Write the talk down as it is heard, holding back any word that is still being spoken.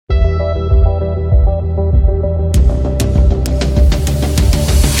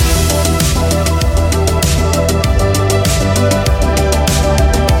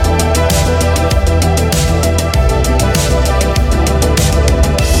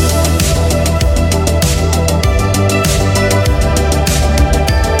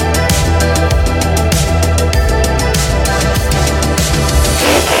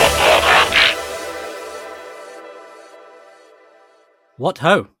What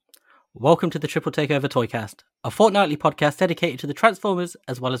ho! Welcome to the Triple Takeover Toycast, a fortnightly podcast dedicated to the Transformers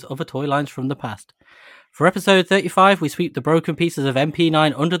as well as other toy lines from the past. For episode 35, we sweep the broken pieces of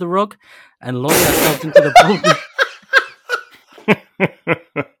MP9 under the rug and launch ourselves into the bold...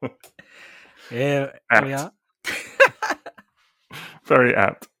 Here we are. Very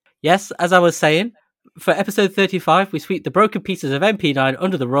apt. Yes, as I was saying, for episode 35, we sweep the broken pieces of MP9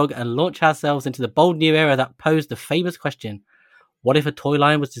 under the rug and launch ourselves into the bold new era that posed the famous question: what if a toy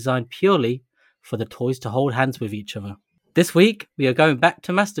line was designed purely for the toys to hold hands with each other? This week, we are going back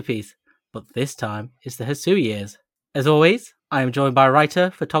to Masterpiece, but this time it's the Hisui years. As always, I am joined by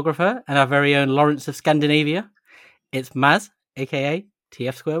writer, photographer, and our very own Lawrence of Scandinavia. It's Maz, aka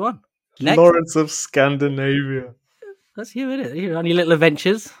TF2 Next, Lawrence of Scandinavia. That's you, isn't it? You're on your little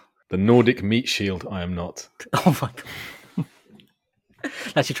adventures. The Nordic Meat Shield, I am not. Oh my god.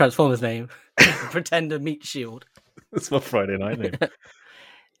 That's your Transformers name. Pretender Meat Shield. That's my Friday night name.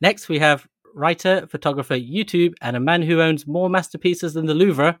 Next, we have writer, photographer, YouTube, and a man who owns more masterpieces than the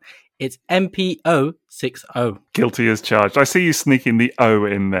Louvre. It's MPO60. Guilty as charged. I see you sneaking the O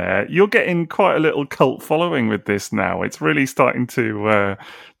in there. You're getting quite a little cult following with this now. It's really starting to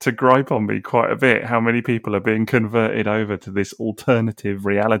gripe on me quite a bit how many people are being converted over to this alternative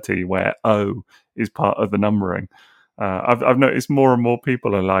reality where O is part of the numbering. I've noticed more and more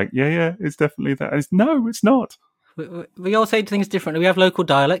people are like, yeah, it's definitely that. No, it's not. We all say things differently. We have local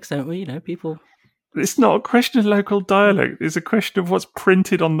dialects, don't we? You know, people... It's not a question of local dialect. It's a question of what's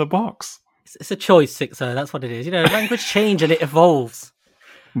printed on the box. It's a choice, Sixo. That's what it is. You know, language change and it evolves.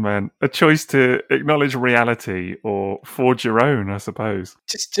 Man, a choice to acknowledge reality or forge your own, I suppose.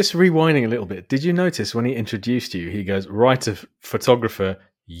 Just rewinding a little bit. Did you notice when he introduced you, he goes, writer, photographer,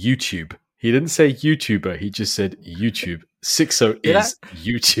 YouTube. He didn't say YouTuber. He just said YouTube. Sixo is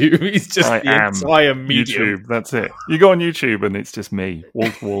YouTube. He's just the entire medium. YouTube. That's it. You go on YouTube and it's just me.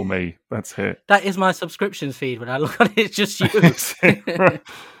 Wall to wall me. That's it. That is my subscriptions feed. When I look on it, it's just you. Right.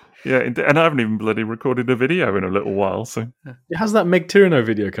 Yeah, and I haven't even bloody recorded a video in a little while. So how's that Meg Tyrano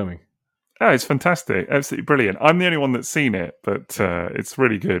video coming? Oh, it's fantastic. Absolutely brilliant. I'm the only one that's seen it, but it's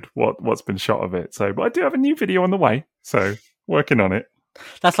really good what's been shot of it. So, but I do have a new video on the way. So working on it.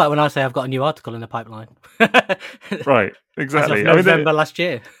 That's like when I say I've got a new article in the pipeline. Right, exactly. As of November last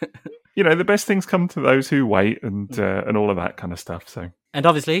year. You know, the best things come to those who wait and all of that kind of stuff. So, and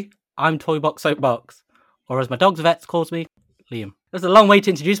obviously, I'm Toybox Soapbox, or as my dog's vet calls me, Liam. It was a long way to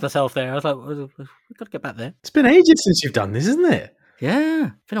introduce myself there. I was like, we've got to get back there. It's been ages since you've done this, isn't it? Yeah,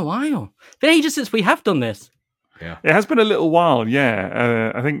 it's been a while. It's been ages since we have done this. Yeah, it has been a little while.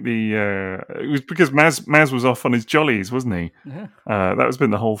 Yeah, I think it was because Maz was off on his jollies, wasn't he? Yeah, that was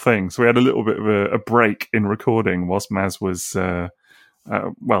been the whole thing. So we had a little bit of a break in recording whilst Maz was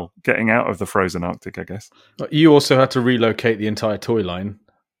getting out of the frozen Arctic, I guess. You also had to relocate the entire toy line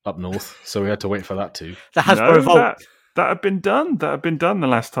up north, so we had to wait for that too. The Hasbro Vault. That had been done. That had been done the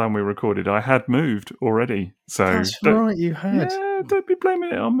last time we recorded. I had moved already. So that's right, you had. Yeah, don't be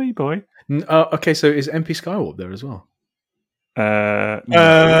blaming it on me, boy. Okay, so is MP Skywarp there as well?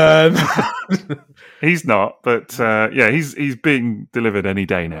 No. He's not, but he's being delivered any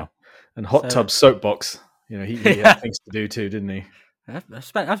day now. And Hot Tub Soapbox, you know, he had things to do too, didn't he?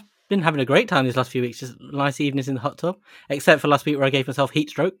 I've been having a great time these last few weeks, just nice evenings in the hot tub, except for last week where I gave myself heat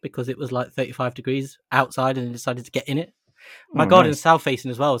stroke because it was like 35 degrees outside and I decided to get in it. My garden's south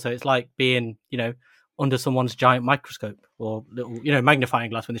facing as well, so it's like being, you know, under someone's giant microscope or little, you know, magnifying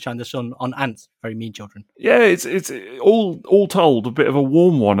glass when they shine the sun on ants. Very mean children. Yeah, it's all told a bit of a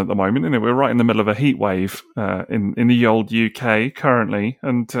warm one at the moment, isn't it? We're right in the middle of a heat wave in the old UK currently,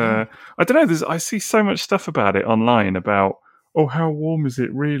 and I don't know. I see so much stuff about it online about how warm is it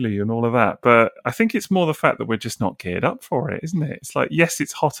really and all of that. But I think it's more the fact that we're just not geared up for it, isn't it? It's like, yes,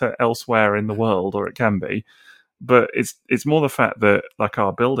 it's hotter elsewhere in the world, or it can be, but it's more the fact that like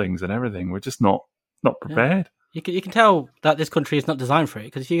our buildings and everything, we're just not prepared. Yeah. You can tell that this country is not designed for it,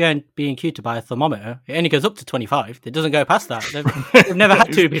 because if you go in B&Q to buy a thermometer, it only goes up to 25. It doesn't go past that. They've never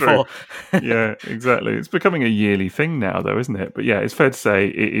had to before. Yeah, exactly. It's becoming a yearly thing now, though, isn't it? But yeah, it's fair to say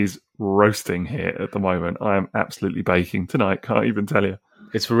it is roasting here at the moment. I am absolutely baking tonight. Can't even tell you.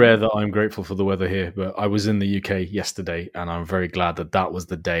 It's rare that I'm grateful for the weather here, but I was in the UK yesterday, and I'm very glad that was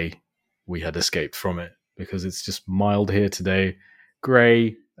the day we had escaped from it, because it's just mild here today,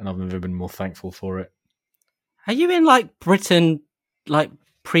 grey, and I've never been more thankful for it. Are you in like Britain, like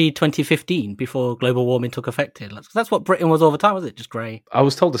pre-2015, before global warming took effect here? That's what Britain was all the time, was it? Just grey? I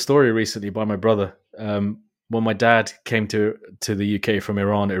was told a story recently by my brother. When my dad came to the UK from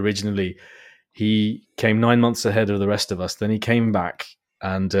Iran originally, he came 9 months ahead of the rest of us. Then he came back,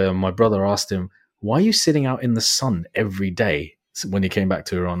 and my brother asked him, "Why are you sitting out in the sun every day?" when he came back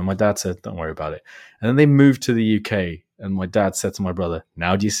to Iran. And my dad said, don't worry about it. And then they moved to the UK. And my dad said to my brother,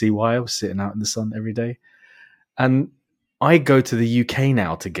 now do you see why I was sitting out in the sun every day? And I go to the UK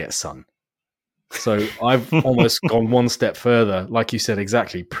now to get sun. So I've almost gone one step further, like you said,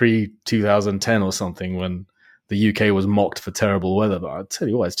 exactly pre-2010 or something, when the UK was mocked for terrible weather. But I tell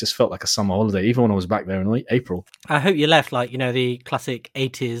you what, it's just felt like a summer holiday, even when I was back there in April. I hope you left like, the classic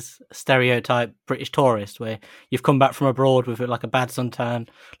 80s stereotype British tourist where you've come back from abroad with like a bad suntan,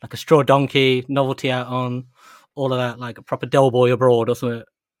 like a straw donkey, novelty out on, all of that, like a proper Del Boy abroad or something.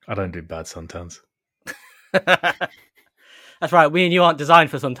 I don't do bad suntans. That's right, we and you aren't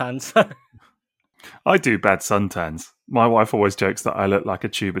designed for suntans. I do bad suntans. My wife always jokes that I look like a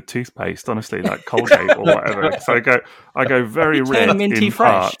tube of toothpaste, honestly, like Colgate or whatever. So I go very red minty in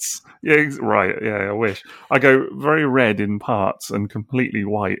fresh. parts. Yeah, right. Yeah, I wish. I go very red in parts and completely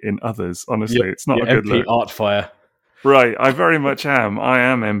white in others. Honestly, it's not a good MP look. Artfire. Right, I very much am. I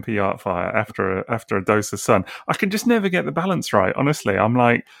am MP Artfire after a dose of sun. I can just never get the balance right. Honestly, I'm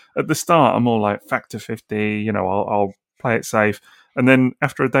like at the start, I'm all like factor 50. I'll play it safe. And then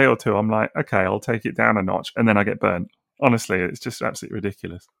after a day or two, I'm like, okay, I'll take it down a notch. And then I get burnt. Honestly, it's just absolutely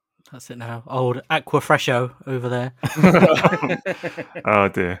ridiculous. That's it now. Old Aqua Fresho over there. Oh,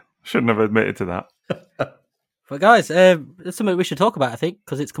 dear. Shouldn't have admitted to that. But guys, there's something we should talk about, I think,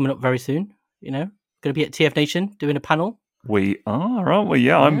 because it's coming up very soon. Going to be at TF Nation doing a panel. We are, aren't we?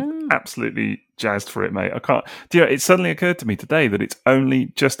 Yeah, I'm absolutely jazzed for it, mate. I can't. It suddenly occurred to me today that it's only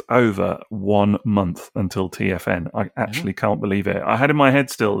just over 1 month until TFN. I actually can't believe it. I had in my head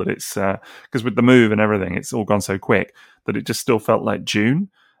still that it's because with the move and everything, it's all gone so quick that it just still felt like June.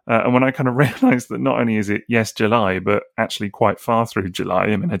 And when I kind of realised that not only is it July, but actually quite far through July.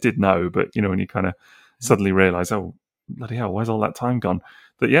 I mean, I did know, but when you kind of suddenly realise, oh bloody hell, where's all that time gone?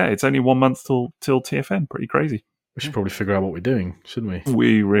 But yeah, it's only 1 month till TFN. Pretty crazy. We should probably figure out what we're doing, shouldn't we?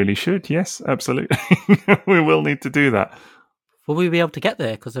 We really should, yes, absolutely. We will need to do that. Will we be able to get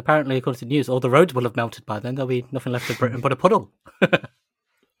there? Because apparently, according to the news, all the roads will have melted by then. There'll be nothing left of Britain but a puddle.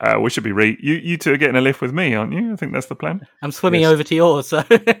 We should be you two are getting a lift with me, aren't you? I think that's the plan. I'm swimming over to yours. So.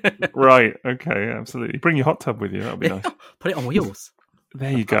 Right, okay, absolutely. Bring your hot tub with you, that'll be nice. Put it on wheels.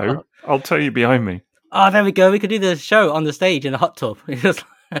 There you go. I'll tow you behind me. Oh, there we go. We could do the show on the stage in a hot tub.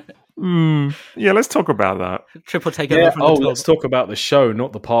 Yeah, let's talk about that. Triple takeover from the tub. Let's talk about the show,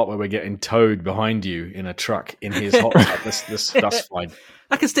 not the part where we're getting towed behind you in a truck in his hot tub. That's fine.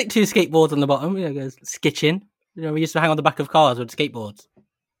 I can stick 2 skateboards on the bottom. Go skitching. We used to hang on the back of cars with skateboards.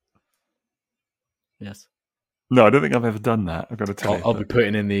 Yes. No, I don't think I've ever done that. I've got to tell you. I'll be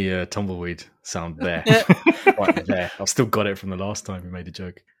putting in the tumbleweed sound there. Right there. I've still got it from the last time we made a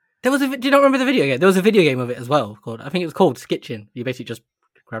joke. Do you not remember the video game? There was a video game of it as well. I think it was called Skitching. You basically just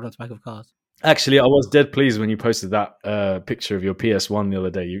grab onto the back of cars. Actually, I was dead pleased when you posted that picture of your PS1 the other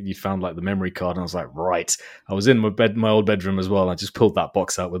day. You found like the memory card, and I was like, right. I was in my old bedroom as well. And I just pulled that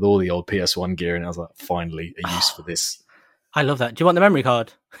box out with all the old PS1 gear, and I was like, finally, a use for this. I love that. Do you want the memory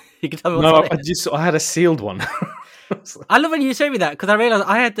card? You can tell me what's on it. I had a sealed one. I love when you showed me that because I realised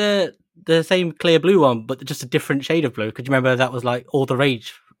I had the same clear blue one, but just a different shade of blue. Because you remember that was like all the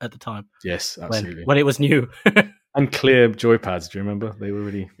rage at the time. Yes, absolutely. When it was new. And clear joypads, do you remember? They were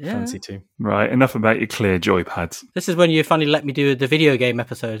really fancy too. Right, enough about your clear joypads. This is when you finally let me do the video game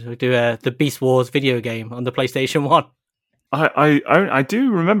episode. We do the Beast Wars video game on the PlayStation 1. I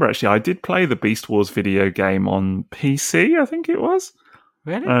do remember, actually, I did play the Beast Wars video game on PC, I think it was.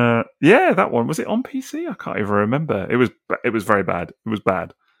 Really? Yeah, that one. Was it on PC? I can't even remember. It was very bad. It was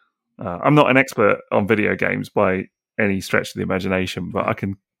bad. I'm not an expert on video games by any stretch of the imagination, but I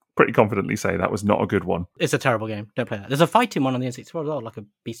can pretty confidently say that was not a good one. It's a terrible game. Don't play that. There's a fighting one on the N64 as well, like a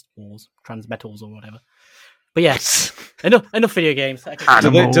Beast Wars, Transmetals or whatever. But yes, enough video games.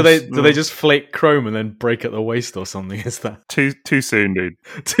 Do they just flake chrome and then break at the waist or something? Is that too soon, dude?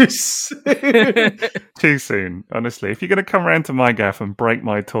 Too soon. Too soon. Honestly, if you're going to come around to my gaff and break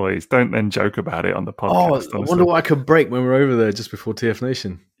my toys, don't then joke about it on the podcast. I wonder what I could break when we're over there just before TF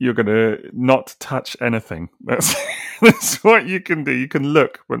Nation. You're going to not touch anything. That's what you can do. You can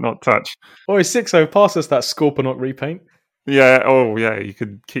look but not touch. Oh, 6-0, pass us that Scorponok repaint. Yeah, oh yeah, you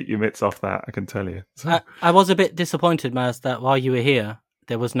could keep your mitts off that, I can tell you. I was a bit disappointed, Maz, that while you were here,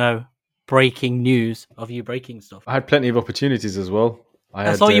 there was no breaking news of you breaking stuff. I had plenty of opportunities as well.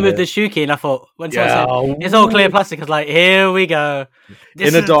 I saw you with the Shuki, and I thought, when someone said, it's all clear plastic, I was like, here we go.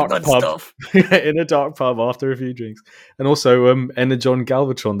 In a dark pub. In a dark pub after a few drinks. And also Energon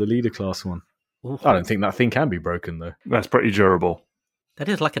Galvatron, the leader class one. Ooh. I don't think that thing can be broken, though. That's pretty durable. That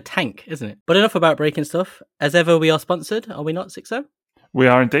is like a tank, isn't it? But enough about breaking stuff. As ever, we are sponsored, are we not, 6-0? We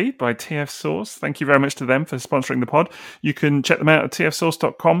are indeed by TF Source. Thank you very much to them for sponsoring the pod. You can check them out at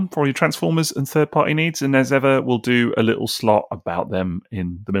tfsource.com for all your Transformers and third-party needs. And as ever, we'll do a little slot about them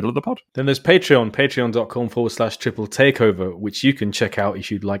in the middle of the pod. Then there's Patreon, patreon.com/triple takeover, which you can check out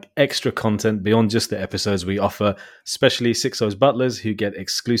if you'd like extra content beyond just the episodes we offer, especially Sixo's Butlers, who get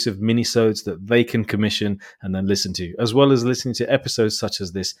exclusive minisodes that they can commission and then listen to, as well as listening to episodes such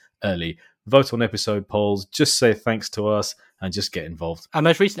as this early. Vote on episode polls, just say thanks to us, and just get involved. Our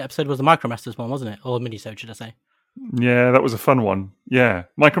most recent episode was the Micromasters one, wasn't it? Or minisode, should I say? Yeah, that was a fun one. Yeah.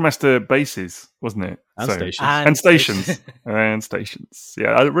 Micromaster bases, wasn't it? And stations. And stations. And stations.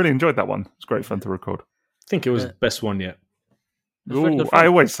 Yeah, I really enjoyed that one. It was great fun to record. I think it was the best one yet. Ooh, I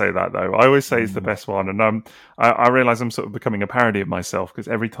always say that, though. I always say it's the best one. And I realise I'm sort of becoming a parody of myself because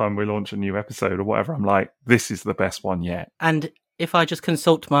every time we launch a new episode or whatever, I'm like, this is the best one yet. And if I just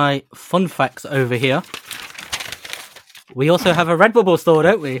consult my fun facts over here, we also have a Redbubble store,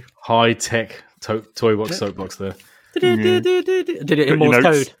 don't we? High-tech toy box soapbox there. Did it in Morse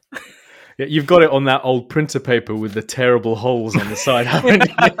code. Yeah, you've got it on that old printer paper with the terrible holes on the side, haven't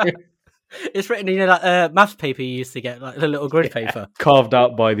you? It's written in that maths paper you used to get, like the little grid paper. Carved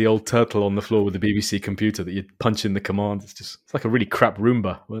out by the old turtle on the floor with the BBC computer that you'd punch in the command. It's like a really crap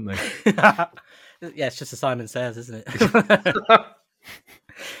Roomba, weren't they? Yeah, it's just a Simon Says, isn't it?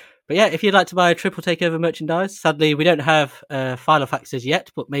 But yeah, if you'd like to buy a Triple Takeover merchandise, sadly we don't have Filofaxes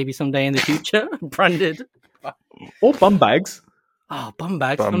yet, but maybe someday in the future, branded. Or bum bags. Oh, bum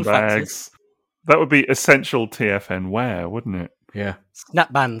bags. Bum bags. That would be essential TFN wear, wouldn't it? Yeah.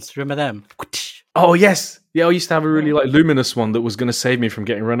 Snap bands, remember them? Oh, yes. Yeah, I used to have a really luminous one that was going to save me from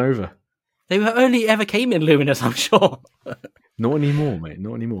getting run over. They only ever came in luminous, I'm sure. Not anymore, mate.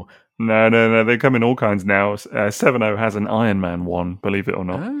 Not anymore. No. They come in all kinds now. 7.0 has an Iron Man one, believe it or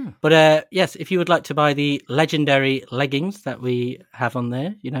not. Oh. But yes, if you would like to buy the legendary leggings that we have on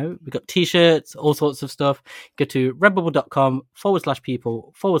there, we've got T-shirts, all sorts of stuff. Go to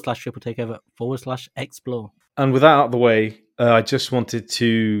redbubble.com/people/triple takeover/explore. And with that out of the way, I just wanted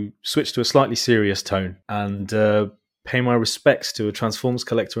to switch to a slightly serious tone and pay my respects to a Transformers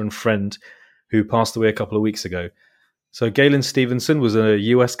collector and friend who passed away a couple of weeks ago. So Galen Stevenson was a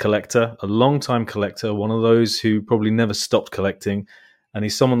US collector, a long-time collector, one of those who probably never stopped collecting. And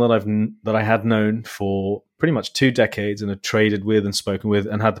he's someone that I had known for pretty much 2 decades and had traded with and spoken with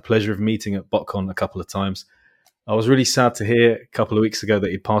and had the pleasure of meeting at BotCon a couple of times. I was really sad to hear a couple of weeks ago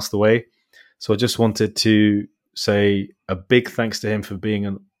that he'd passed away. So I just wanted to say a big thanks to him for being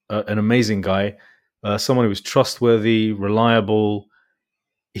an amazing guy, someone who was trustworthy, reliable.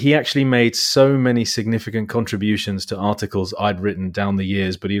 He actually made so many significant contributions to articles I'd written down the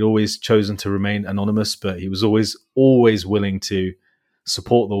years, but he'd always chosen to remain anonymous, but he was always willing to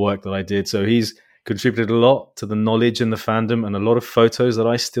support the work that I did. So he's contributed a lot to the knowledge and the fandom and a lot of photos that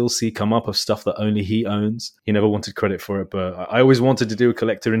I still see come up of stuff that only he owns. He never wanted credit for it, but I always wanted to do a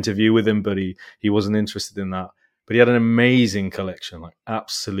collector interview with him, but he wasn't interested in that. But he had an amazing collection, like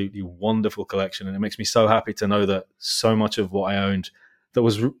absolutely wonderful collection. And it makes me so happy to know that so much of what I owned that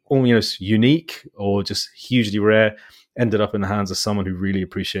was almost unique or just hugely rare ended up in the hands of someone who really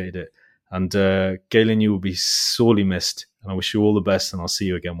appreciated it. And Galen, you will be sorely missed. And I wish you all the best, and I'll see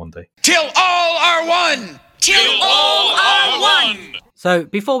you again one day. Till all are one! Till all are one! So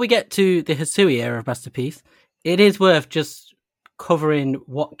before we get to the Hisui era of Masterpiece, it is worth just covering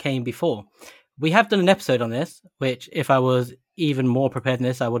what came before. We have done an episode on this, which if I was even more prepared than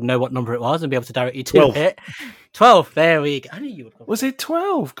this, I would know what number it was and be able to direct you to 12. it. 12, there we go. I knew you would. Was it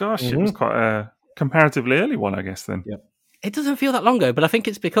 12? Gosh, It was quite a comparatively early one, I guess, then. Yep. It doesn't feel that long ago, but I think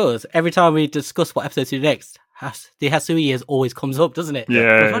it's because every time we discuss what episode to do next, the Hisui years always comes up, doesn't it?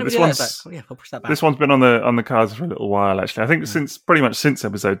 Yeah, I'll push that back. This one's been on the cards for a little while, actually. I think pretty much since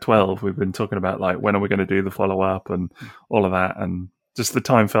episode 12, we've been talking about like when are we going to do the follow-up and all of that, and just the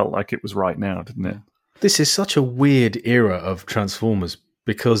time felt like it was right now, didn't it? This is such a weird era of Transformers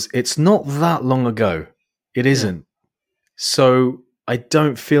because it's not that long ago. It isn't. Yeah. So I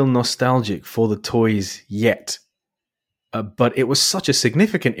don't feel nostalgic for the toys yet. But it was such a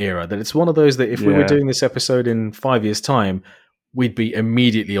significant era that it's one of those that if we were doing this episode in 5 years' time, we'd be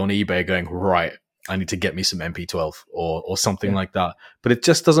immediately on eBay going, right, I need to get me some MP12 or something like that. But it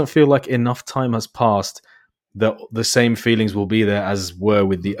just doesn't feel like enough time has passed that the same feelings will be there as were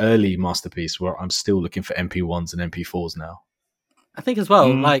with the early Masterpiece, where I'm still looking for MP1s and MP4s now. I think as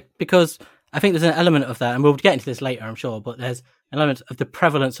well, because I think there's an element of that, and we'll get into this later, I'm sure, but there's an element of the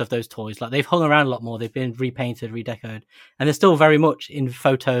prevalence of those toys. Like they've hung around a lot more, they've been repainted, redecorated, and they're still very much in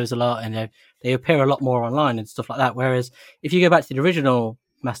photos a lot, and they appear a lot more online and stuff like that. Whereas if you go back to the original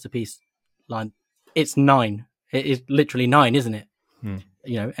Masterpiece line, it's 9. It is literally 9, isn't it?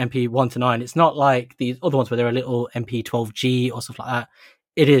 You know, MP1 to 9. It's not like these other ones where there are little MP12G or stuff like that.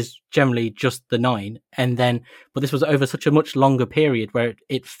 It is generally just the 9. And then, but this was over such a much longer period where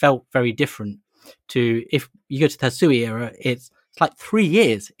it felt very different to, if you go to the Hasui era, it's like 3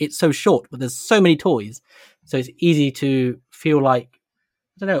 years. It's so short, but there's so many toys. So it's easy to feel like,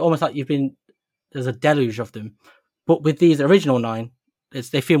 I don't know, almost like there's a deluge of them. But with these original 9,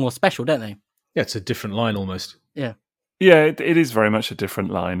 they feel more special, don't they? Yeah, it's a different line almost. Yeah. Yeah, it is very much a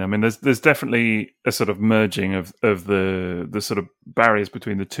different line. I mean, there's definitely a sort of merging of the sort of barriers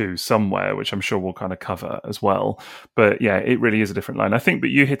between the two somewhere, which I'm sure we'll kind of cover as well. But yeah, it really is a different line. I think that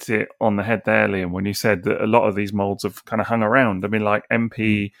you hit it on the head there, Liam, when you said that a lot of these molds have kind of hung around. I mean, like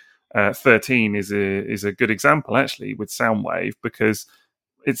MP 13 is a good example actually with Soundwave, because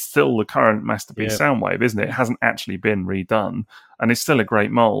it's still the current masterpiece Soundwave, isn't it? It hasn't actually been redone, and it's still a great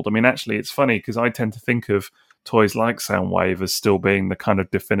mold. I mean, actually, it's funny because I tend to think of toys like Soundwave as still being the kind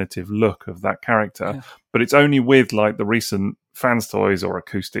of definitive look of that character, but it's only with like the recent Fans Toys or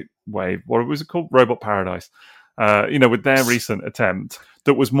Acoustic Wave, what was it called? Robot Paradise. With their recent attempt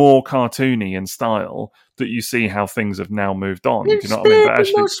that was more cartoony in style, that you see how things have now moved on. Do you know what I mean? But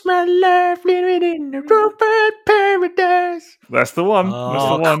actually, my life living in the robot paradise. That's the one. That's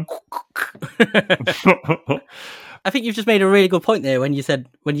the one. I think you've just made a really good point there when you said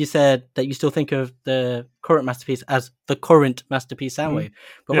that you still think of the current masterpiece as the current masterpiece Soundwave.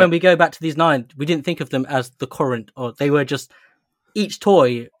 But when we go back to these 9, we didn't think of them as the current, or they were just, each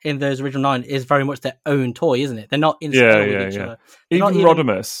toy in those original 9 is very much their own toy, isn't it? They're not in scale with each other. Even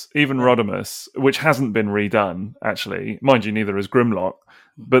Rodimus, which hasn't been redone, actually, mind you, neither is Grimlock,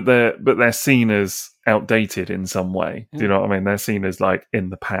 but they're seen as outdated in some way. Do you know what I mean? They're seen as like in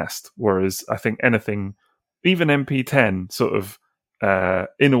the past, whereas I think anything, even MP10, sort of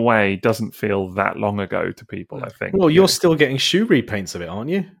in a way doesn't feel that long ago to people. I think. Well, you're still getting shoe repaints of it, aren't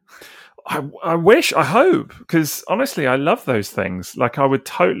you? I wish, I hope, because honestly, I love those things. Like, I would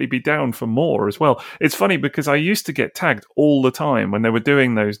totally be down for more as well. It's funny because I used to get tagged all the time when they were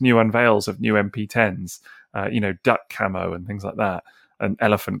doing those new unveils of new MP10s, duck camo and things like that, and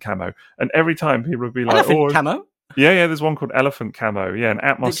elephant camo. And every time people would be like, elephant camo? Yeah, there's one called Elephant Camo. Yeah, an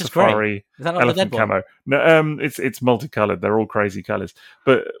Atmos Safari is that not Elephant the dead Camo. one? No, it's multicolored. They're all crazy colors.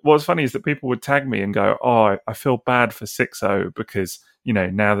 But what's funny is that people would tag me and go, "Oh, I feel bad for 6.0 because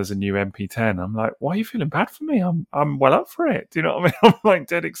now there's a new MP10." I'm like, "Why are you feeling bad for me? I'm well up for it." Do you know what I mean? I'm like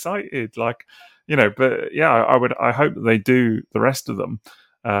dead excited. Like, but yeah, I hope that they do the rest of them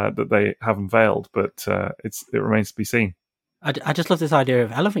that they have unveiled. But it remains to be seen. I just love this idea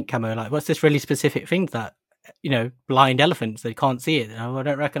of elephant camo. Like, what's this really specific thing that, blind elephants, they can't see it? Oh, I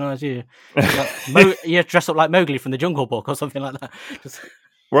don't recognize you. You dress up like Mowgli from the Jungle Book or something like that.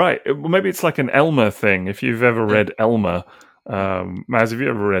 Right. Well, maybe it's like an Elmer thing. If you've ever read Elmer, Maz, have you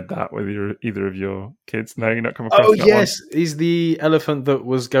ever read that with either of your kids? No, you're not come across that yes. one? He's the elephant that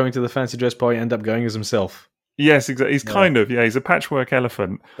was going to the fancy dress party and ended up going as himself. Yes, exactly. He's kind of, he's a patchwork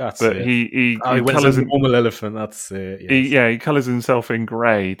elephant. That's but it. He went colours as a normal elephant. That's it. Yes. He colours himself in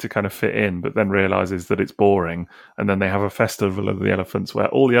grey to kind of fit in, but then realises that it's boring. And then they have a festival of the elephants where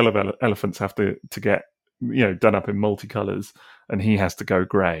all the elephants have to get done up in multicolours, and he has to go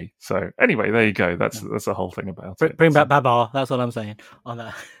grey. So anyway, there you go. That's the whole thing about it. Bring back Babar. That's what I'm saying on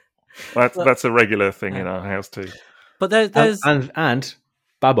that. That's a regular thing in our house too. But there's and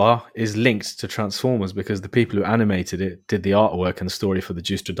Babar is linked to Transformers because the people who animated it did the artwork and the story for the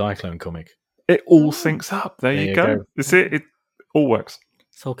Justra Diaclone comic. It all syncs up. There you go. That's it. It all works.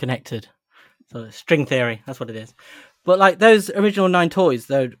 It's all connected. So string theory, that's what it is. But like those original 9 toys,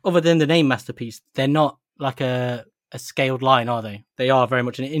 though, other than the name masterpiece, they're not like a scaled line, are they? They are very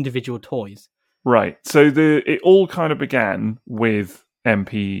much an individual toys. Right. So it all kind of began with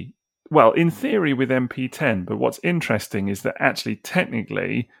MP. Well, in theory with MP10, but what's interesting is that actually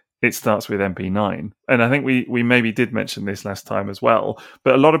technically it starts with MP9. And I think we maybe did mention this last time as well,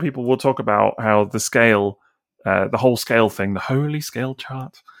 but a lot of people will talk about how the scale, the whole scale thing, the holy scale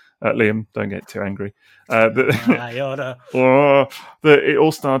chart, Liam, don't get too angry, that it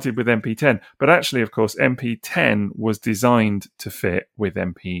all started with MP10. But actually, of course, MP10 was designed to fit with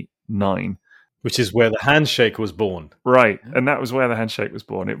MP9. Which is where the handshake was born. Right, and that was where the handshake was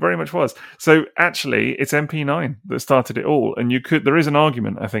born. It very much was. So actually, it's MP9 that started it all. And there is an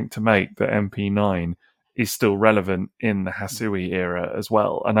argument, I think, to make that MP9 is still relevant in the Hasui era as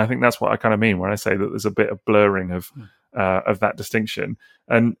well. And I think that's what I kind of mean when I say that there's a bit of blurring of that distinction.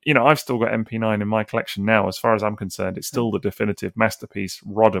 And, I've still got MP9 in my collection now. As far as I'm concerned, it's still the definitive masterpiece,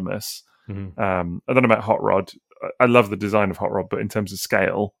 Rodimus. Mm-hmm. I don't know about Hot Rod. I love the design of Hot Rod, but in terms of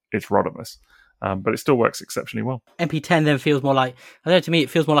scale, it's Rodimus. but it still works exceptionally well. MP10 then feels more like, I don't know, to me, it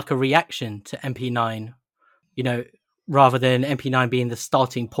feels more like a reaction to MP9, rather than MP9 being the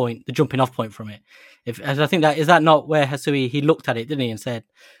starting point, the jumping off point from it. As I think is that not where Hisui, he looked at it, didn't he, and said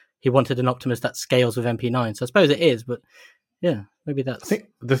he wanted an Optimus that scales with MP9. So I suppose it is, but yeah, maybe that's... I think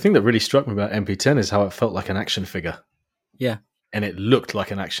the thing that really struck me about MP10 is how it felt like an action figure. Yeah. And it looked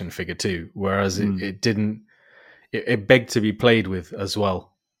like an action figure too, whereas it didn't... It begged to be played with as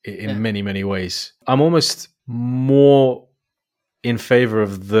well in many, many ways. I'm almost more in favor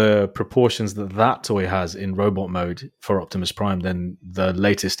of the proportions that toy has in robot mode for Optimus Prime than the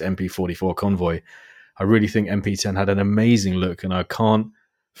latest MP44 Convoy. I really think MP10 had an amazing look, and I can't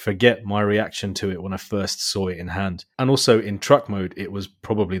forget my reaction to it when I first saw it in hand. And also in truck mode, it was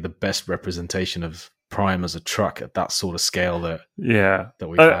probably the best representation of Prime as a truck at that sort of scale that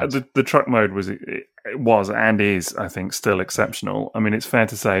we've had. The truck mode was and is, I think, still exceptional. I mean, it's fair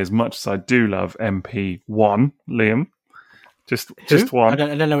to say, as much as I do love MP1, Liam, just one.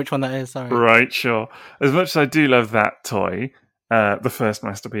 I don't know which one that is, sorry. Right, sure. As much as I do love that toy, the first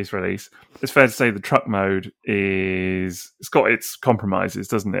Masterpiece release, it's fair to say the truck mode it's got its compromises,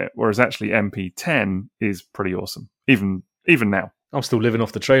 doesn't it? Whereas actually MP10 is pretty awesome, even now. I'm still living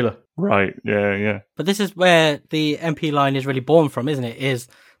off the trailer. Right, yeah. But this is where the MP line is really born from, isn't it? Is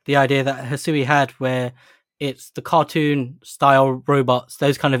the idea that Hisui had, where it's the cartoon style robots,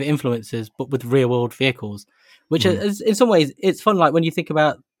 those kind of influences, but with real world vehicles, which is, in some ways, it's fun. Like when you think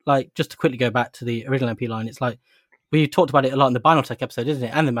about, like, just to quickly go back to the original MP line, it's like, we talked about it a lot in the Binaltech episode, isn't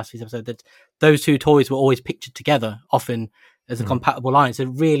it? And the Masterpiece episode, that those two toys were always pictured together, often as a compatible line. It's a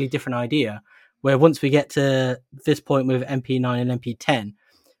really different idea, where once we get to this point with MP9 and MP10,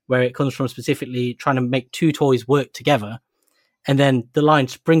 where it comes from specifically trying to make two toys work together, and then the line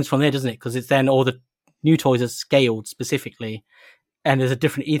springs from there, doesn't it? Because it's then all the new toys are scaled specifically, and there's a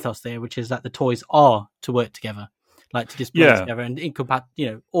different ethos there, which is that the toys are to work together, like to display together and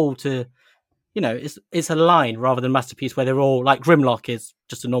all to... it's a line rather than Masterpiece, where they're all like Grimlock is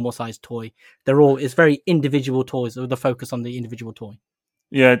just a normal sized toy. It's very individual toys with the focus on the individual toy.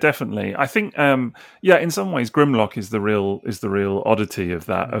 Yeah, definitely. I think, in some ways, Grimlock is the real oddity of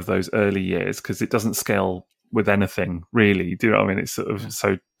those early years, because it doesn't scale with anything really. Do you know what I mean? It's sort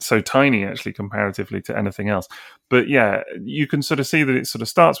of so tiny actually comparatively to anything else. But yeah, you can sort of see that it sort of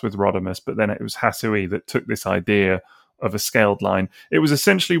starts with Rodimus, but then it was Hisui that took this idea of a scaled line. It was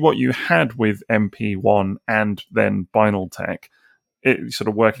essentially what you had with MP1 and then Binaltech, it sort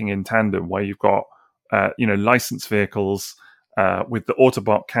of working in tandem, where you've got licensed vehicles with the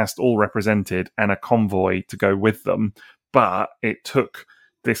Autobot cast all represented and a convoy to go with them. But it took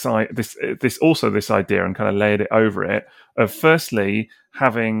this idea and kind of layered it over it of firstly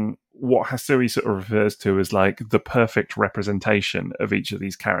having what Hisui sort of refers to as like the perfect representation of each of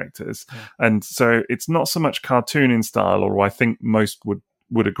these characters. Yeah. And so it's not so much cartoon in style, or I think most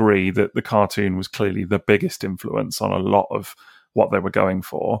would agree that the cartoon was clearly the biggest influence on a lot of what they were going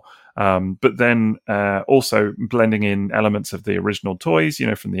for. But then also blending in elements of the original toys,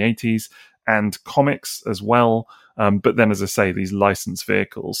 from the 80s, and comics as well. But then, as I say, these licensed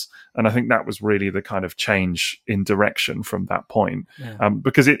vehicles. And I think that was really the kind of change in direction from that point. Yeah.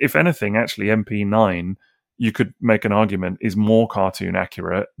 Because if anything, actually, MP9, you could make an argument, is more cartoon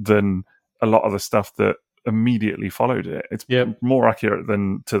accurate than a lot of the stuff that immediately followed it. It's more accurate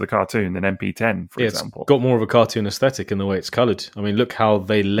to the cartoon than MP10, for example. It's got more of a cartoon aesthetic in the way it's coloured. I mean, look how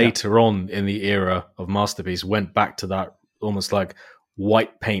they later on in the era of Masterpiece went back to that almost like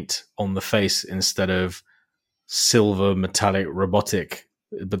white paint on the face instead of silver metallic robotic,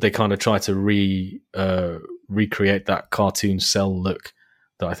 but they kind of try to recreate that cartoon cell look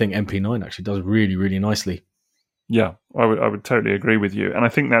that I think MP9 actually does really, really nicely. Yeah, I would totally agree with you. And I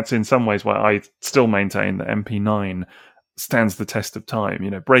think that's in some ways why I still maintain that MP9 stands the test of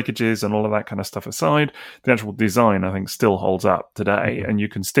time. Breakages and all of that kind of stuff aside, the actual design, I think, still holds up today. Mm-hmm. And you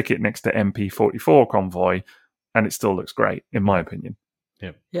can stick it next to MP44 Convoy and it still looks great, in my opinion.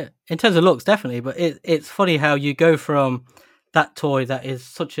 Yeah, in terms of looks, definitely. But it's funny how you go from that toy that is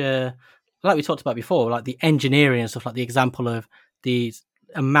such a, like we talked about before, like the engineering and stuff, like the example of the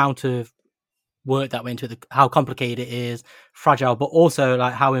amount of work that went into it, how complicated it is, fragile, but also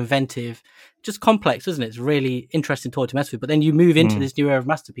like how inventive, just complex, isn't it? It's a really interesting toy to mess with. But then you move into this new era of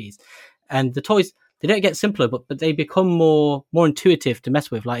Masterpiece, and the toys, they don't get simpler, but they become more intuitive to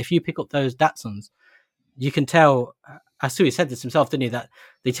mess with. Like if you pick up those Datsuns, you can tell, Hisui said this himself, didn't he, that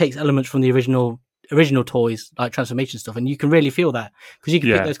they take elements from the original toys, like transformation stuff, and you can really feel that, because you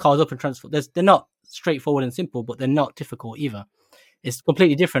can pick those cars up and transform. They're not straightforward and simple, but they're not difficult either. It's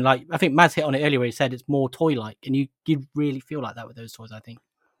completely different. Like I think Mads hit on it earlier where he said it's more toy-like, and you really feel like that with those toys, I think.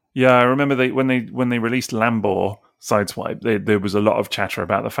 Yeah, I remember when they released Lambor Sideswipe, there was a lot of chatter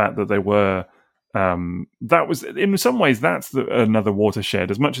about the fact that they were. That was, in some ways, that's another watershed.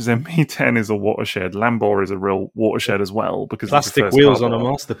 As much as MP10 is a watershed, Lambor is a real watershed as well, because plastic it's the wheels first on a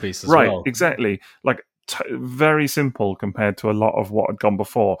cardboard. masterpiece as Right, well. exactly. Like very simple compared to a lot of what had gone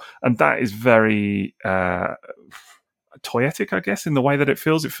before, and that is very toyetic, I guess, in the way that it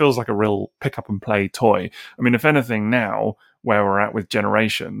feels. It feels like a real pick up and play toy. I mean, if anything, now where we're at with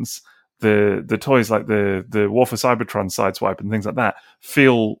Generations, the toys like the War for Cybertron Sideswipe and things like that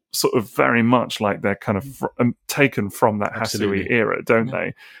feel sort of very much like they're kind of taken from that Hasui era, don't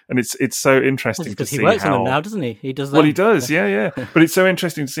they? And it's so interesting to see he works how on them now, doesn't he? He does. Well, he does, yeah. But it's so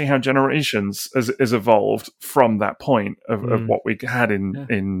interesting to see how Generations has evolved from that point of what we had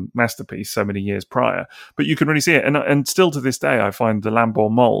in Masterpiece so many years prior. But you can really see it, and still to this day, I find the Lambor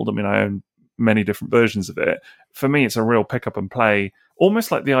mold. I mean, I own many different versions of it. For me, it's a real pick up and play.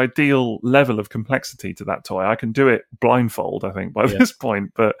 Almost like the ideal level of complexity to that toy. I can do it blindfold, I think, by this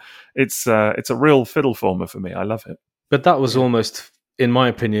point, but it's a real fiddle former for me. I love it. But that was almost, in my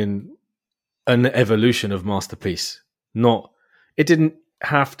opinion, an evolution of Masterpiece. It didn't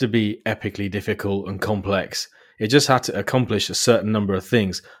have to be epically difficult and complex. It just had to accomplish a certain number of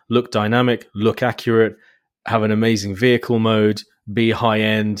things. Look dynamic, look accurate, have an amazing vehicle mode, be high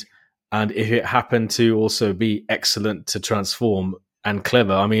end, and if it happened to also be excellent to transform and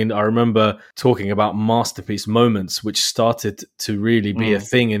clever. I mean, I remember talking about Masterpiece moments, which started to really be a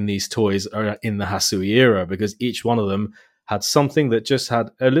thing in these toys in the Hasui era, because each one of them had something that just had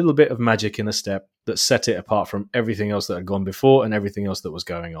a little bit of magic in a step that set it apart from everything else that had gone before and everything else that was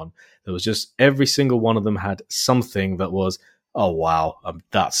going on. There was just every single one of them had something that was, oh, wow,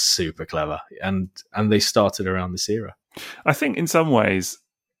 that's super clever. And they started around this era. I think in some ways,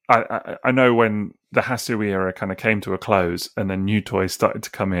 I know when the Hasui era kind of came to a close and then new toys started to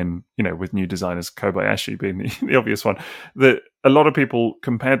come in, with new designers, Kobayashi being the obvious one, that a lot of people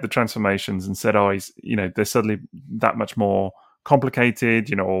compared the transformations and said, oh, they're suddenly that much more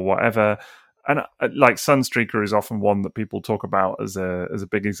complicated, or whatever. And like Sunstreaker is often one that people talk about as a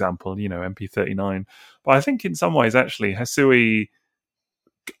big example, MP39. But I think in some ways, actually, Hasui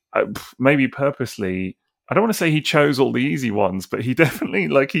maybe purposely, I don't want to say he chose all the easy ones, but he definitely,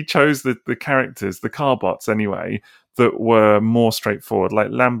 he chose the characters, the Carbots anyway, that were more straightforward. Like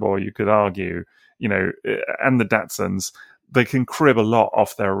Lambor, you could argue, and the Datsuns, they can crib a lot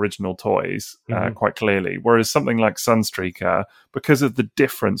off their original toys quite clearly. Whereas something like Sunstreaker, because of the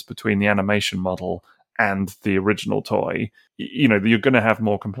difference between the animation model and the original toy, you're going to have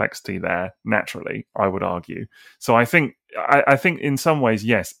more complexity there naturally, I would argue. So I think in some ways,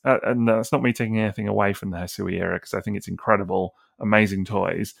 yes, and that's not me taking anything away from the Hasui era, because I think it's incredible, amazing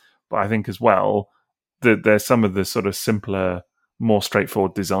toys. But I think as well that there's some of the sort of simpler, more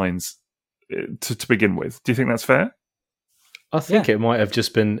straightforward designs to begin with. Do you think that's fair? I think it might have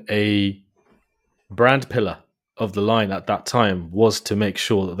just been a brand pillar of the line at that time, was to make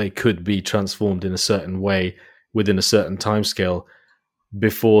sure that they could be transformed in a certain way within a certain timescale.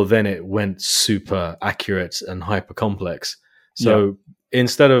 Before then, it went super accurate and hyper complex. So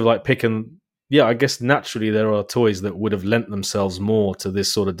instead of picking, I guess naturally there are toys that would have lent themselves more to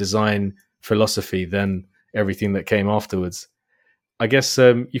this sort of design philosophy than everything that came afterwards. I guess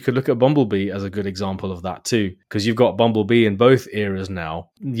you could look at Bumblebee as a good example of that too, because you've got Bumblebee in both eras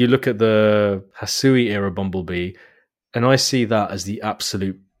now. You look at the Hasui era Bumblebee, and I see that as the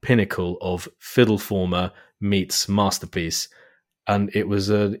absolute pinnacle of Fiddle Former meets Masterpiece. And it was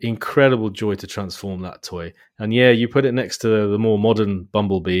an incredible joy to transform that toy. And you put it next to the more modern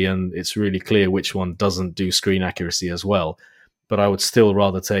Bumblebee, and it's really clear which one doesn't do screen accuracy as well. But I would still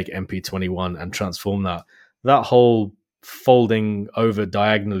rather take MP21 and transform that. That whole folding over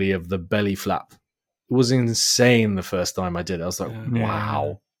diagonally of the belly flap, it was insane the first time I did it. I was like,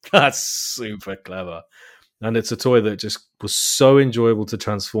 wow, that's super clever. And it's a toy that just was so enjoyable to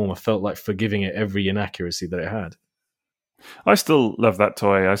transform. I felt like forgiving it every inaccuracy that it had. I still love that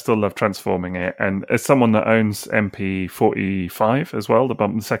toy. I still love transforming it. And as someone that owns MP45 as well,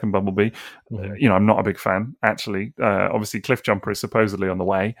 the second Bumblebee, I'm not a big fan, actually. Obviously, Cliffjumper is supposedly on the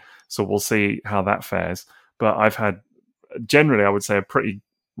way, so we'll see how that fares. But I've had, generally, I would say, a pretty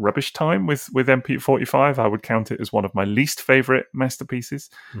rubbish time with MP45. I would count it as one of my least favorite masterpieces,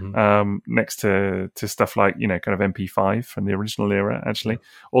 next to stuff like, kind of MP5 from the original era, actually.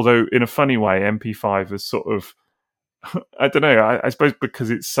 Although, in a funny way, MP5 is sort of, I don't know, I suppose because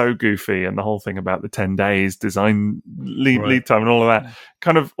it's so goofy and the whole thing about the 10 days design lead time and all of that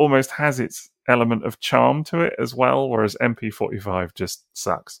kind of almost has its element of charm to it as well, whereas MP45 just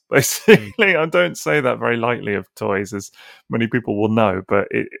sucks. Basically, I don't say that very lightly of toys, as many people will know, but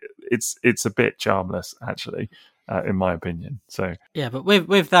it's a bit charmless, actually, in my opinion. So yeah, but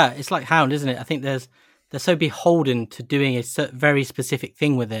with that, it's like Hound, isn't it? I think they're so beholden to doing a very specific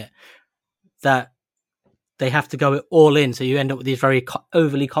thing with it that they have to go all in, so you end up with these very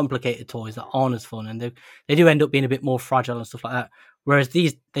overly complicated toys that aren't as fun, and they do end up being a bit more fragile and stuff like that. Whereas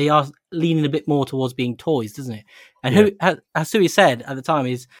they are leaning a bit more towards being toys, doesn't it? And who Hasui said at the time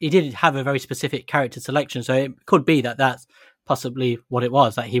is he did have a very specific character selection, so it could be that that's possibly what it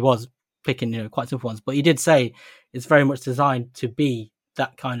was, that he was picking quite simple ones. But he did say it's very much designed to be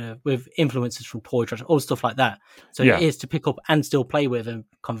that kind of, with influences from Toy Trash, all stuff like that. So it is to pick up and still play with and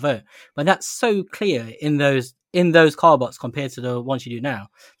convert. But that's so clear in those Carbots compared to the ones you do now.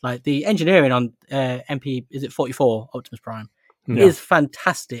 Like the engineering on MP, is it 44 Optimus Prime, is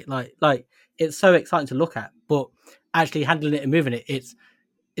fantastic. Like it's so exciting to look at. But actually handling it and moving it,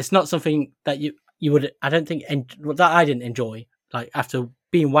 it's not something that you would, I don't think, that I didn't enjoy. Like after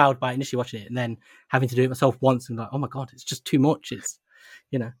being wowed by initially watching it and then having to do it myself once and like, oh my god, it's just too much. It's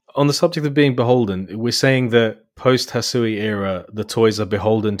On the subject of being beholden, we're saying that post-Hasui era, the toys are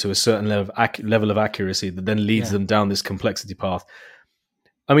beholden to a certain level of accuracy that then leads them down this complexity path.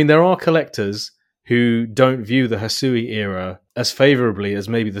 I mean, there are collectors who don't view the Hasui era as favorably as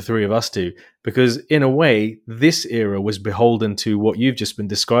maybe the three of us do, because in a way, this era was beholden to what you've just been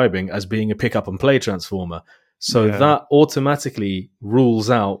describing as being a pick-up-and-play transformer. So that automatically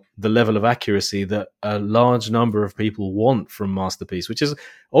rules out the level of accuracy that a large number of people want from Masterpiece, which is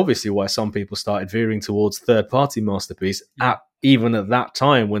obviously why some people started veering towards third-party Masterpiece even at that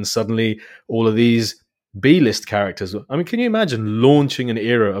time when suddenly all of these B-list characters... I mean, can you imagine launching an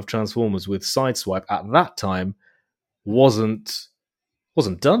era of Transformers with Sideswipe at that time wasn't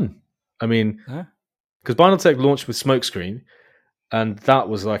done? I mean, because Binaltech launched with Smokescreen, and that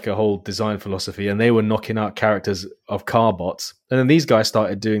was like a whole design philosophy, and they were knocking out characters of Carbots. And then these guys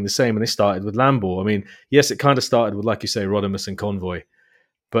started doing the same, and they started with Lambor. I mean, yes, it kind of started with, like you say, Rodimus and Convoy.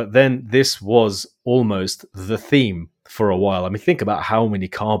 But then this was almost the theme for a while. I mean, think about how many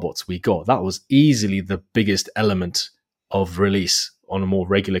Carbots we got. That was easily the biggest element of release on a more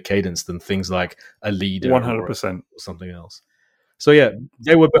regular cadence than things like a leader 100%. or something else. So yeah,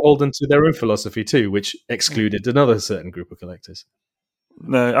 they were beholden to their own philosophy too, which excluded another certain group of collectors.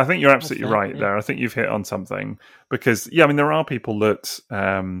 No, I think you're absolutely right there. I think you've hit on something because, I mean, there are people that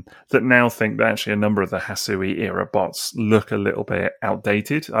that now think that actually a number of the Hasui era bots look a little bit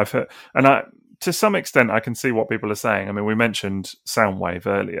outdated. I've heard, and to some extent, I can see what people are saying. I mean, we mentioned Soundwave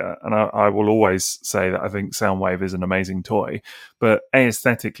earlier, and I will always say that I think Soundwave is an amazing toy, but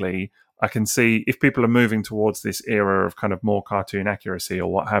aesthetically, I can see if people are moving towards this era of kind of more cartoon accuracy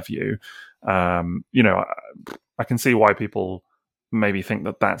or what have you, I can see why people maybe think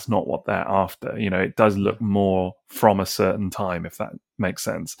that that's not what they're after. It does look more from a certain time, if that makes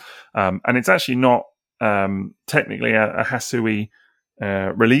sense. And it's actually not technically a Hasui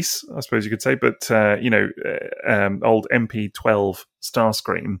release, I suppose you could say, but, old MP12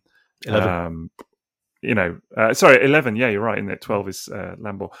 Starscream. 11. 11. Yeah, you're right. And 12 is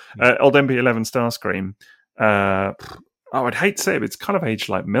Lambor. Old MP11 Starscream. I'd hate to say it, but it's kind of aged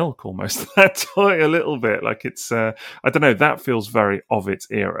like milk almost. That toy a little bit. Like it's, I don't know. That feels very of its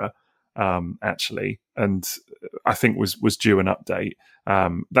era, actually, and I think was due an update.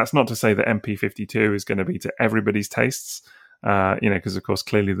 That's not to say that MP52 is going to be to everybody's tastes, because of course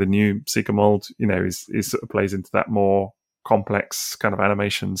clearly the new Seeker mold, is sort of plays into that more complex kind of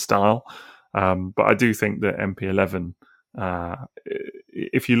animation style. But I do think that MP11,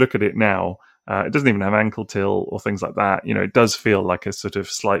 if you look at it now, it doesn't even have ankle till or things like that. It does feel like a sort of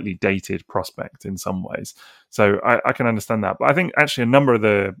slightly dated prospect in some ways. So I can understand that. But I think actually a number of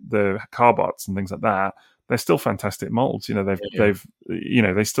the Carbots and things like that, they're still fantastic molds.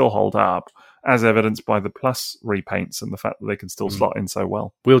 They still hold up, as evidenced by the Plus repaints and the fact that they can still slot in so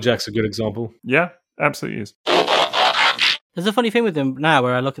well. Wheeljack's a good example. Yeah, absolutely is. There's a funny thing with them now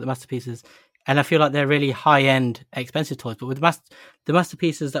where I look at the Masterpieces and I feel like they're really high-end, expensive toys. But with the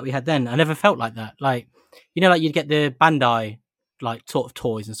Masterpieces that we had then, I never felt like that. Like, you'd get the Bandai, like, sort of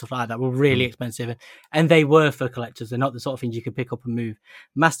toys and stuff like that were really expensive. And they were for collectors. They're not the sort of things you could pick up and move.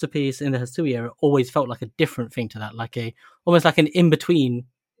 Masterpiece in the Hasui era always felt like a different thing to that. Like almost like an in-between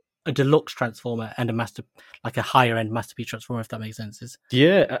a deluxe transformer and a higher end Masterpiece transformer, if that makes sense.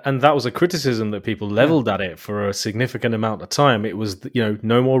 Yeah, and that was a criticism that people leveled at it for a significant amount of time. It was,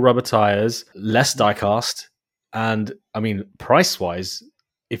 no more rubber tires, less diecast, and I mean, price wise,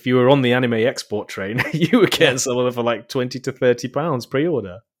 if you were on the anime export train, you were getting some of them for like £20 to £30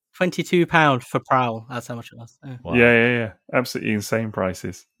 pre-order. £22 for Prowl. That's how much it was. Yeah. Wow. Yeah. Absolutely insane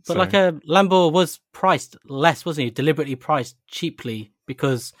prices. But So- like a Lambo was priced less, wasn't he? Deliberately priced cheaply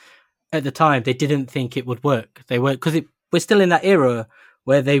because at the time they didn't think it would work. They were because we're still in that era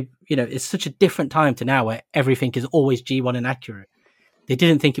where it's such a different time to now where everything is always G1 and accurate. They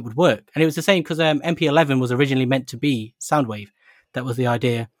didn't think it would work, and it was the same because MP11 was originally meant to be Soundwave. That was the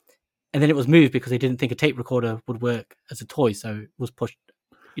idea, and then it was moved because they didn't think a tape recorder would work as a toy, so it was pushed.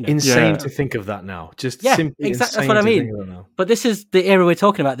 Insane Yeah. to think of that now. Just Yeah, simply exactly. That's insane what I to mean. think of that now. But this is the era we're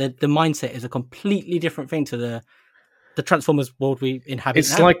talking about. The mindset is a completely different thing to the Transformers world we inhabit.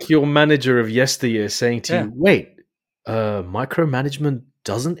 It's now. like your manager of yesteryear saying to Yeah. you, "Wait, micromanagement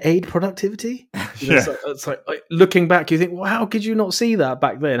doesn't aid productivity." It's like looking back, you think, "Well, how could you not see that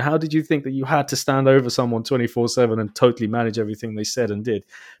back then? How did you think that you had to stand over someone 24/7 and totally manage everything they said and did?"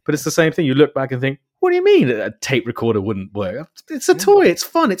 But it's the same thing. You look back and think, "What do you mean a tape recorder wouldn't work? It's a toy. It's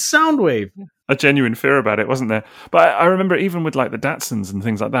fun. It's Soundwave." a genuine fear about it, wasn't there? But I remember even with like the Datsuns and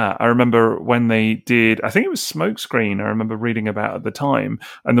things like that, I remember when they did, I think it was Smokescreen, I remember reading about at the time,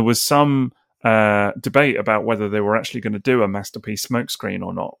 and there was some debate about whether they were actually going to do a Masterpiece Smokescreen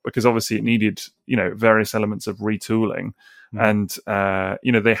or not, because obviously it needed, various elements of retooling. And,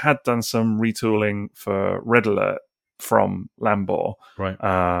 they had done some retooling for Red Alert from Lambor, Right.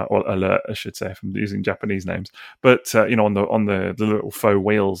 or Alert, I should say, if I'm using Japanese names. But on the little faux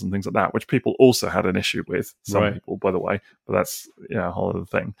wheels and things like that, which people also had an issue with. Some Right. people, by the way, but that's a whole other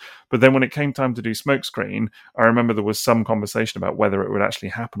thing. But then when it came time to do Smokescreen, I remember there was some conversation about whether it would actually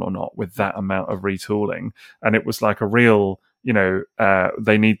happen or not with that amount of retooling, and it was like a real.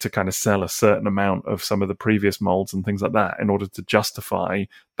 They need to kind of sell a certain amount of some of the previous molds and things like that in order to justify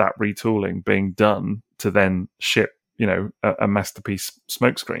that retooling being done to then ship, a Masterpiece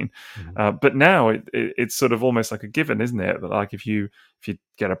Smokescreen. But now it's sort of almost like a given, isn't it? That like if you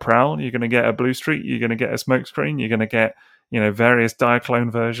get a Prowl, you're going to get a Blue Streak, you're going to get a Smokescreen, you're going to get various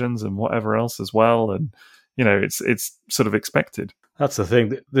Diaclone versions and whatever else as well, and it's sort of expected. That's the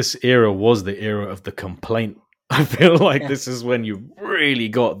thing. This era was the era of the complaint. I feel like this is when you really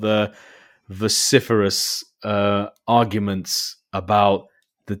got the vociferous arguments about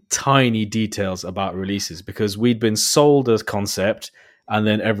the tiny details about releases, because we'd been sold a concept and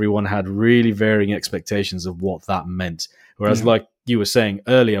then everyone had really varying expectations of what that meant. Whereas, like you were saying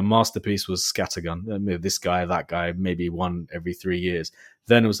earlier, Masterpiece was scattergun. This guy, that guy, maybe one every 3 years.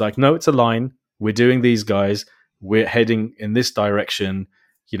 Then it was like, no, it's a line. We're doing these guys. We're heading in this direction.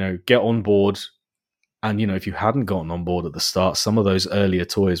 Get on board. And, if you hadn't gotten on board at the start, some of those earlier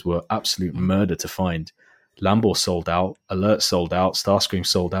toys were absolute murder to find. Lambor sold out, Alert sold out, Starscream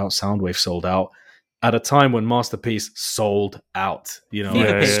sold out, Soundwave sold out, at a time when Masterpiece sold out. Fever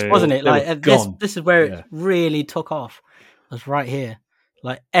pitch, yeah. wasn't it? They Like were this, gone. this is where Yeah. it really took off. It was right here.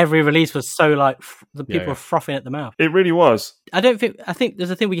 Like every release was so like the people Yeah. were frothing at the mouth. It really was. I think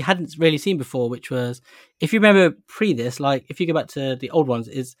there's a thing we hadn't really seen before, which was, if you remember pre this, like if you go back to the old ones,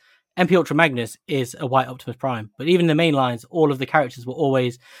 is MP Ultra Magnus is a white Optimus Prime, but even the main lines, all of the characters were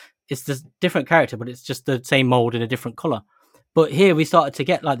always, it's this different character, but it's just the same mold in a different color. But here we started to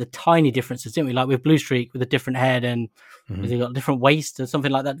get like the tiny differences, didn't we? Like with Blue Streak with a different head and has he got a different waist or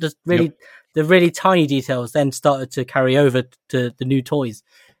something like that. Just really, the really tiny details then started to carry over to the new toys.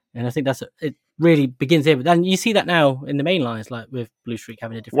 And I think it really begins here. But then you see that now in the main lines, like with Blue Streak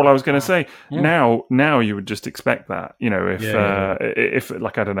having a different. Well, I was going to say, Yeah. now you would just expect that, if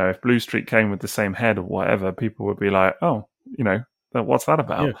like, I don't know, if Blue Streak came with the same head or whatever, people would be like, oh, what's that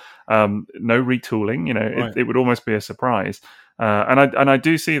about? No retooling, Right. it would almost be a surprise. And I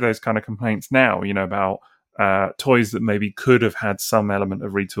do see those kind of complaints now, about toys that maybe could have had some element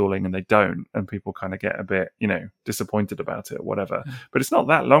of retooling and they don't, and people kind of get a bit, disappointed about it or whatever. But it's not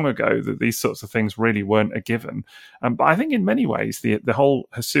that long ago that these sorts of things really weren't a given. But I think in many ways, the whole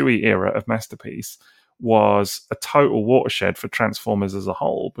Hisui era of Masterpiece was a total watershed for Transformers as a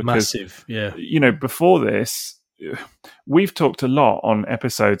whole. Because, Massive. Yeah. before this, we've talked a lot on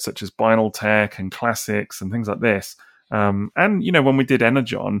episodes such as Binal Tech and Classics and things like this. And, when we did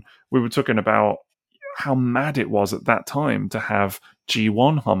Energon, we were talking about how mad it was at that time to have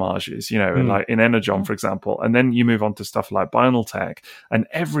G1 homages, like in Energon, for example. And then you move on to stuff like Binal Tech, and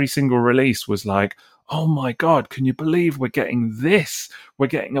every single release was like, oh my God, can you believe we're getting this? We're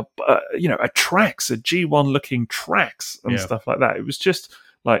getting a Trax, a G1 looking Trax and stuff like that. It was just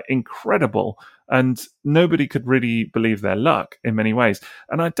like incredible. And nobody could really believe their luck in many ways.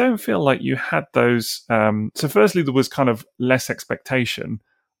 And I don't feel like you had those. So firstly, there was kind of less expectation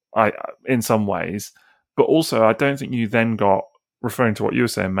in some ways, but also I don't think you then got, referring to what you were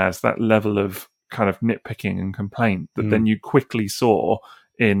saying, Maz, that level of kind of nitpicking and complaint that then you quickly saw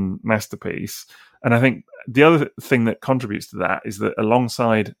in Masterpiece. And I think the other thing that contributes to that is that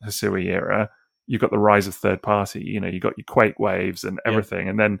alongside Hisui era, you've got the rise of third party. You know, you got your Quake waves and everything,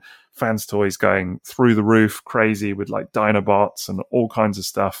 and then Fans Toys going through the roof crazy with like Dinobots and all kinds of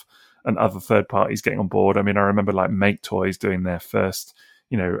stuff, and other third parties getting on board. I mean, I remember like Make Toys doing their first,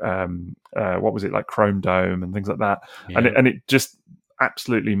 what was it, like Chrome Dome and things like that, and it just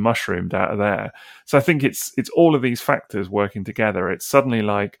absolutely mushroomed out of there. So I think it's all of these factors working together. It's suddenly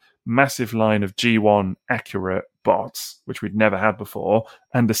like massive line of G1 accurate bots, which we'd never had before,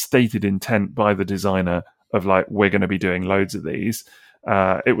 and a stated intent by the designer of like, we're going to be doing loads of these.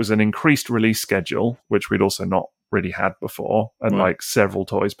 It was an increased release schedule, which we'd also not really had before, and like several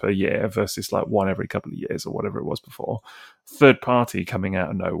toys per year versus like one every couple of years or whatever it was before. Third party coming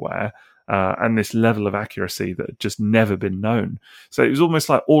out of nowhere, and this level of accuracy that had just never been known. So it was almost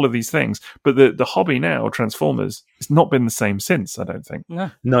like all of these things. But the hobby now, Transformers, it's not been the same since, I don't think.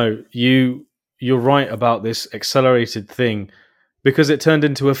 No, you're right about this accelerated thing, because it turned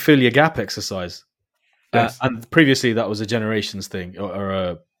into a fill your gap exercise. Yes. And previously that was a Generations thing, or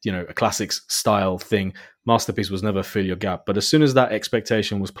a classics style thing. Masterpiece was never fill your gap. But as soon as that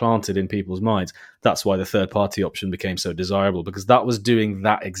expectation was planted in people's minds, that's why the third party option became so desirable, because that was doing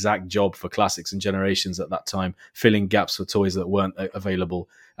that exact job for Classics and Generations at that time, filling gaps for toys that weren't available.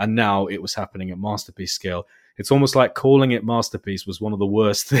 And now it was happening at Masterpiece scale. It's almost like calling it Masterpiece was one of the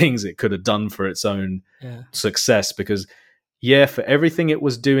worst things it could have done for its own success, because for everything it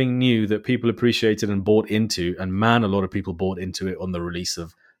was doing new that people appreciated and bought into, and man, a lot of people bought into it on the release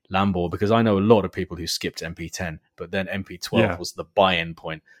of Lambor, because I know a lot of people who skipped MP10, but then MP12 was the buy-in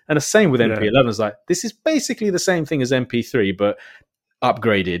point. And the same with MP11. It's like, this is basically the same thing as MP3, but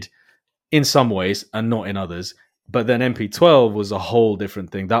upgraded in some ways and not in others. But then MP12 was a whole different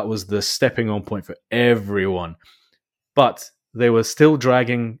thing. That was the stepping on point for everyone. But they were still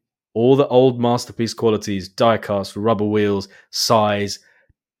dragging all the old Masterpiece qualities, die-cast, rubber wheels, size,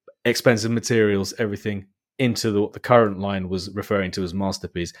 expensive materials, everything, into what the current line was referring to as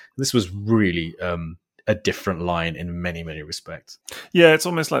Masterpiece. This was really a different line in many, many respects. Yeah, it's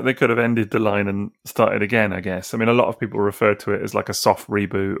almost like they could have ended the line and started again, I guess. I mean, a lot of people refer to it as like a soft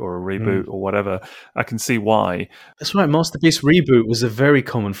reboot or a reboot or whatever. I can see why. That's right. Masterpiece reboot was a very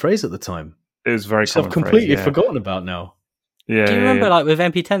common phrase at the time. It was very common. I've completely forgotten about now. Yeah. Do you remember, like with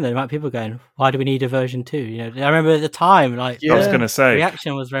MP10, the amount of people going, "Why do we need a version 2?" You know, I remember at the time, like I was going to say,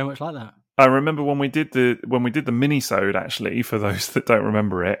 reaction was very much like that. I remember when we did the mini-sode, actually, for those that don't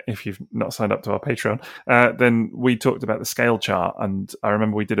remember it, if you've not signed up to our Patreon, then we talked about the scale chart, and I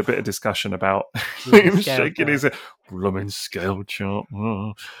remember we did a bit of discussion about him shaking his blooming scale chart.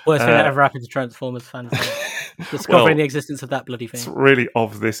 Worst thing that ever happened to Transformers fans. Discovering the existence of that bloody thing. It's really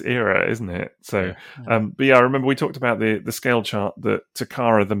of this era, isn't it? So, but yeah, I remember we talked about the scale chart that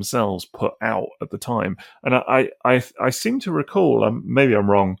Takara themselves put out at the time, and I seem to recall, maybe I'm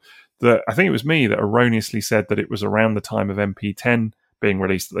wrong, that I think it was me that erroneously said that it was around the time of MP10 being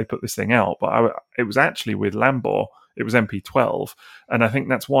released that they put this thing out, but it was actually with Lambor. It was MP12, and I think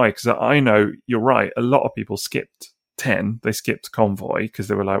that's why, because I know you're right. A lot of people skipped 10. They skipped Convoy because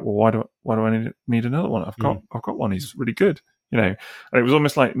they were like, "Well, why do I need another one? I've got one. He's really good." You know, and it was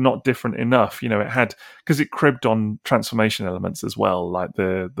almost like not different enough. You know, it had, because it cribbed on transformation elements as well, like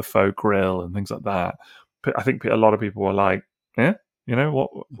the faux grill and things like that. But I think a lot of people were like, "Yeah, you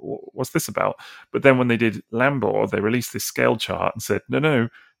know, what's this about?" But then when they did Lambor, they released this scale chart and said, no,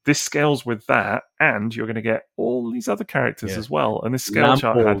 this scales with that, and you're going to get all these other characters as well. And this scale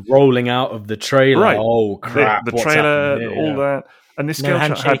chart had rolling out of the trailer. Right. Oh crap! The trailer, all that. And this scale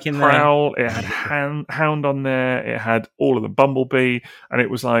chart had Prowl, it had Hound on there, it had all of the Bumblebee, and it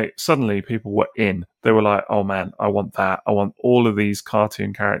was like suddenly people were in. They were like, "Oh man, I want that! I want all of these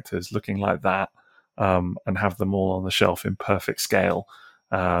cartoon characters looking like that." And have them all on the shelf in perfect scale,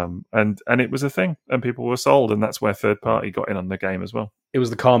 and it was a thing, and people were sold, and that's where third party got in on the game as well. It was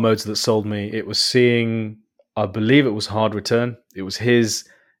the car modes that sold me. It was seeing, I believe it was Hard Return. It was his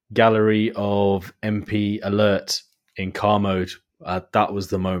gallery of MP Alert in car mode. That was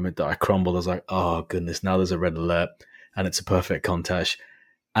the moment that I crumbled. I was like, oh goodness, now there's a red alert, and it's a perfect Countach.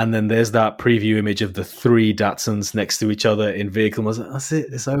 And then there's that preview image of the 3 Datsuns next to each other in vehicle. I was like, that's it,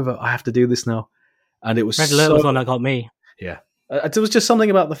 it's over. I have to do this now. And it was Red Alert was one that got me. Yeah. There was just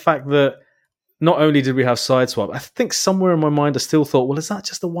something about the fact that not only did we have Sideswap, I think somewhere in my mind I still thought, well, is that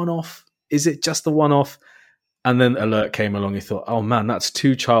just a one-off? Is it just a one-off? And then Alert came along and thought, oh man, that's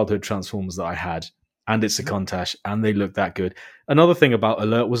 2 childhood Transformers that I had. And it's a Countach, and they look that good. Another thing about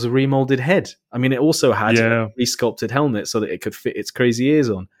Alert was a remolded head. I mean, it also had a resculpted helmet so that it could fit its crazy ears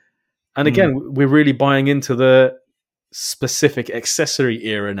on. And again, we're really buying into the specific accessory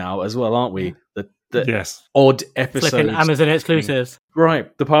era now as well, aren't we? The Yes. odd episodes. Flipping Amazon exclusives.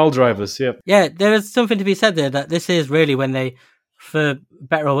 Right, the pile drivers, yeah. Yeah, there is something to be said there that this is really when they, for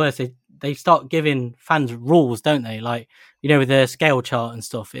better or worse, they start giving fans rules, don't they? Like, with the scale chart and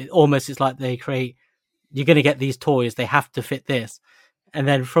stuff. It's like they create, you're going to get these toys, they have to fit this. And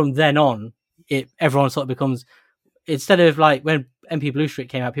then from then on, everyone sort of becomes, instead of like when MP Blue Streak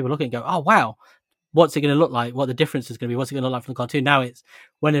came out, people look at it and go, oh, wow, what's it going to look like? What the difference is going to be? What's it going to look like from the cartoon? Now it's,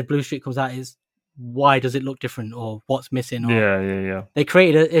 when a Blue Streak comes out, is why does it look different or what's missing? Or Yeah. They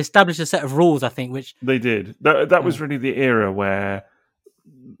established a set of rules, I think, which They did. That was really the era where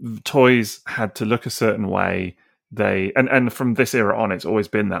toys had to look a certain way. And from this era on, it's always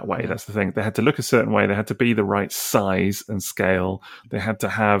been that way. Yeah. That's the thing. They had to look a certain way. They had to be the right size and scale. They had to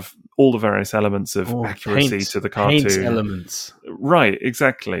have all the various elements of accuracy to the cartoon. Paint elements. Right,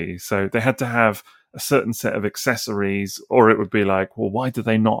 exactly. So they had to have a certain set of accessories, or it would be like, well, why do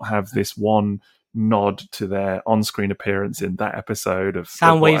they not have this one nod to their on-screen appearance in that episode of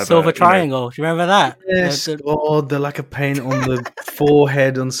Soundwave Silver Triangle? Do you remember that? Yes, they're like a paint on the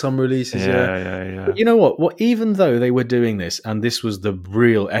forehead on some releases. Yeah. But you know what? Well, even though they were doing this, and this was the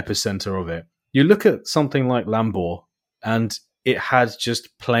real epicenter of it, you look at something like Lambor, and it had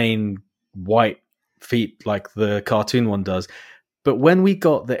just plain white feet like the cartoon one does. But when we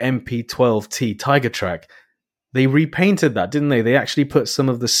got the MP12T Tiger Track, they repainted that, didn't they? They actually put some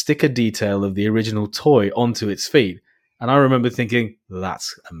of the sticker detail of the original toy onto its feet. And I remember thinking,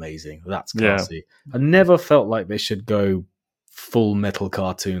 that's amazing. That's classy. Yeah. I never felt like they should go full metal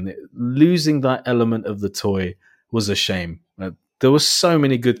cartoon. Losing that element of the toy was a shame. There were so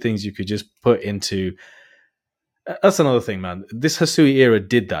many good things you could just put into... That's another thing, man. This Hisui era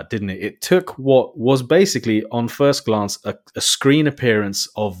did that, didn't it? It took what was basically, on first glance, a screen appearance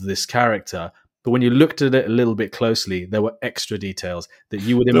of this character, but when you looked at it a little bit closely, there were extra details that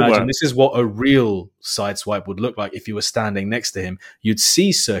you would imagine this is what a real Sideswipe would look like if you were standing next to him. You'd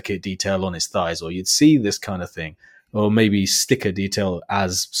see circuit detail on his thighs, or you'd see this kind of thing, or maybe sticker detail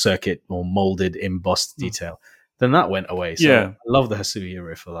as circuit or molded, embossed detail. Then that went away. So I love the Hisui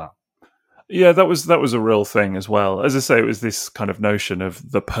era for that. Yeah, that was a real thing as well. As I say, it was this kind of notion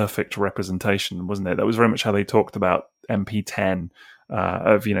of the perfect representation, wasn't it? That was very much how they talked about MP10.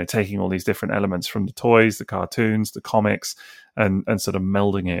 Of taking all these different elements from the toys, the cartoons, the comics, and sort of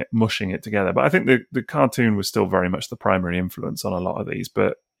melding it, mushing it together. But I think the cartoon was still very much the primary influence on a lot of these,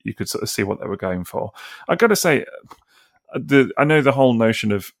 but you could sort of see what they were going for. I've got to say, I know the whole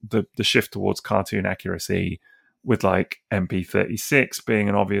notion of the shift towards cartoon accuracy with like MP36 being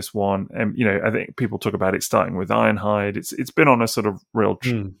an obvious one. And, I think people talk about it starting with Ironhide. It's been on a sort of real,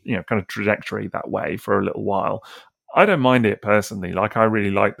 kind of trajectory that way for a little while. I don't mind it personally. Like, I really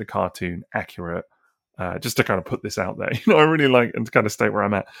like the cartoon accurate. Just to kind of put this out there, I really like, and to kind of state where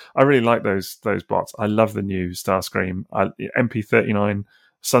I'm at. I really like those bots. I love the new Starscream. MP39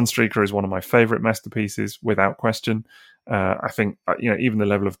 Sunstreaker is one of my favorite masterpieces, without question. I think even the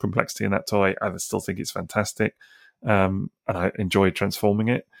level of complexity in that toy, I still think it's fantastic, and I enjoy transforming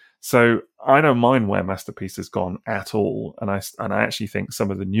it. So I don't mind where Masterpiece has gone at all, and I actually think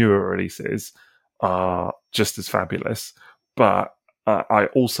some of the newer releases are just as fabulous, but I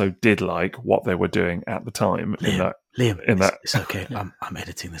also did like what they were doing at the time. Liam, it's okay. I'm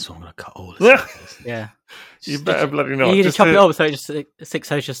editing this one. I'm going to cut all this. Yeah. You better bloody not. You just chop it up so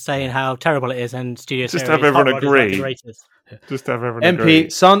Sixo's just saying how terrible it is, and Studio just have everyone agree. Just have everyone agree. MP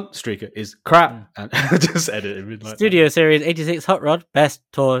Sunstreaker is crap, and just edit it. Like Studio Series 86 Hot Rod, best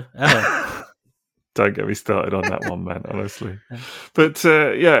toy ever. Don't get me started on that one, man, honestly. But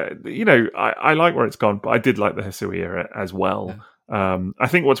I like where it's gone, but I did like the Hisui era as well. I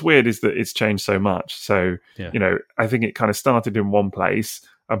think what's weird is that it's changed so much. So, I think it kind of started in one place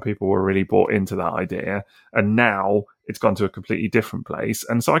and people were really bought into that idea. And now it's gone to a completely different place.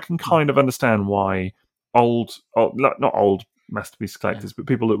 And so I can kind of understand why not old Masterpiece collectors, but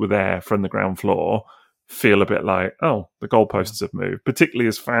people that were there from the ground floor feel a bit like, oh, the goalposts have moved, particularly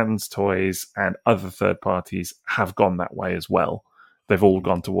as fans, toys, and other third parties have gone that way as well. They've all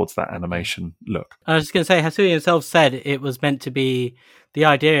gone towards that animation look. I was just going to say, Hisui himself said it was meant to be, the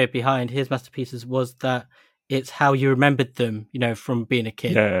idea behind his masterpieces was that it's how you remembered them, from being a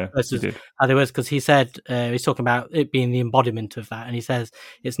kid. Yeah, versus how they was, because he said, he's talking about it being the embodiment of that, and he says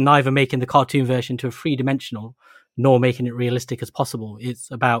it's neither making the cartoon version to a three-dimensional nor making it realistic as possible.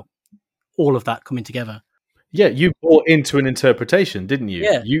 It's about all of that coming together. Yeah, you bought into an interpretation, didn't you?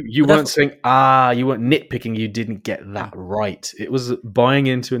 Yeah. You weren't saying, you weren't nitpicking, you didn't get that right. It was buying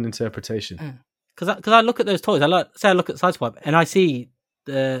into an interpretation. Because I look at those toys, I look at Sideswipe, and I see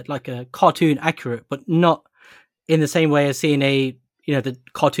like a cartoon accurate, but not in the same way as seeing the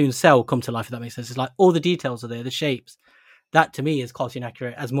cartoon cell come to life, if that makes sense. It's like all the details are there, the shapes. That to me is cartoon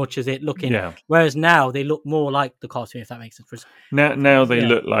accurate as much as it looking. Yeah. Whereas now they look more like the cartoon, if that makes sense. Now they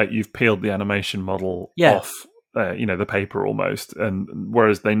look like you've peeled the animation model off, the paper almost. And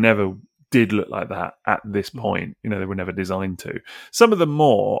whereas they never did look like that at this point, they were never designed to. Some of them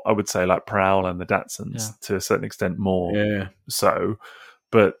more, I would say, like Prowl and the Datsuns to a certain extent more so.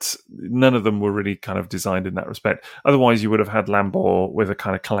 But none of them were really kind of designed in that respect. Otherwise, you would have had Lambor with a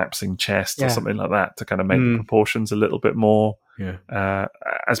kind of collapsing chest or something like that to kind of make the proportions a little bit more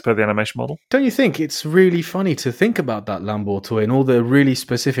as per the animation model. Don't you think it's really funny to think about that Lambor toy and all the really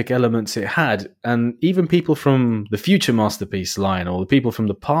specific elements it had? And even people from the future Masterpiece line or the people from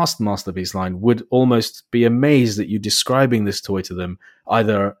the past Masterpiece line would almost be amazed at you describing this toy to them,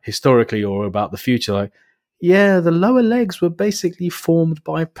 either historically or about the future. Like, yeah, the lower legs were basically formed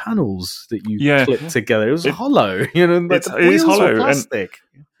by panels that you clipped together. It was hollow, like the wheels were plastic.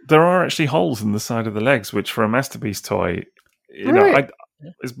 And there are actually holes in the side of the legs, which for a Masterpiece toy,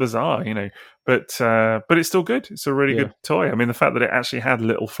 it's bizarre, but it's still good. It's a really good toy. I mean, the fact that it actually had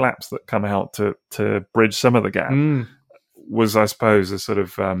little flaps that come out to bridge some of the gap was, I suppose, a sort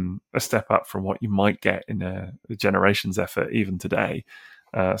of a step up from what you might get in a Generations effort even today.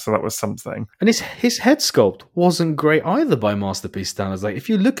 So that was something. And his head sculpt wasn't great either by Masterpiece standards. Like, if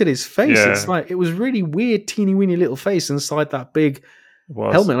you look at his face, it's like it was really weird, teeny weeny little face inside that big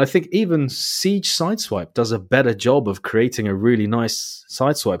helmet. And I think even Siege Sideswipe does a better job of creating a really nice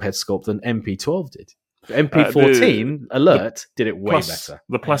Sideswipe head sculpt than MP12 did. MP14 Alert did it way better.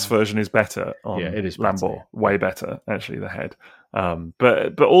 The Plus version is better on it is Lambor. Way better, actually, the head.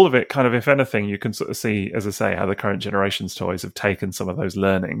 But all of it kind of, if anything, you can sort of see, as I say, how the current Generations toys have taken some of those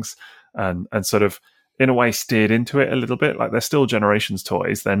learnings and sort of, in a way, steered into it a little bit. Like, they're still Generations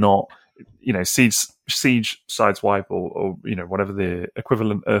toys. They're not, Siege Sideswipe or whatever the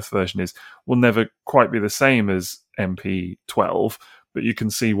equivalent Earth version is, will never quite be the same as MP12. But you can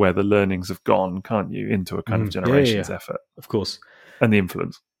see where the learnings have gone, can't you, into a kind of Generations effort. Of course. And the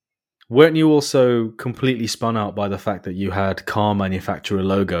influence. Weren't you also completely spun out by the fact that you had car manufacturer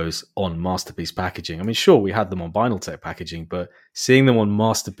logos on Masterpiece packaging? I mean, sure, we had them on Vinyltech packaging, but seeing them on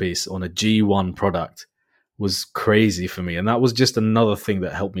Masterpiece on a G1 product was crazy for me. And that was just another thing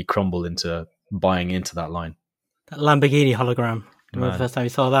that helped me crumble into buying into that line. That Lamborghini hologram. Remember the first time you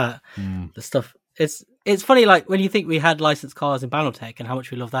saw that? The stuff... It's funny, like, when you think we had licensed cars in Vinyltech and how much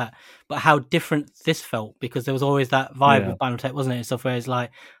we love that, but how different this felt, because there was always that vibe of Vinyltech, wasn't it? And stuff where it's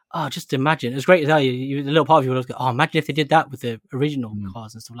like, oh, just imagine. It was great to tell you, the little part of you was like, oh, imagine if they did that with the original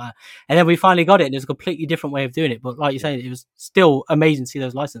cars and stuff like that. And then we finally got it, and it was a completely different way of doing it. But like you say, it was still amazing to see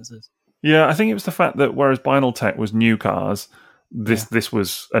those licenses. Yeah, I think it was the fact that whereas Vinyltech was new cars, this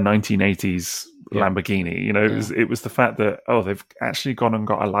was a 1980s Lamborghini. It was the fact that they've actually gone and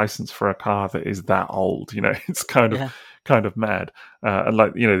got a license for a car that is that old. It's kind of mad. And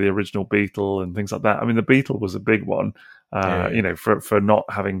like the original Beetle and things like that. I mean, the Beetle was a big one. For not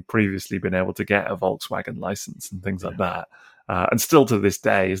having previously been able to get a Volkswagen license and things like that. And still to this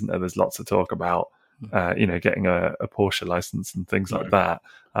day, isn't there? There's lots to talk about. Getting a Porsche license and things like that.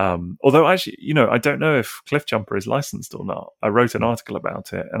 Although actually, I don't know if Cliffjumper is licensed or not. I wrote an article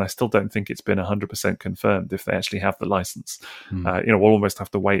about it, and I still don't think it's been 100% confirmed if they actually have the license. We'll almost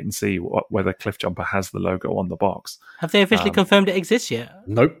have to wait and see whether Cliffjumper has the logo on the box. Have they officially confirmed it exists yet?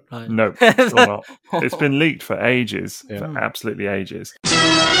 Nope. No, still not. It's been leaked for ages, for absolutely ages.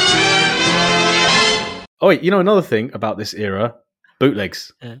 Oh, wait, another thing about this era,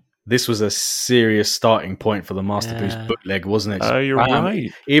 bootlegs. Yeah. This was a serious starting point for the Masterpiece bootleg, wasn't it? Oh, you're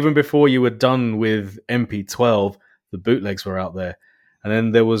right. Even before you were done with MP12, the bootlegs were out there. And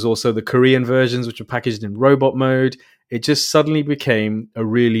then there was also the Korean versions, which were packaged in robot mode. It just suddenly became a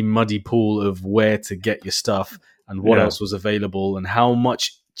really muddy pool of where to get your stuff and what else was available and how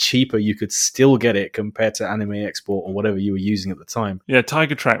much cheaper you could still get it compared to Anime Export or whatever you were using at the time. Yeah,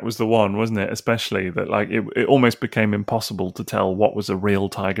 Tiger Track was the one, wasn't it? Especially that, like, it almost became impossible to tell what was a real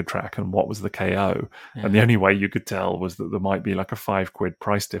Tiger Track and what was the KO. Yeah. And the only way you could tell was that there might be like a £5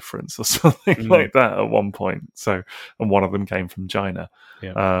 price difference or something like that at one point. So, and one of them came from China.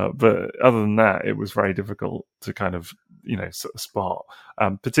 Yeah. But other than that, it was very difficult to kind of, sort of spot.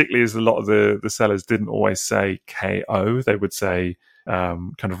 Particularly as a lot of the sellers didn't always say KO. They would say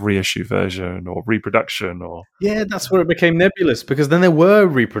kind of reissue version or reproduction or that's where it became nebulous, because then there were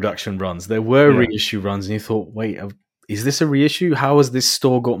reproduction runs, there were reissue runs, and you thought, wait, is this a reissue? How has this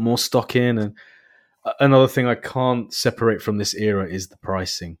store got more stock in? And another thing I can't separate from this era is the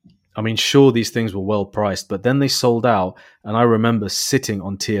pricing. I mean, sure, these things were well priced, but then they sold out. And I remember sitting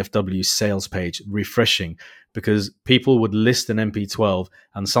on TFW's sales page, refreshing, because people would list an MP12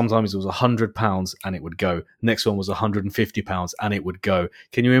 and sometimes it was £100 and it would go. Next one was £150 and it would go.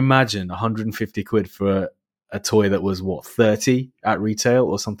 Can you imagine 150 quid for a toy that was, 30 at retail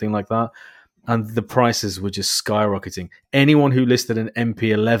or something like that? And the prices were just skyrocketing. Anyone who listed an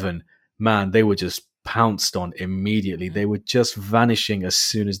MP11, man, they were just pounced on immediately. They were just vanishing as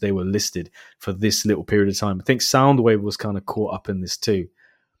soon as they were listed for this little period of time. I think Soundwave was kind of caught up in this too.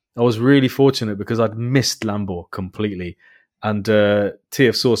 I was really fortunate because I'd missed Lambor completely. And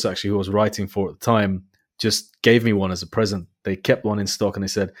TF Source, actually, who I was writing for at the time, just gave me one as a present. They kept one in stock and they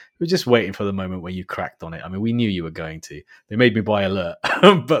said, we're just waiting for the moment where you cracked on it. I mean, we knew you were going to. They made me buy Alert,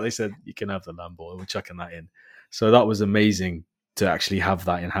 but they said, you can have the Lambor. We're chucking that in. So that was amazing to actually have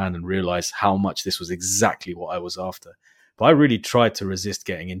that in hand and realize how much this was exactly what I was after. But I really tried to resist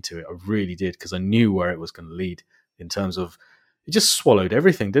getting into it. I really did, because I knew where it was going to lead in terms of, it just swallowed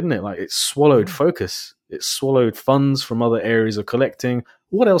everything, didn't it? Like, it swallowed focus. It swallowed funds from other areas of collecting.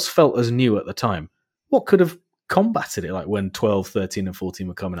 What else felt as new at the time? What could have combated it, like when 12, 13 and 14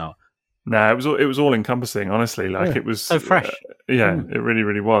 were coming out? No, it was all encompassing, honestly. Like, it was so fresh. It really,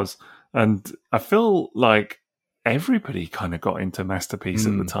 really was. And I feel like everybody kind of got into Masterpiece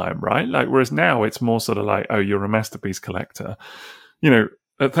at the time, right? Like, whereas now it's more sort of like, oh, you're a Masterpiece collector. You know,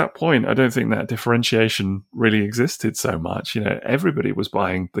 at that point, I don't think that differentiation really existed so much. You know, everybody was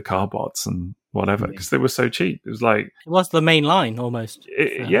buying the Carbots and whatever because they were so cheap. It was like, it was the main line almost.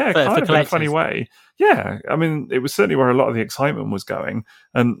 Kind of in a funny way. Yeah, I mean, it was certainly where a lot of the excitement was going.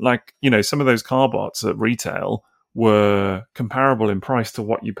 And like, you know, some of those Carbots at retail were comparable in price to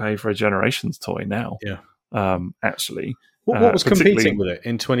what you pay for a Generations toy now. Yeah. Actually. What was competing with it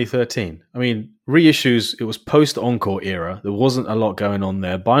in 2013? I mean, reissues, it was post-Encore era. There wasn't a lot going on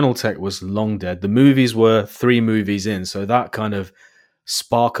there. Binaltech was long dead. The movies were 3 movies in, so that kind of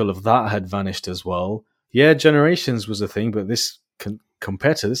sparkle of that had vanished as well. Yeah, Generations was a thing, but this,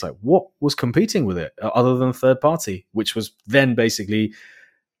 compared to this, like, what was competing with it other than third party, which was then basically,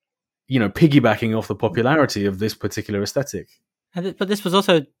 you know, piggybacking off the popularity of this particular aesthetic. But this was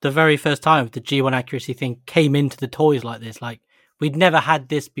also the very first time the G1 accuracy thing came into the toys like this. Like, we'd never had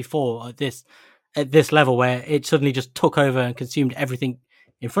this before at this level where it suddenly just took over and consumed everything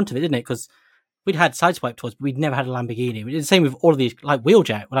in front of it, didn't it? Because we'd had Sideswipe toys, but we'd never had a Lamborghini. We did the same with all of these, like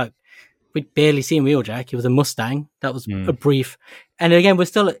Wheeljack. Like, we'd barely seen Wheeljack. It was a Mustang. That was a brief. And again, we're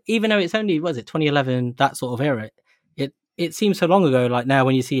still, even though it's only, 2011, that sort of era, it seems so long ago, like now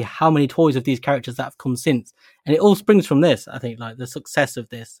when you see how many toys of these characters that have come since. And it all springs from this, I think, like the success of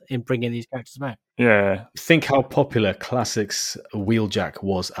this in bringing these characters back. Yeah. Think how popular Classics Wheeljack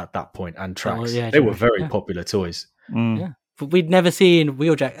was at that point, and Trax. Oh, yeah, they were very popular toys. Yeah. But we'd never seen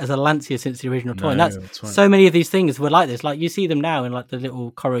Wheeljack as a Lancia since the original toy. And that's right. So many of these things were like this. Like, you see them now in like the little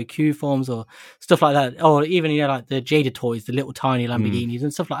Koro Q forms or stuff like that. Or even, you know, like the Jada toys, the little tiny Lamborghinis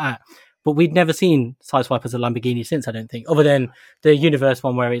and stuff like that. But we'd never seen Sideswipe as a Lamborghini since, I don't think, other than the Universe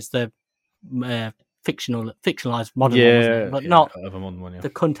one where it's the fictionalized modern one, wasn't it? But not the modern one,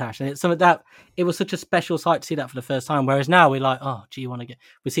 the Countach. And it's something that it was such a special sight to see that for the first time. Whereas now we're like, oh, gee,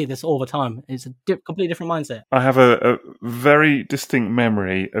 we see this all the time. It's a completely different mindset. I have a very distinct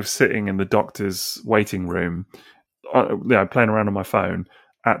memory of sitting in the doctor's waiting room, playing around on my phone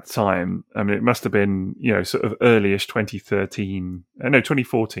at the time. I mean, it must have been, you know, sort of early-ish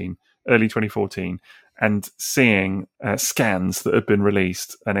 2014, early 2014, and seeing scans that had been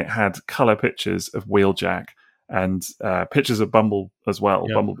released, and it had colour pictures of Wheeljack and pictures of Bumble as well,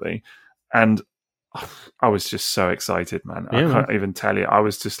 Bumblebee. And I was just so excited, man. I can't even tell you. I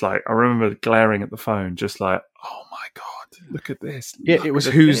was just like, I remember glaring at the phone, just like, oh my God, look at this. Yeah, it was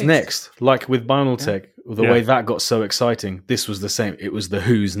Who's Next. Like with Binaltech, the way that got so exciting, this was the same. It was the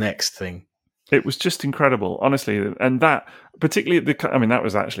Who's Next thing. It was just incredible, honestly. And that, particularly, that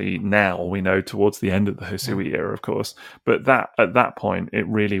was actually, now we know, towards the end of the Hosui era, of course. But that, at that point, it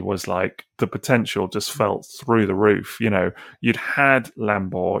really was like the potential just felt through the roof. You know, you'd had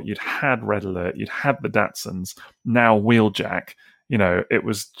Lambor, you'd had Red Alert, you'd had the Datsuns, now Wheeljack. You know, it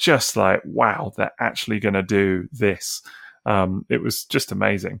was just like, wow, they're actually going to do this. It was just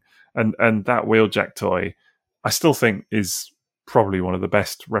amazing. And that Wheeljack toy, I still think is probably one of the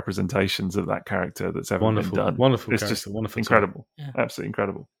best representations of that character that's ever been done. Wonderful, it's character, just wonderful, incredible, absolutely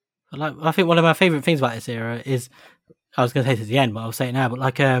incredible. Like, I think one of my favorite things about this era is, I was going to say this at the end, but I'll say it now. But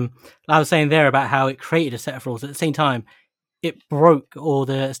like, I was saying there about how it created a set of rules. At the same time, it broke all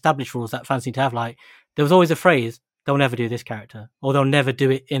the established rules that fans seem to have. Like, there was always a phrase, "They'll never do this character," or "They'll never do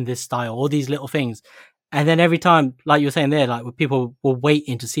it in this style," or these little things. And then every time, like you were saying there, like people were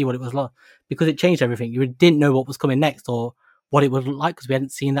waiting to see what it was like because it changed everything. You didn't know what was coming next or what it would look like because we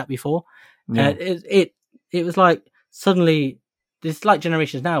hadn't seen that before. Yeah. It was like suddenly there's like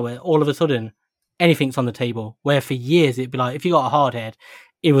generations now where all of a sudden anything's on the table. Where for years it'd be like if you got a hard head,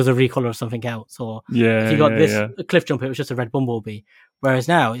 it was a recolor of something else, or if you got a cliff jumper, it was just a red bumblebee. Whereas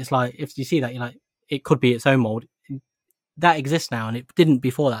now it's like if you see that, you're like it could be its own mold. That exists now, and it didn't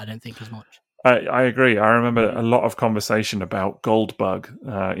before that. I don't think as much. I agree. I remember a lot of conversation about Goldbug.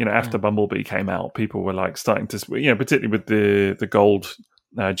 After Bumblebee came out, people were like starting to, particularly with the gold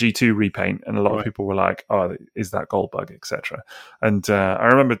G2 repaint, and a lot of people were like, "Oh, is that Goldbug?" etc. And I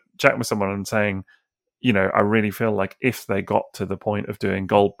remember chatting with someone and saying, I really feel like if they got to the point of doing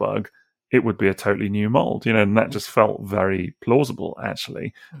Goldbug, it would be a totally new mold, and that just felt very plausible,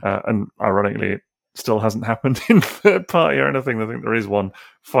 actually. And ironically, it still hasn't happened in third party or anything. I think there is one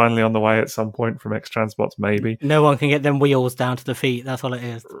finally on the way at some point from X-Transbots, maybe. No one can get them wheels down to the feet. That's all it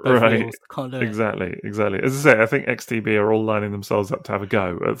is. Both right. wheels. Can't do it. Exactly. As I say, I think XTB are all lining themselves up to have a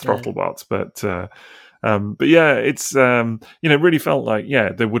go at Throttlebots, but yeah, it's it really felt like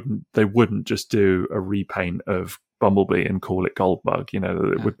they wouldn't just do a repaint of Bumblebee and call it Goldbug.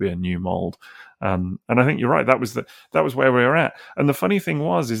 It would be a new mold. And I think you're right. That was where we were at. And the funny thing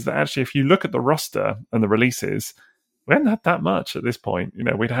is that actually, if you look at the roster and the releases, we hadn't had that much at this point.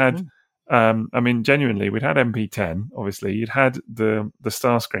 We'd had, genuinely, we'd had MP10. Obviously, you'd had the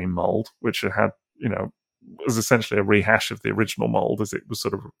Starscream mold, which had, was essentially a rehash of the original mold as it was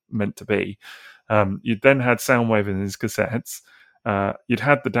sort of meant to be. You'd then had Soundwave in his cassettes. You'd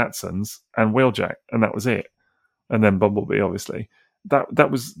had the Datsuns and Wheeljack, and that was it. And then Bumblebee, obviously.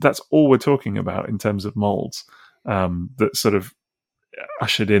 That's all we're talking about in terms of molds that sort of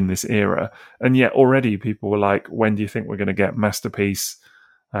ushered in this era. And yet already people were like, when do you think we're going to get Masterpiece?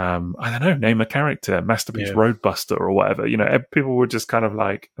 I don't know, name a character, Masterpiece Roadbuster or whatever. People were just kind of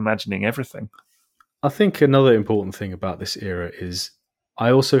like imagining everything. I think another important thing about this era is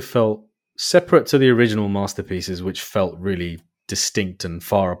I also felt separate to the original Masterpieces, which felt really distinct and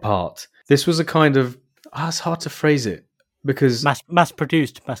far apart. This was a kind of, it's hard to phrase it. Because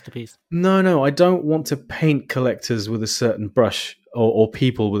mass-produced masterpiece. No, I don't want to paint collectors with a certain brush or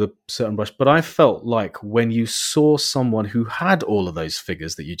people with a certain brush. But I felt like when you saw someone who had all of those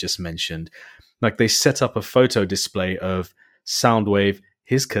figures that you just mentioned, like they set up a photo display of Soundwave,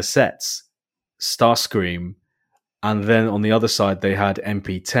 his cassettes, Starscream, and then on the other side they had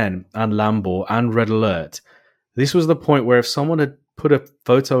MP10 and Lambor and Red Alert. This was the point where if someone had put a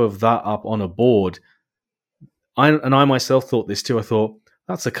photo of that up on a board, I myself thought this too. I thought,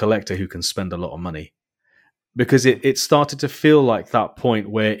 that's a collector who can spend a lot of money. Because it started to feel like that point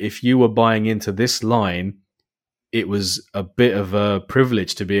where if you were buying into this line, it was a bit of a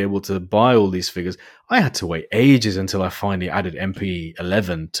privilege to be able to buy all these figures. I had to wait ages until I finally added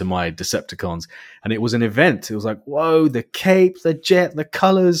MP11 to my Decepticons. And it was an event. It was like, whoa, the cape, the jet, the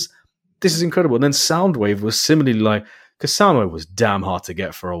colors. This is incredible. And then Soundwave was similarly like, because Soundwave was damn hard to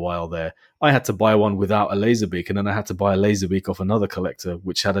get for a while there. I had to buy one without a laser beak, and then I had to buy a laser beak off another collector,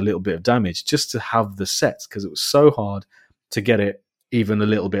 which had a little bit of damage, just to have the sets, because it was so hard to get it even a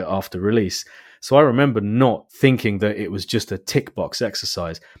little bit after release. So I remember not thinking that it was just a tick box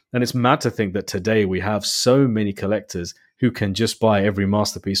exercise. And it's mad to think that today we have so many collectors who can just buy every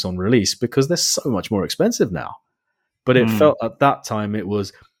Masterpiece on release because they're so much more expensive now. But it felt at that time it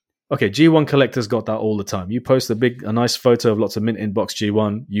was, okay, G1 collectors got that all the time. You post a nice photo of lots of mint inbox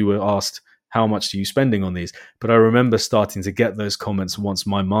G1, you were asked, how much are you spending on these? But I remember starting to get those comments once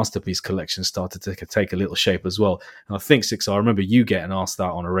my Masterpiece collection started to take a little shape as well. And I think, I remember you getting asked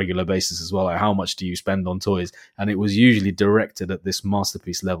that on a regular basis as well, like how much do you spend on toys? And it was usually directed at this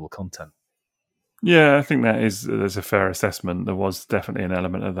Masterpiece level content. Yeah, I think there's a fair assessment. There was definitely an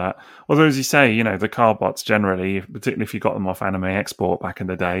element of that. Although, as you say, the car bots generally, particularly if you got them off Anime Export back in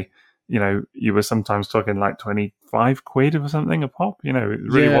the day, you were sometimes talking like 25 quid or something a pop. It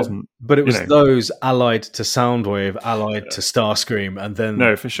really wasn't. But it was those allied to Soundwave, allied to Starscream, and then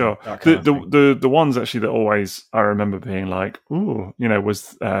no, for sure. The ones actually that always I remember being like, ooh,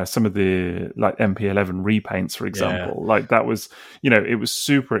 was some of the like MP11 repaints, for example. Like that was, it was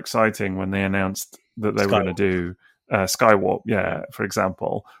super exciting when they announced that they were going to do Skywarp, for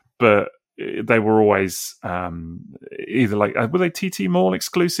example. But they were always either like were they TT Mall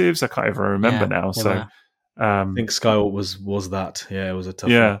exclusives? I can't even remember now. So I think Skywarp was that. Yeah, it was a tough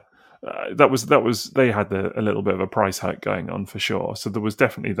one. That was they had a little bit of a price hike going on for sure. So there was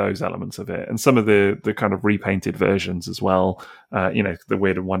definitely those elements of it, and some of the kind of repainted versions as well. The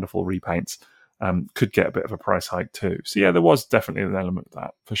Weird and Wonderful repaints could get a bit of a price hike too. So yeah, there was definitely an element of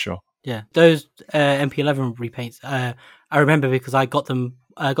that for sure. Yeah, those MP11 repaints, I remember because I got them.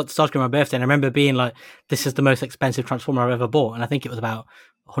 I got the Starscream on my birthday, and I remember being like, "This is the most expensive Transformer I've ever bought," and I think it was about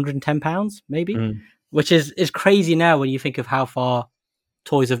 £110, maybe, which is crazy now when you think of how far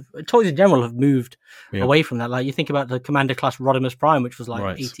toys in general have moved away from that. Like you think about the Commander class Rodimus Prime, which was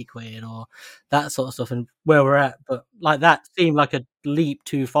like 80 quid or that sort of stuff, and where we're at. But like that seemed like a leap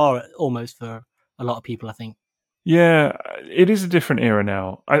too far, almost for a lot of people, I think. Yeah, it is a different era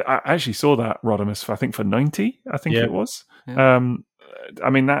now. I actually saw that Rodimus, I think for 90, I think it was. Yeah. I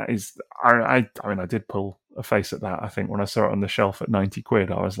mean, that is, I mean, I did pull a face at that. I think when I saw it on the shelf at 90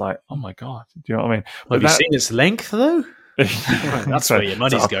 quid, I was like, oh my God, do you know what I mean? Have you seen its length though? That's where your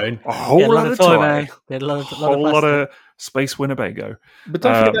money's going. A whole lot of toy, a whole lot of Space Winnebago. But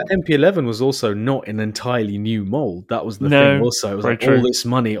don't forget that MP11 was also not an entirely new mold. That was the thing also. It was like all this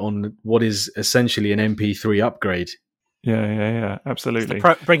money on what is essentially an MP3 upgrade. Yeah, absolutely.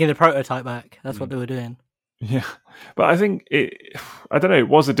 Bringing the prototype back. That's what they were doing. Yeah, but I think I don't know, it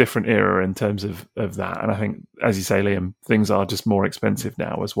was a different era in terms of that. And I think, as you say, Liam, things are just more expensive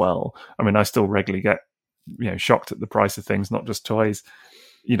now as well. I mean, I still regularly get, shocked at the price of things, not just toys,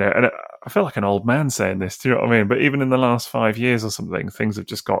 and I feel like an old man saying this, do you know what I mean? But even in the last 5 years or something, things have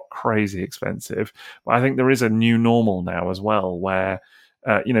just got crazy expensive. But I think there is a new normal now as well, where,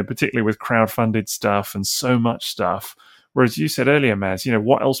 particularly with crowdfunded stuff and so much stuff, whereas you said earlier, Maz,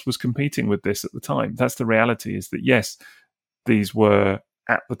 what else was competing with this at the time? That's the reality, is that, yes, these were,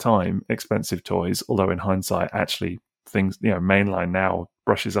 at the time, expensive toys, although in hindsight, actually, things, mainline now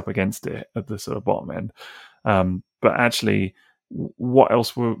brushes up against it at the sort of bottom end. But actually, what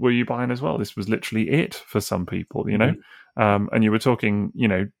else were you buying as well? This was literally it for some people, and you were talking,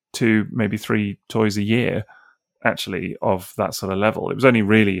 2, maybe 3 toys a year, actually, of that sort of level. It was only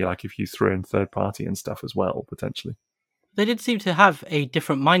really like if you threw in third party and stuff as well, potentially. They did seem to have a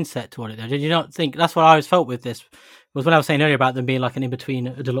different mindset toward it, though. Did you not think? That's what I always felt with this, was when I was saying earlier about them being like an in-between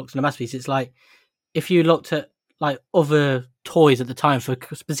a deluxe and a masterpiece. It's like, if you looked at like other toys at the time,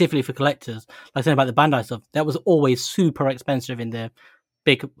 specifically for collectors, like saying about the Bandai stuff, that was always super expensive in the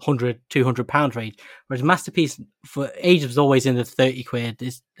big £100-200 range. Whereas Masterpiece for ages was always in the 30 quid,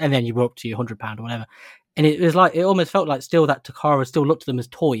 and then you were up to your £100 or whatever. And it was like, it almost felt like still that Takara still looked at them as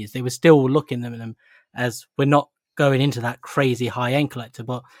toys. They were still looking at them as, we're not going into that crazy high end collector.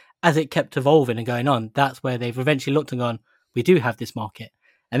 But as it kept evolving and going on, that's where they've eventually looked and gone, we do have this market.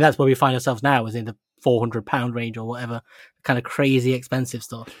 And that's where we find ourselves now, is in the £400 range or whatever, kind of crazy expensive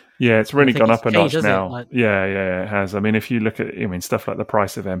stuff. Yeah, it's really gone up a notch now. Like, yeah, it has. I mean, if you look at, stuff like the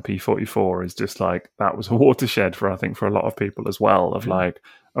price of MP44 is just like, that was a watershed for, I think, for a lot of people as well, of like,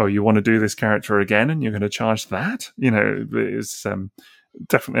 oh, you want to do this character again and you're going to charge that? It's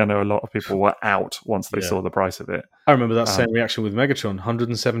definitely, I know a lot of people were out once they saw the price of it. I remember that same reaction with Megatron.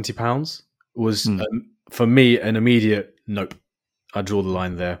 £170 was, for me, an immediate nope. I draw the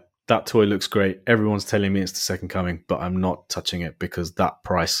line there. That toy looks great. Everyone's telling me it's the second coming, but I'm not touching it because that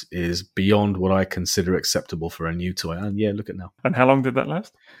price is beyond what I consider acceptable for a new toy. And yeah, look at now. And how long did that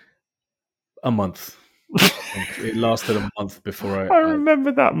last? A month. It lasted a month before I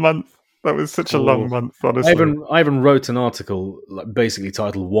remember that month. That was such a long month, honestly. I even wrote an article basically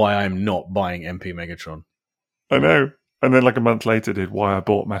titled "Why I'm Not Buying MP Megatron." I know. And then like a month later did "Why I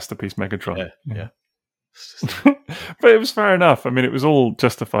Bought Masterpiece Megatron." Yeah. But it was fair enough. I mean, it was all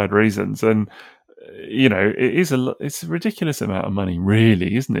justified reasons, and it's a ridiculous amount of money,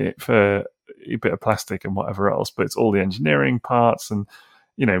 really, isn't it, for a bit of plastic and whatever else? But it's all the engineering parts, and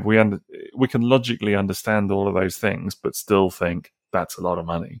we can logically understand all of those things, but still think that's a lot of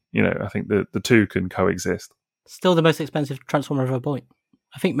money. I think the two can coexist. Still, the most expensive Transformer I've ever bought.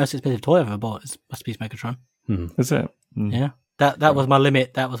 I think most expensive toy I've ever bought is Masterpiece Megatron. Is it? Yeah, that was my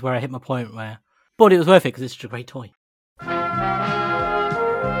limit. That was where I hit my point where. But it was worth it because it's such a great toy.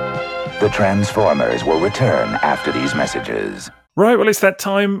 The Transformers will return after these messages. Right, well, it's that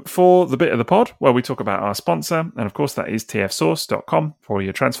time for the bit of the pod where we talk about our sponsor, and of course that is tfsource.com for all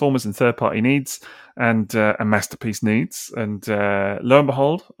your Transformers and third-party needs and Masterpiece needs. And lo and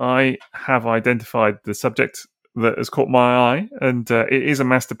behold, I have identified the subject that has caught my eye, and it is a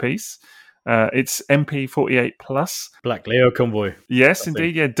Masterpiece. It's MP48 Plus. Black Leo Convoy. Yes,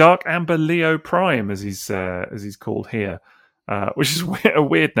 indeed. Yeah, Dark Amber Leo Prime, as he's called here, which is a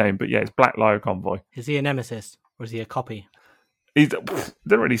weird name, but yeah, it's Black Leo Convoy. Is he a nemesis or is he a copy? He didn't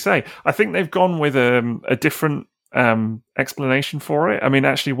really say. I think they've gone with a different explanation for it. I mean,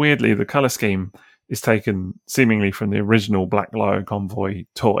 actually, weirdly, the color scheme is taken seemingly from the original Black Leo Convoy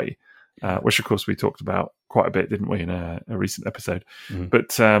toy. which of course we talked about quite a bit, didn't we, in a recent episode? Mhm.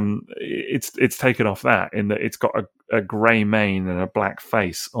 But it's taken off that in that it's got a grey mane and a black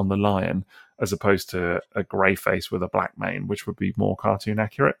face on the lion, as opposed to a grey face with a black mane, which would be more cartoon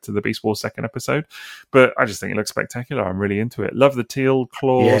accurate to the Beast Wars second episode. But I just think it looks spectacular. I'm really into it. Love the teal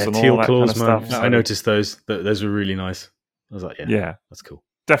claws and teal all that claws, kind of man. stuff. I noticed those. Those were really nice. I was like, Yeah. that's cool.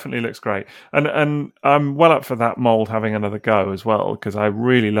 Definitely looks great. And I'm well up for that mold having another go as well, because I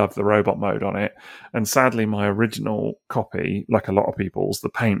really love the robot mode on it. And sadly, my original copy, like a lot of people's, the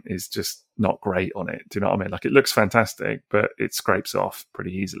paint is just not great on it. Do you know what I mean? Like, it looks fantastic, but it scrapes off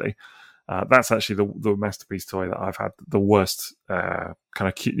pretty easily. That's actually the masterpiece toy that I've had the worst kind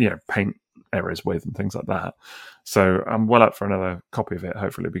of paint errors with and things like that. So I'm well up for another copy of it.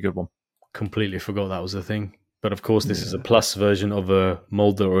 Hopefully it'll be a good one. Completely forgot that was a thing. But of course, this is a plus version of a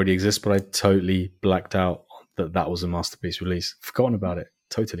mold that already exists, but I totally blacked out that was a masterpiece release. Forgotten about it.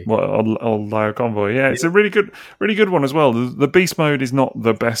 Totally. Well, old Lio Convoy. Yeah, it's a really good one as well. The beast mode is not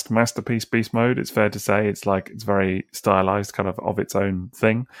the best masterpiece beast mode. It's fair to say. It's very stylized, kind of its own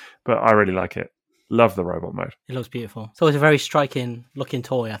thing. But I really like it. Love the robot mode. It looks beautiful. It's always a very striking looking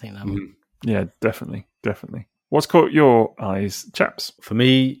toy, I think, that one. Yeah, definitely. What's caught your eyes, chaps? For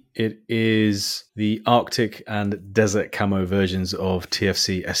me, it is the Arctic and desert camo versions of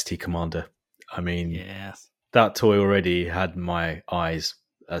TFC ST Commander. I mean, Yes. that toy already had my eyes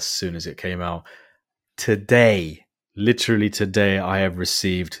as soon as it came out. Today, literally today, I have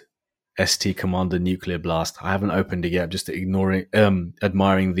received ST Commander Nuclear Blast. I haven't opened it yet. I'm just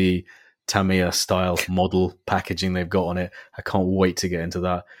admiring the Tamiya style model packaging they've got on it. I can't wait to get into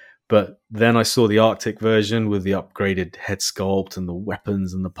that. But then I saw the Arctic version with the upgraded head sculpt and the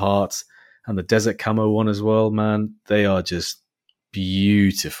weapons and the parts, and the desert camo one as well. Man, they are just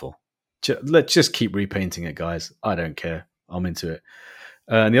beautiful. Let's just keep repainting it, guys. I don't care. I'm into it.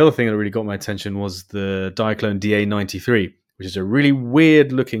 And the other thing that really got my attention was the Diaclone DA93, which is a really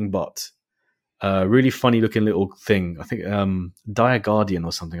weird looking bot. Really funny looking little thing. I think Dia Guardian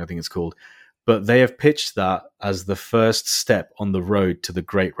or something, I think it's called. But they have pitched that as the first step on the road to the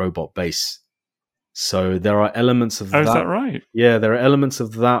Great Robot Base. So there are elements of that. Oh, is that right? Yeah, there are elements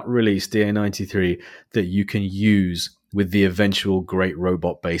of that release, DA93, that you can use with the eventual Great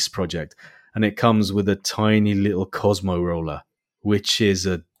Robot Base project. And it comes with a tiny little Cosmo roller, which is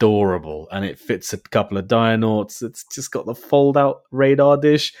adorable. And it fits a couple of Dionauts. It's just got the fold-out radar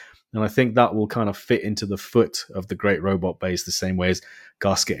dish. And I think that will kind of fit into the foot of the Great Robot Base the same way as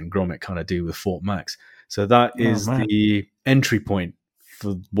Gasket and Grommet kind of do with Fort Max. So that is the entry point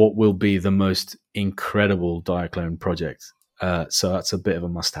for what will be the most incredible Diaclone project. So that's a bit of a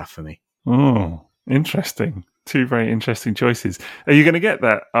must-have for me. Oh, interesting. Two very interesting choices. Are you going to get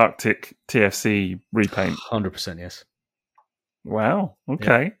that Arctic TFC repaint? 100% yes. Wow.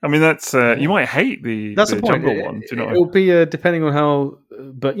 Okay. Yeah. I mean, that's you might hate the jungle one. Do you know? It'll be depending on how,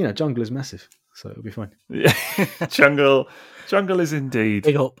 but jungle is massive, so it'll be fine. Yeah. jungle is indeed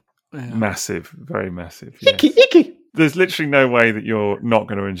big up, massive, very massive. Icky. There's literally no way that you're not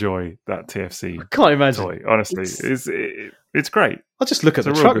going to enjoy that TFC. I can't imagine. Toy, honestly, it's great. I'll just look at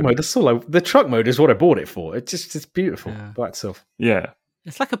the truck mode. That's all. The truck mode is what I bought it for. It's beautiful by itself. Yeah.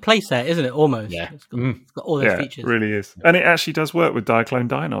 It's like a playset, isn't it? Almost. Yeah. It's got all those features. It really is. And it actually does work with Diaclone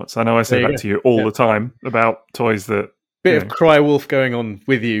Dionauts. I know I say that to you all the time about toys that... Bit of Cry Wolf going on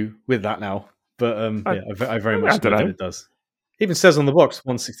with you with that now. But I very much know that it does. Even says on the box,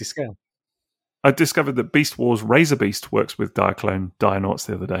 160 scale. I discovered that Beast Wars Razor Beast works with Diaclone Dionauts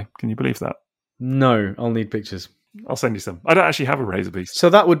the other day. Can you believe that? No, I'll need pictures. I'll send you some. I don't actually have a Razor Beast.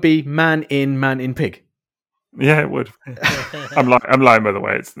 So that would be man in pig. Yeah, it would. I'm lying, by the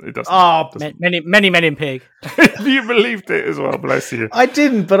way. It doesn't. Oh, many men in pig. You believed it as well, bless you. I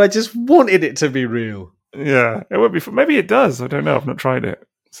didn't, but I just wanted it to be real. Yeah, it would be. Maybe it does. I don't know. I've not tried it.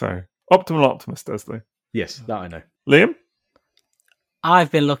 So, Optimal Optimus does, though. Yes, that I know. Liam?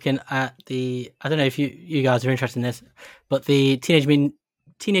 I've been looking at the... I don't know if you guys are interested in this, but the Teenage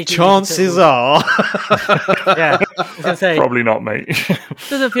Chances are. Yeah, I was going to say... Probably not, mate.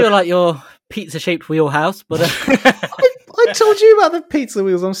 Doesn't feel like your pizza-shaped wheelhouse, but... I told you about the pizza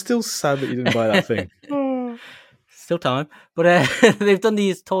wheels. I'm still sad that you didn't buy that thing. Still time. But they've done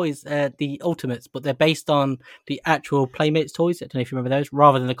these toys, the Ultimates, but they're based on the actual Playmates toys. I don't know if you remember those,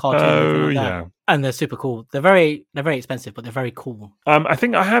 rather than the cartoon. Oh, yeah. And they're super cool. They're very expensive, but they're very cool. I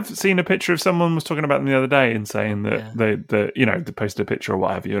think I have seen a picture of someone was talking about them the other day and saying that they posted a picture or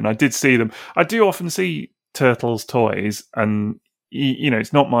what have you. And I did see them. I do often see Turtles toys, and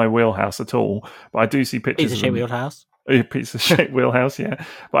it's not my wheelhouse at all. But I do see pictures. Pizza-shaped wheelhouse. A pizza-shaped wheelhouse, yeah.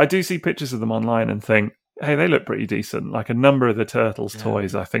 But I do see pictures of them online and think, hey, they look pretty decent. Like a number of the Turtles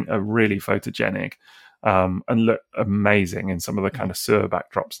toys, I think, are really photogenic and look amazing in some of the kind of sewer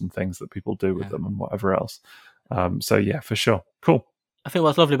backdrops and things that people do with them and whatever else. So yeah, for sure. Cool. I think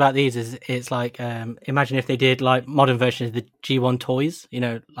what's lovely about these is it's like, imagine if they did like modern versions of the G1 toys,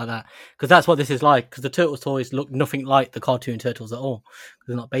 like that. Because that's what this is like. Because the Turtles toys look nothing like the cartoon Turtles at all. Because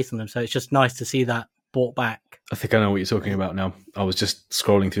they're not based on them. So it's just nice to see that brought back. I think I know what you're talking about now. I was just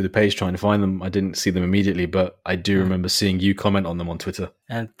scrolling through the page trying to find them. I didn't see them immediately, but I do remember seeing you comment on them on Twitter.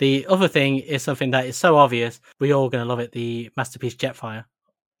 And the other thing is something that is so obvious. We're all going to love it. The Masterpiece Jetfire.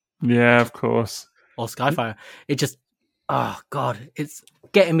 Yeah, of course. Or Skyfire. It just... Oh, God, it's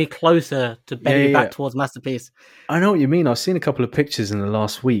getting me closer to bending back towards Masterpiece. I know what you mean. I've seen a couple of pictures in the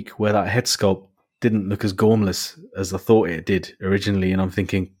last week where that head sculpt didn't look as gormless as I thought it did originally. And I'm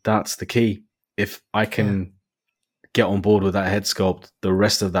thinking, that's the key. If I can get on board with that head sculpt, the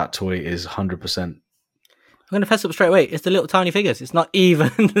rest of that toy is 100%. I'm going to fess up straight away. It's the little tiny figures. It's not even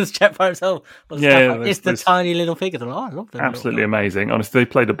the Jetfire itself. It's the tiny little figures. I love them. Absolutely amazing. Honestly, they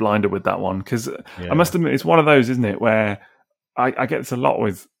played a blinder with that one because I must admit, it's one of those, isn't it, where I get this a lot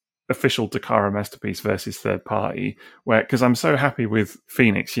with official Takara Masterpiece versus third party, where because I'm so happy with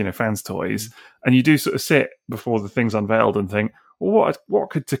Phoenix, fans' toys, and you do sort of sit before the thing's unveiled and think, well,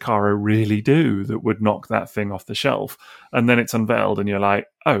 what could Takara really do that would knock that thing off the shelf? And then it's unveiled, and you're like,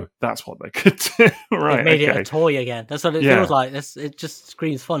 oh, that's what they could do. Right? They made it a toy again. That's what it feels like. It just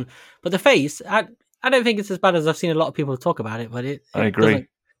screams fun. But the face, I don't think it's as bad as I've seen a lot of people talk about it. But I agree.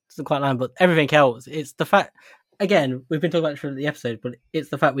 Doesn't quite line. But everything else, it's the fact. Again, we've been talking about it through the episode, but it's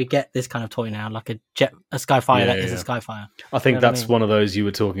the fact we get this kind of toy now, like a Skyfire is a Skyfire. I think that's one of those you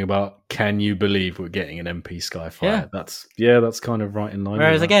were talking about. Can you believe we're getting an MP Skyfire? That's kind of right in line.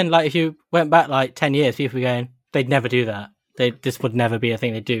 Whereas again, like if you went back like 10 years, people were going, they'd never do that. This would never be a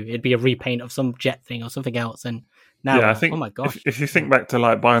thing they'd do. It'd be a repaint of some jet thing or something else. And now, I think, oh my gosh. If you think back to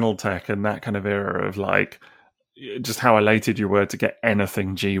like Vinyl Tech and that kind of era of like, just how elated you were to get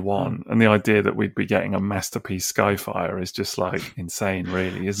anything G1, and the idea that we'd be getting a Masterpiece Skyfire is just like insane,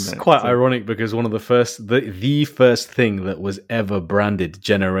 really, isn't it? It's quite ironic because one of the first thing that was ever branded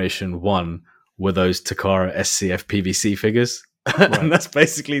Generation 1 were those Takara SCF PVC figures. Right. And that's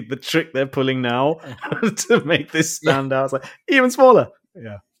basically the trick they're pulling now to make this stand out. It's like even smaller.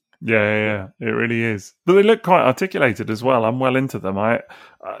 Yeah, it really is. But they look quite articulated as well. I'm well into them.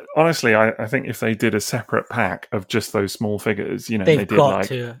 Honestly, I think if they did a separate pack of just those small figures, they did like,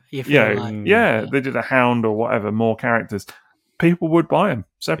 they did a Hound or whatever, more characters, people would buy them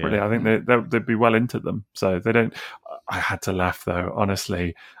separately. I think they'd be well into them. So they don't. I had to laugh though.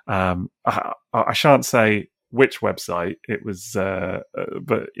 Honestly, I shan't say which website it was,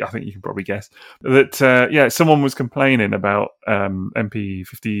 but I think you can probably guess that. Someone was complaining about MP57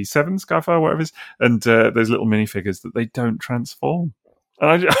 Skyfire, whatever it is, and those little minifigures that they don't transform.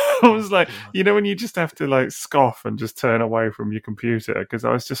 And I was like, when you just have to like scoff and just turn away from your computer, because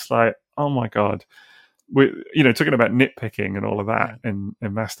I was just like, oh my god, we talking about nitpicking and all of that in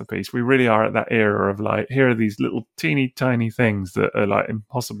Masterpiece, we really are at that era of like, here are these little teeny tiny things that are like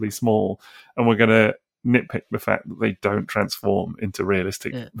impossibly small, and we're gonna nitpick the fact that they don't transform into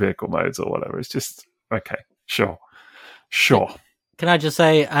realistic vehicle modes or whatever. It's just okay, sure. Can I just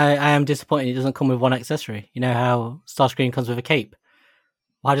say I am disappointed it doesn't come with one accessory. You know how Starscream comes with a cape?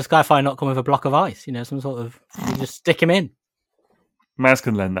 Why does Skyfire not come with a block of ice? Some sort of, you just stick him in. Maz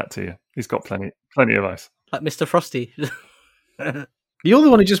can lend that to you. He's got plenty of ice, like Mr. Frosty. You're the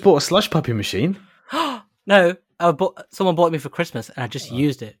one who just bought a slush puppy machine. No, someone bought it me for Christmas and I just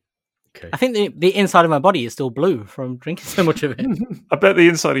used it. Okay. I think the inside of my body is still blue from drinking so much of it. I bet the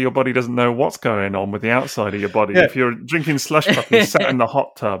inside of your body doesn't know what's going on with the outside of your body. Yeah. If you're drinking slush puppies sat in the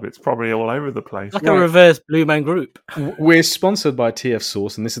hot tub, it's probably all over the place. Like a reverse Blue Man Group. We're sponsored by TF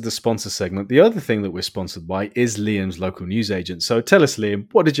Source, and this is the sponsor segment. The other thing that we're sponsored by is Liam's local news agent. So tell us, Liam,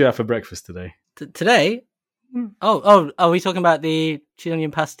 what did you have for breakfast today? Today? Are we talking about the cheese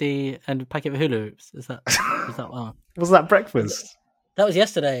onion pasty and a packet of hula hoops? Is that one? Was that breakfast? That was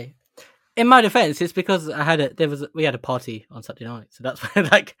yesterday. In my defense, it's because we had a party on Saturday night, so that's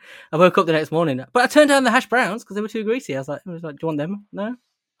why I woke up the next morning. But I turned down the hash browns because they were too greasy. I was like, do you want them? No,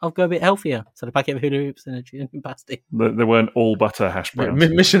 I'll go a bit healthier. So the packet of hula hoops and a cheese onion pasty. They weren't all butter hash browns.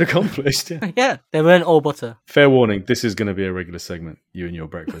 Mission accomplished. Yeah, they weren't all butter. Fair warning, this is going to be a regular segment. You and your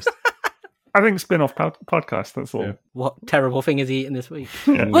breakfast. I think spin-off podcast. That's all. Yeah. What terrible thing is he eating this week?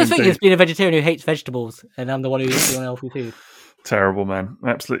 Well, the thing is, being a vegetarian who hates vegetables, and I'm the one who eats the unhealthy food. Terrible, man.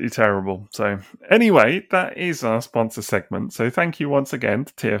 Absolutely terrible. So anyway, that is our sponsor segment. So thank you once again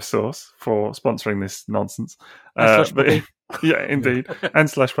to TF Source for sponsoring this nonsense. Yeah, indeed. And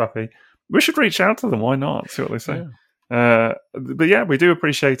Slush Puppy. We should reach out to them. Why not? See what they say. But yeah, we do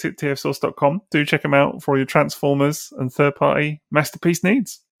appreciate it. tfsource.com. Do check them out for all your Transformers and third-party masterpiece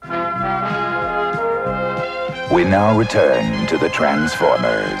needs. We now return to the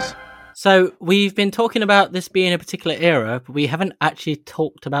Transformers. So we've been talking about this being a particular era, but we haven't actually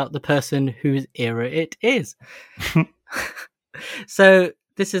talked about the person whose era it is. So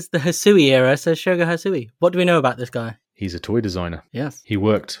this is the Hisui era. So Shogo Hisui, what do we know about this guy? He's a toy designer. Yes. He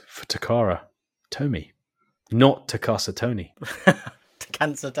worked for Takara Tomy, not Takasa Tony.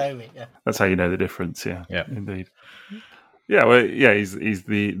 Cancer Tomy, yeah. That's how you know the difference. Yeah, Yeah. indeed. Yeah, well, yeah, he's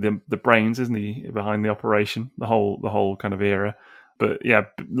the brains, isn't he, behind the operation, the whole kind of era. But yeah,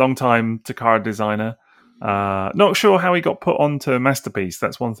 long time Takara designer. Not sure how he got put onto Masterpiece.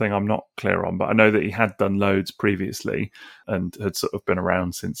 That's one thing I'm not clear on. But I know that he had done loads previously and had sort of been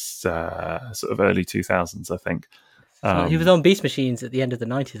around since sort of early 2000s, I think. So he was on Beast Machines at the end of the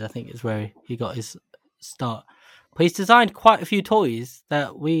 90s, I think, is where he got his start. But he's designed quite a few toys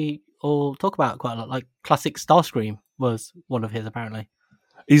that we all talk about quite a lot, like classic Starscream was one of his, apparently.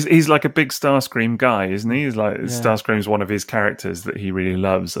 He's like a big Starscream guy, isn't he? He's like Starscream's one of his characters that he really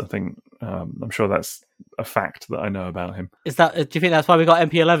loves. I think I'm sure that's a fact that I know about him. Is that? Do you think that's why we got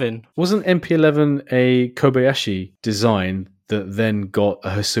MP11? Wasn't MP11 a Kobayashi design that then got a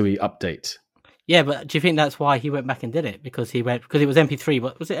Hisui update? Yeah, but do you think that's why he went back and did it? Because it was MP3.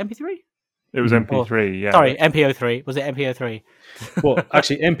 What was it? MP3? It was MP3. Yeah. Sorry, MPO3. Was it MPO3? Well,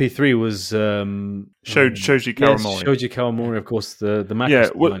 actually, MP3 was Shoji Kawamori. Yes, Shoji Kawamori, of course, the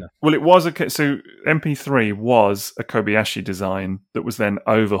Macross designer. Well, it was so MP3 was a Kobayashi design that was then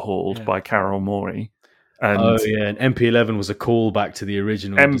overhauled by Kawamori. And and MP11 was a callback to the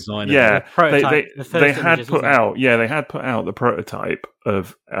original designer. Yeah, they had put out the prototype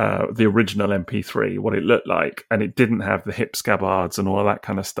of the original MP3, what it looked like, and it didn't have the hip scabbards and all of that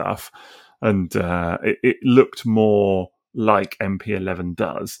kind of stuff, and it looked more like MP11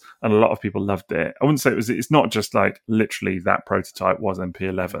 does, and a lot of people loved it. I wouldn't say it's not just like literally that prototype was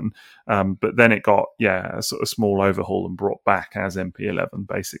MP11, but then it got a sort of small overhaul and brought back as MP11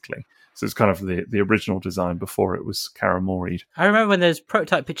 basically. So it's kind of the original design before it was Kawamori'd. I remember when those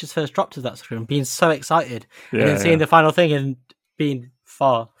prototype pictures first dropped of that screen, being so excited, and then seeing the final thing and being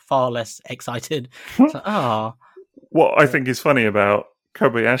far less excited. It's like, What I think is funny about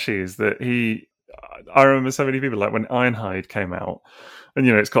Kobayashi is that I remember so many people, like when Ironhide came out, and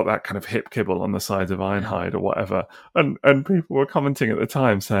it's got that kind of hip kibble on the sides of Ironhide or whatever, and people were commenting at the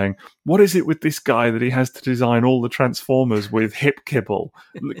time saying, what is it with this guy that he has to design all the Transformers with hip kibble,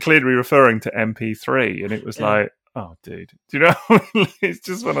 clearly referring to MP3, and it was like, oh dude, do you know, it's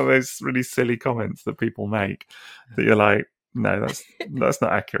just one of those really silly comments that people make that you're like, no, that's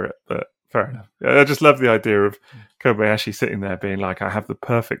not accurate, but fair enough. I just love the idea of Kobayashi sitting there being like, I have the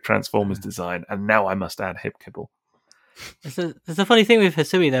perfect Transformers design and now I must add hip kibble. There's a funny thing with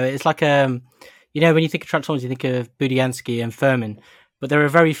Hisui though. It's like when you think of Transformers, you think of Budiansky and Furman, but there are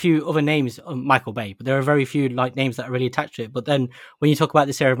very few other names. Michael Bay, but there are very few like names that are really attached to it. But then when you talk about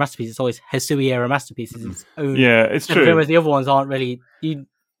this era of masterpieces, it's always Hisui era masterpieces. Its own. Yeah, it's true. Whereas the other ones aren't really.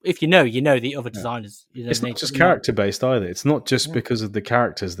 If you know the other designers. It's not just character based either. It's not just because of the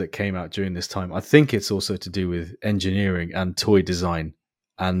characters that came out during this time. I think it's also to do with engineering and toy design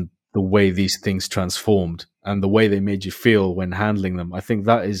and the way these things transformed and the way they made you feel when handling them. I think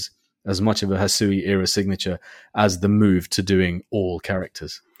that is as much of a Hisui era signature as the move to doing all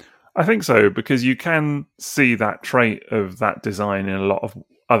characters. I think so, because you can see that trait of that design in a lot of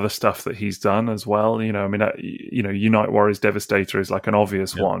other stuff that he's done as well. Unite Warriors Devastator is like an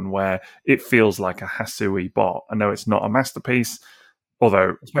obvious one where it feels like a Hisui bot. I know it's not a masterpiece,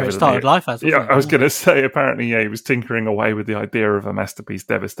 although it's where it started life as. I was going to say, apparently, he was tinkering away with the idea of a masterpiece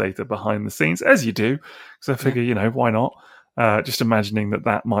Devastator behind the scenes, as you do. So I figure, why not? Just imagining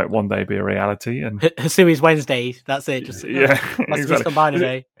that might one day be a reality. And Hisui's Wednesday, that's it. Just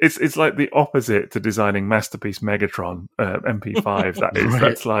exactly. It's like the opposite to designing Masterpiece Megatron MP5. That is,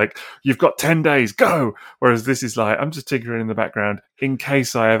 that's like, you've got 10 days, go! Whereas this is like, I'm just tinkering in the background in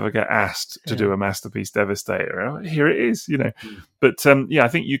case I ever get asked to do a Masterpiece Devastator. Here it is, But I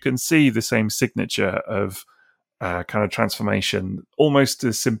think you can see the same signature of kind of transformation, almost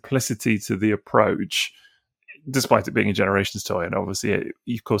a simplicity to the approach, despite it being a Generations toy, and obviously,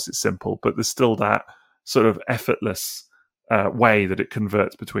 of course, it's simple, but there's still that sort of effortless way that it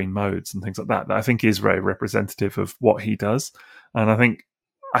converts between modes and things like that I think is very representative of what he does. And I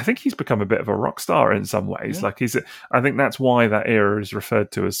think he's become a bit of a rock star in some ways. Like I think that's why that era is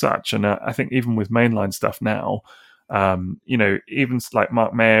referred to as such. And I think even with mainline stuff now, Even like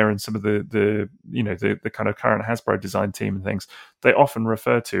Mark Mayer and some of the kind of current Hasbro design team and things, they often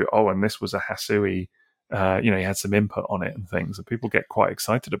refer to, and this was a Hasui, he had some input on it and things, and people get quite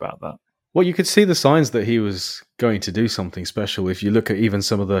excited about that. Well, you could see the signs that he was going to do something special if you look at even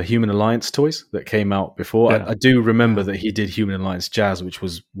some of the Human Alliance toys that came out before. Yeah. I do remember that he did Human Alliance Jazz, which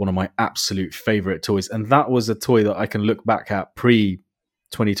was one of my absolute favorite toys. And that was a toy that I can look back at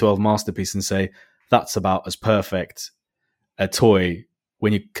pre-2012 Masterpiece and say, that's about as perfect a toy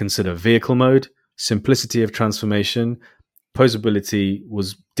when you consider vehicle mode, simplicity of transformation, posability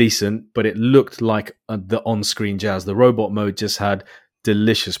was decent, but it looked like the on-screen Jazz. The robot mode just had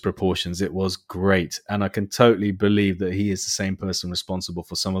delicious proportions. It was great, and I can totally believe that he is the same person responsible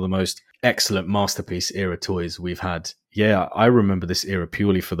for some of the most excellent Masterpiece era toys we've had. Yeah, I remember this era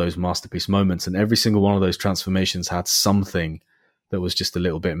purely for those Masterpiece moments, and every single one of those transformations had something that was just a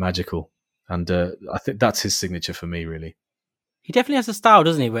little bit magical, and I think that's his signature for me, really. He definitely has a style,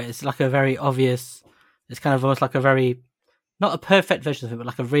 doesn't he, where it's like a very obvious, it's kind of almost like a very, not a perfect version of it, but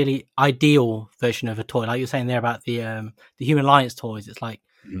like a really ideal version of a toy. Like you're saying there about the Human Alliance toys, it's like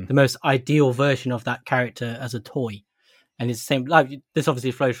the most ideal version of that character as a toy. And it's the same, like this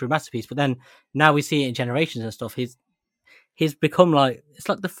obviously flows through Masterpiece, but then now we see it in Generations and stuff. He's become like, it's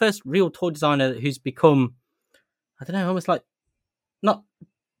like the first real toy designer who's become, I don't know, almost like, not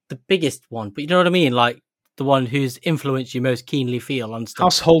the biggest one, but you know what I mean? Like the one whose influence you most keenly feel on stuff.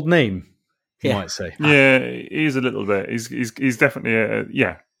 Household name. You might say. Yeah, he's a little bit. He's definitely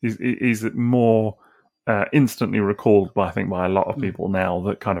he's more instantly recalled by a lot of people now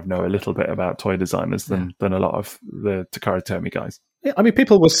that kind of know a little bit about toy designers than a lot of the Takara Tomy guys. Yeah, I mean,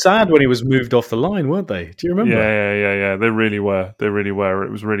 people were sad when he was moved off the line, weren't they? Do you remember? Yeah. They really were.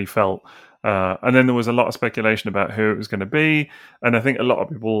 It was really felt. And then there was a lot of speculation about who it was going to be, and I think a lot of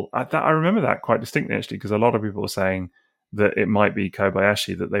people. I remember that quite distinctly actually, because a lot of people were saying that it might be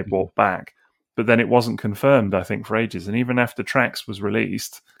Kobayashi that they brought back. But then it wasn't confirmed, I think, for ages. And even after Trax was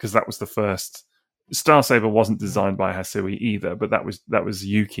released, because that was the first, Star Saber wasn't designed by Hasui either, but that was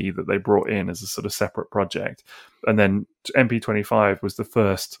Yuki that they brought in as a sort of separate project. And then MP25 was the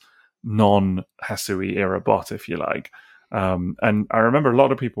first non-Hasui era bot, if you like. And I remember a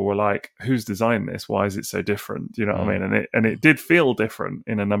lot of people were like, "Who's designed this? Why is it so different?" You know what I mean? And it did feel different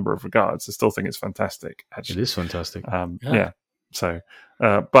in a number of regards. I still think it's fantastic. Actually, it is fantastic. Yeah. So,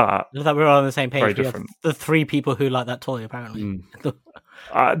 but I love that we're all on the same page. Very we different. have the three people who like that toy, apparently.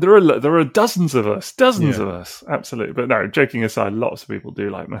 There are dozens of us, absolutely. But no, joking aside, lots of people do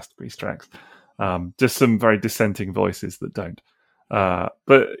like Masterpiece Trax. Just some very dissenting voices that don't.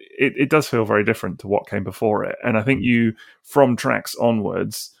 But it does feel very different to what came before it. And I think from Trax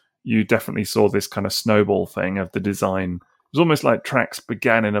onwards, you definitely saw this kind of snowball thing of the design. It was almost like Trax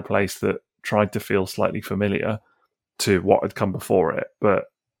began in a place that tried to feel slightly familiar to what had come before it, but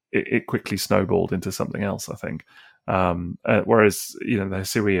it quickly snowballed into something else, I think. Whereas, the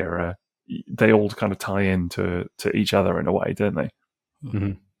Hasui era, they all kind of tie into each other in a way, don't they?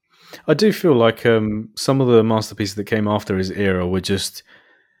 Mm-hmm. I do feel like some of the masterpieces that came after his era were just,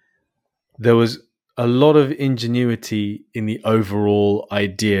 there was a lot of ingenuity in the overall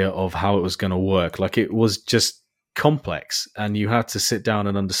idea of how it was going to work. Like, it was just complex, and you had to sit down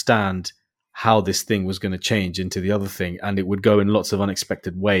and understand how this thing was going to change into the other thing, and it would go in lots of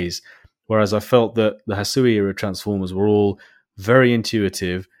unexpected ways. Whereas I felt that the Hasui era Transformers were all very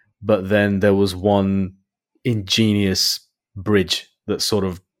intuitive, but then there was one ingenious bridge that sort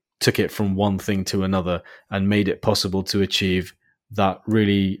of took it from one thing to another and made it possible to achieve that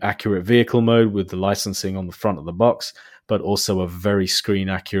really accurate vehicle mode with the licensing on the front of the box, but also a very screen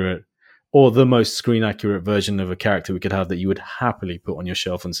accurate, or the most screen accurate version of a character we could have that you would happily put on your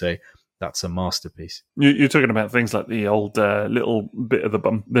shelf and say, that's a masterpiece. You're talking about things like the old little bit of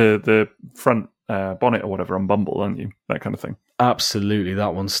the front bonnet or whatever on Bumble, aren't you? That kind of thing. Absolutely,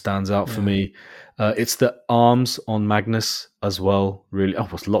 that one stands out for me. It's the arms on Magnus as well. Really,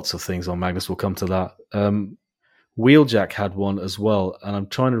 lots of things on Magnus. We'll come to that. Wheeljack had one as well, and I'm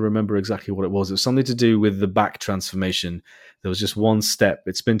trying to remember exactly what it was. It was something to do with the back transformation. There was just one step.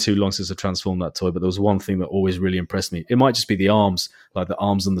 It's been too long since I transformed that toy, but there was one thing that always really impressed me. It might just be the arms, like the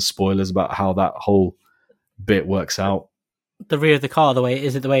arms and the spoilers, about how that whole bit works out. The rear of the car, the way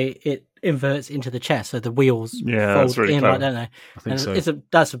it inverts into the chest, so the wheels fold that's really in, clever. like, don't they? I think so.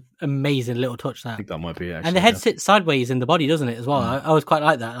 That's an amazing little touch. That I think that might be it. Actually, and the head sits sideways in the body, doesn't it? As well, I always quite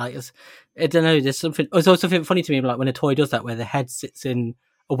like that. Like, I don't know. There's something. It's also something funny to me, like when a toy does that, where the head sits in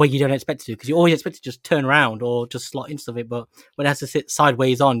a way you don't expect it to, because you always expect it to just turn around or just slot into something. But when it has to sit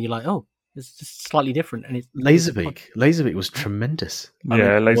sideways on, you're like, oh, it's just slightly different. And it's Laserbeak was tremendous.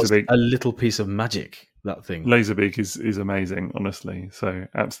 Laserbeak, a little piece of magic that thing. Laserbeak is amazing, honestly. So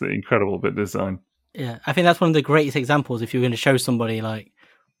absolutely incredible bit of design. Yeah, I think that's one of the greatest examples. If you're going to show somebody like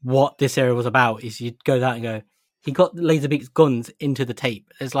what this area was about, is you'd go that and go, he got Laserbeak's guns into the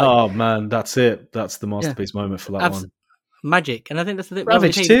tape. It's like, oh man, that's it. That's the masterpiece moment for that one. Magic, and I think that's the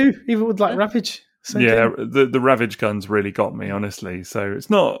Ravage too, even with like Ravage. Same thing. The Ravage guns really got me, honestly. So it's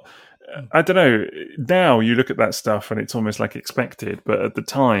not. I don't know. Now you look at that stuff and it's almost like expected, but at the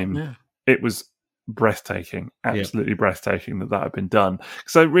time it was breathtaking, absolutely breathtaking that had been done.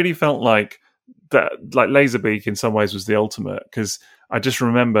 Because I really felt like that, like Laserbeak in some ways was the ultimate. Because I just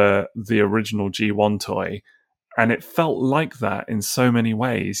remember the original G1 toy, and it felt like that in so many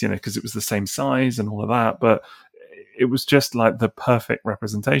ways. Because it was the same size and all of that, but it was just like the perfect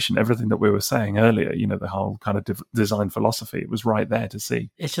representation. Everything that we were saying earlier, the whole kind of design philosophy, it was right there to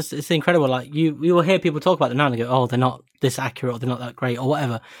see. It's incredible. Like you will hear people talk about them now and go, oh, they're not this accurate, or they're not that great, or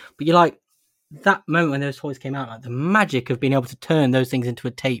whatever. But you're like, that moment when those toys came out, like the magic of being able to turn those things into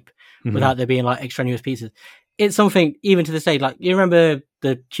a tape without there being like extraneous pieces. It's something even to this day. Like you remember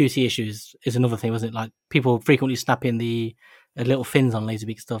the QC issues is another thing, wasn't it? Like people frequently snapping the little fins on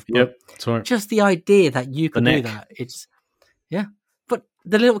Laserbeak stuff. But yep, that's right. Just the idea that you could do that, but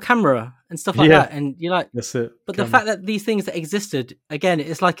the little camera and stuff like that, and you're like, that's it. But the fact that these things that existed, again, it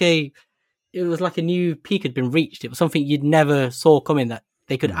was like a new peak had been reached. It was something you'd never saw coming, that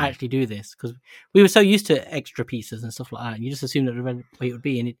they could actually do this, because we were so used to extra pieces and stuff like that, and you just assumed that the way it would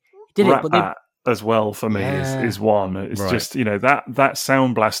be, and it did it. But as well for me is one. It's just that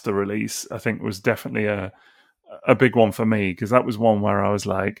Sound Blaster release, I think, was definitely a big one for me, because that was one where I was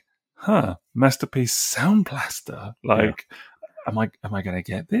like, Masterpiece Sound Blaster, like am I going to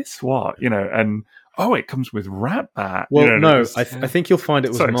get this, what, and it comes with Ratbat. Well, I think you'll find it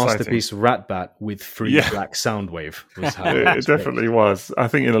was so Masterpiece Ratbat with free black Soundwave was how it definitely was. I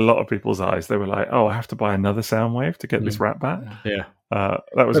think in a lot of people's eyes they were like, oh, I have to buy another Soundwave to get this Ratbat. That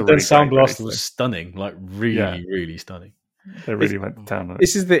was but then Sound Blaster was stunning, like really really stunning. They really went to town on it.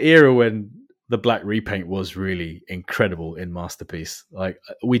 This is the era when the black repaint was really incredible in Masterpiece. Like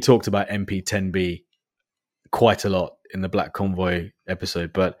we talked about MP10B quite a lot in the Black Convoy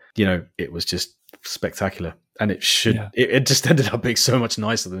episode, but it was just spectacular, and it just ended up being so much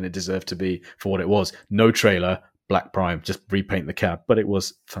nicer than it deserved to be for what it was. No trailer, Black Prime, just repaint the cab, but it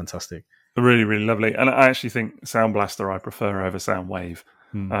was fantastic. Really, really lovely. And I actually think Sound Blaster I prefer over Soundwave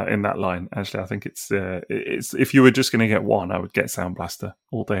in that line. Actually, I think it's if you were just going to get one, I would get Sound Blaster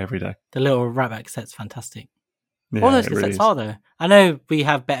all day, every day. The little Ratback set's fantastic. Yeah, all those cassettes are though. I know we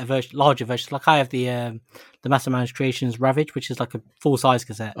have better larger versions. Like I have the Masterman's Creations Ravage, which is like a full size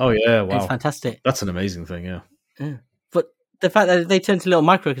cassette. Oh yeah, wow, it's fantastic. That's an amazing thing, yeah. But the fact that they turn to little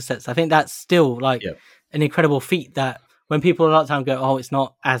micro cassettes, I think that's still like an incredible feat. That when people a lot of time go, "Oh, it's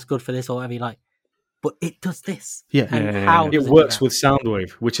not as good for this," or whatever, like, but it does this. Yeah, how it works with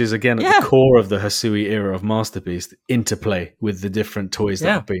Soundwave, which is again at the core of the Hisui era of Masterpiece. Interplay with the different toys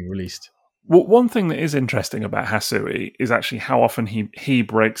that are being released. Well, one thing that is interesting about Hisui is actually how often he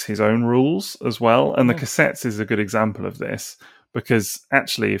breaks his own rules as well. And the cassettes is a good example of this, because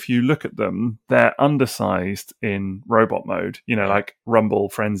actually, if you look at them, they're undersized in robot mode, like Rumble,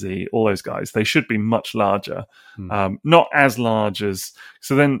 Frenzy, all those guys. They should be much larger, not as large as...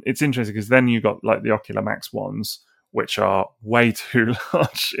 So then it's interesting, because then you got like the Ocular Max ones, which are way too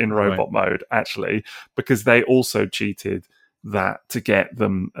large in robot mode, actually, because they also cheated that to get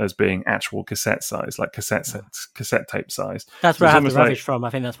them as being actual cassette size, like cassette tape size. That's where I have the Ravage from. I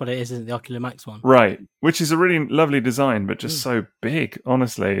think that's what it is, isn't it? The Ocular Max one. Right, which is a really lovely design, but just so big,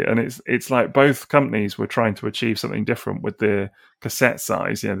 honestly. And it's like both companies were trying to achieve something different with the cassette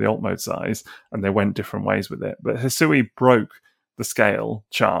size, the alt mode size, and they went different ways with it. But Hisui broke the scale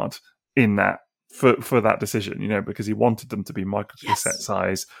chart in that for that decision, because he wanted them to be micro cassette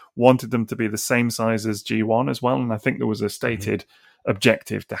size, wanted them to be the same size as G1 as well. And I think there was a stated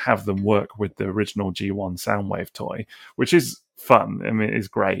objective to have them work with the original G1 Soundwave toy, which is fun. I mean, it is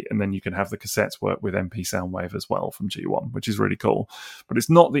great. And then you can have the cassettes work with MP Soundwave as well from G1, which is really cool. But it's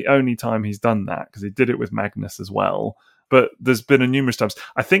not the only time he's done that, because he did it with Magnus as well. But there's been a numerous times.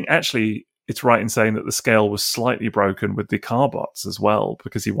 I think actually it's right in saying that the scale was slightly broken with the Carbots as well,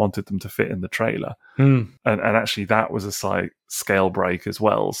 because he wanted them to fit in the trailer. And actually that was a slight scale break as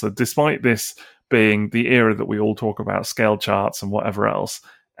well. So despite this being the era that we all talk about, scale charts and whatever else,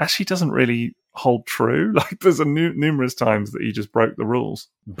 actually doesn't really hold true. Like there's numerous times that he just broke the rules.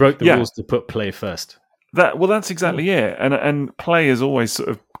 Broke the rules to put play first. That's exactly it. And play has always sort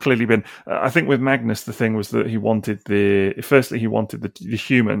of clearly been... I think with Magnus, the thing was that he wanted the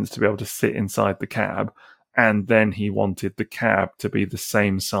humans to be able to sit inside the cab, and then he wanted the cab to be the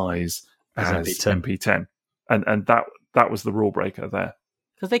same size as MP10. MP10, and that was the rule breaker there.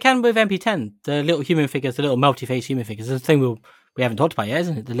 Because they can with MP10, the little human figures, the little melty face human figures. There's a thing we haven't talked about yet,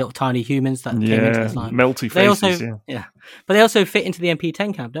 isn't it? The little tiny humans that came into this line. Melty They faces. also, but they also fit into the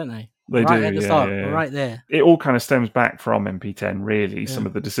MP10 camp, don't they? They right do, at the start, right there. It all kind of stems back from MP10, really, some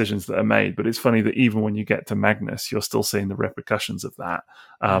of the decisions that are made. But it's funny that even when you get to Magnus, you're still seeing the repercussions of that.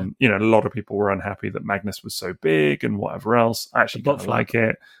 You know, a lot of people were unhappy that Magnus was so big and whatever else. I actually don't like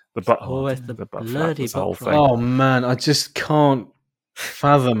it. The butt, always the butt bloody flap, the whole butt flap. thing. Oh man, I just can't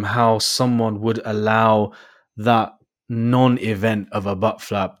fathom how someone would allow that non-event of a butt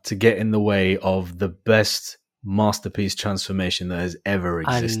flap to get in the way of the best masterpiece transformation that has ever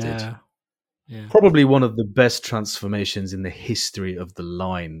existed. I know. Yeah. Probably one of the best transformations in the history of the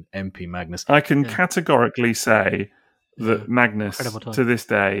line, MP Magnus. I can categorically say that Magnus to this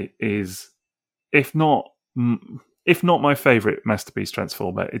day is, if not my favorite masterpiece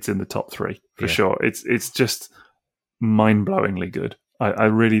transformer, it's in the top 3 for sure. It's just mind-blowingly good. I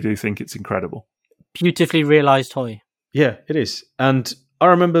really do think it's incredible. Beautifully realised toy. Yeah, it is. And I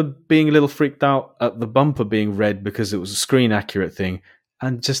remember being a little freaked out at the bumper being red because it was a screen accurate thing,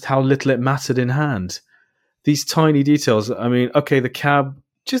 and just how little it mattered in hand. These tiny details. I mean, okay, the cab,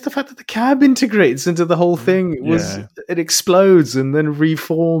 just the fact that the cab integrates into the whole thing it explodes and then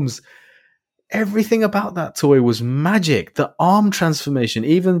reforms. Everything about that toy was magic. The arm transformation,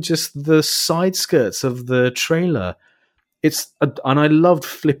 even just the side skirts of the trailer. And I loved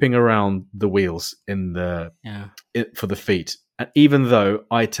flipping around the wheels in for the feet. And even though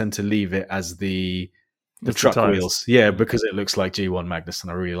I tend to leave it as the truck wheels, because it looks like G1 Magnus, and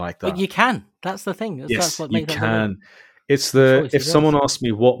I really like that. But you can. That's the thing. That's what makes you can. It's if someone asks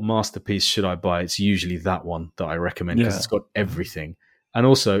me what masterpiece should I buy, it's usually that one that I recommend because it's got everything, and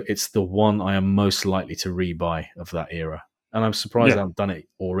also it's the one I am most likely to rebuy of that era. And I'm surprised I haven't done it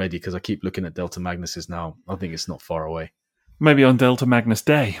already because I keep looking at Delta Magnuses now. I think it's not far away. Maybe on Delta Magnus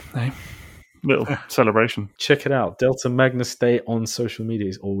Day, little celebration. Check it out. Delta Magnus Day on social media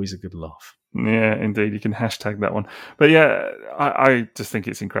is always a good laugh. Yeah, indeed. You can hashtag that one. But yeah, I just think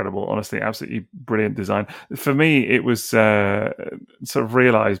it's incredible. Honestly, absolutely brilliant design. For me, it was sort of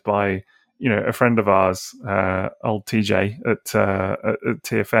realised by, a friend of ours, old TJ at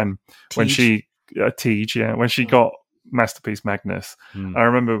TFN, when she got Masterpiece Magnus. I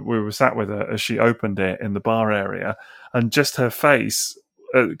remember we were sat with her as she opened it in the bar area, and just her face,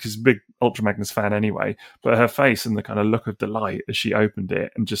 because big Ultra Magnus fan anyway, but her face and the kind of look of delight as she opened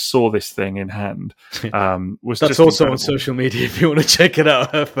it and just saw this thing in hand was that's just also incredible. On social media if you want to check it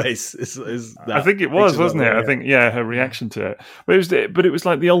out. Her face is that I think it was, wasn't it? I think her reaction to it, but it was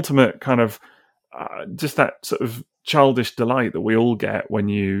like the ultimate kind of just that sort of childish delight that we all get when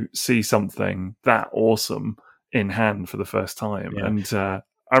you see something that awesome in hand for the first time. And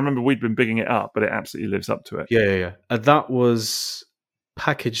I remember we'd been bigging it up, but it absolutely lives up to it. Yeah. That was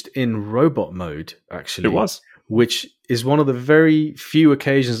packaged in robot mode, actually. It was. Which is one of the very few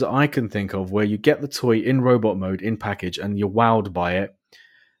occasions that I can think of where you get the toy in robot mode, in package, and you're wowed by it.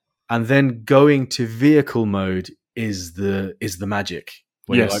 And then going to vehicle mode is the magic.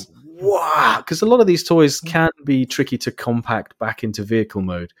 Where you're like, wow! Because a lot of these toys can be tricky to compact back into vehicle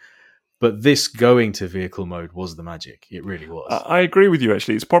mode. But this going to vehicle mode was the magic. It really was. I agree with you,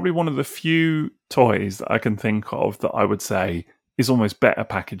 actually. It's probably one of the few toys that I can think of that I would say is almost better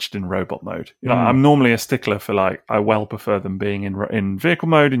packaged in robot mode. I'm normally a stickler for I well prefer them being in vehicle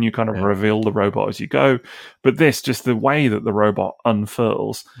mode, and you kind of reveal the robot as you go. But this, just the way that the robot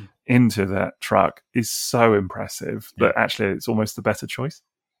unfurls into that truck is so impressive that actually it's almost the better choice.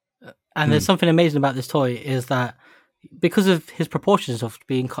 And there's something amazing about this toy is that because of his proportions of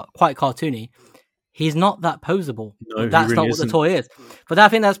being quite cartoony, he's not that posable. No, that's really not what isn't. the toy is. But I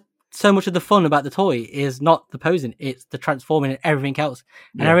think that's so much of the fun about the toy is not the posing, it's the transforming and everything else.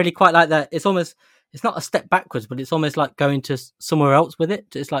 And I really quite like that. It's not a step backwards, but it's almost like going to somewhere else with it.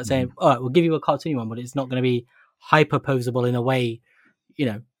 It's like saying, all right, we'll give you a cartoony one, but it's not going to be hyper posable in a way,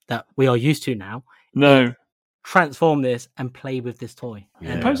 that we are used to now. No. Transform this and play with this toy.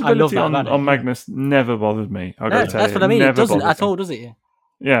 Yeah. And Posability I love that about it. on Magnus never bothered me. That's what I mean. It doesn't at all, does it?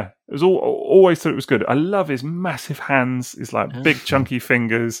 Yeah, it was always thought it was good. I love his massive hands, his big chunky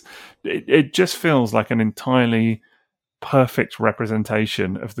fingers. It just feels like an entirely perfect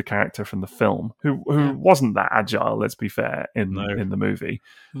representation of the character from the film, who wasn't that agile. Let's be fair in the movie.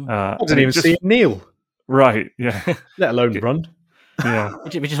 I didn't even see Neil. Right? Yeah. Let alone run. Yeah.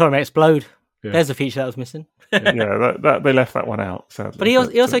 We just want to explode. Yeah. There's a feature that was missing. That they left that one out. Sadly. But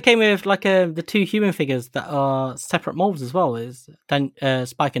he also came with the two human figures that are separate molds as well, is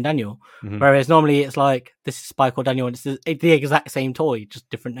Spike and Daniel. Whereas normally it's like this is Spike or Daniel, and it's the exact same toy, just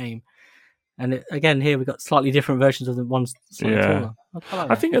different name. And again, here we've got slightly different versions of the ones slightly taller.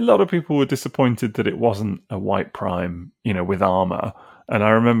 I think a lot of people were disappointed that it wasn't a white Prime, with armor. And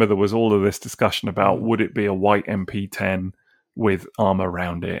I remember there was all of this discussion about would it be a white MP10 with armor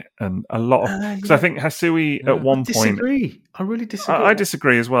around it, and a lot of because I think Hasui at one point. I really disagree. I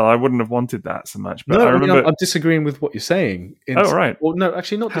disagree as well. I wouldn't have wanted that so much, but no, I remember I'm disagreeing with what you're saying. Right. Well, no,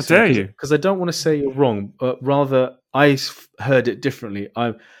 actually, not. How dare you? Because I don't want to say you're wrong. Rather, I heard it differently.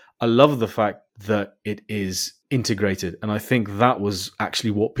 I love the fact that it is integrated, and I think that was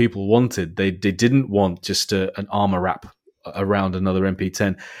actually what people wanted. They didn't want just an armor wrap around another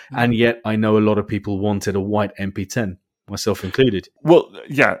MP10, and yet I know a lot of people wanted a white MP10. Myself included. Well,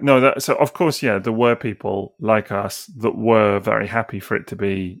 yeah, no. So of course, there were people like us that were very happy for it to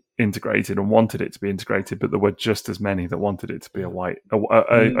be integrated and wanted it to be integrated, but there were just as many that wanted it to be a white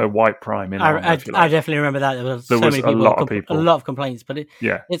Prime. I definitely remember that there was a lot of complaints, but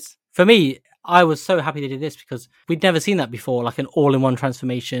it's for me. I was so happy they did this because we'd never seen that before, like an all-in-one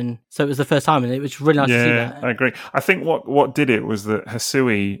transformation. So it was the first time, and it was really nice to see that. Yeah, I agree. I think what did it was that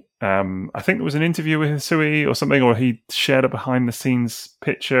Hasui, I think there was an interview with Hasui or something, or he shared a behind-the-scenes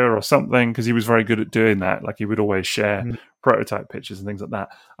picture or something, because he was very good at doing that. Like, he would always share prototype pictures and things like that.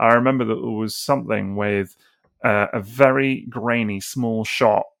 I remember that there was something with a very grainy, small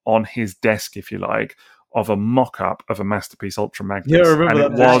shot on his desk, if you like, of a mock-up of a Masterpiece Ultra Magnus. Yeah, I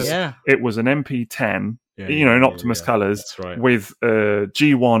remember that. It was an MP10, in Optimus colours, with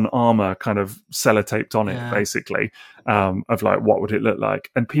G1 armour kind of sellotaped on it, basically, of like, what would it look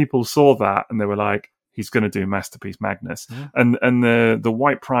like? And people saw that and they were like, he's going to do Masterpiece Magnus. And the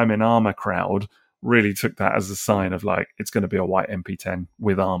White Prime in armour crowd really took that as a sign of like, it's going to be a white MP10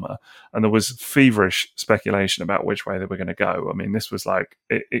 with armor. And there was feverish speculation about which way they were going to go. I mean, this was like,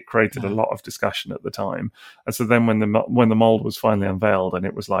 it created a lot of discussion at the time. And so then when the mold was finally unveiled and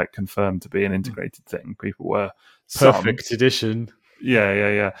it was like confirmed to be an integrated thing, people were perfect edition.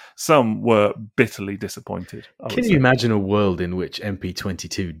 Yeah. Some were bitterly disappointed. Can you imagine a world in which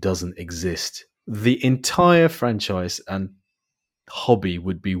MP22 doesn't exist? The entire franchise and hobby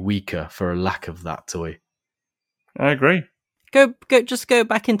would be weaker for a lack of that toy. I agree. Just go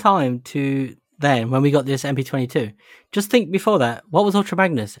back in time to then when we got this MP22. Just think before that, what was Ultra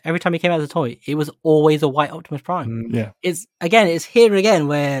Magnus? Every time he came out as a toy, it was always a white Optimus Prime. It's here again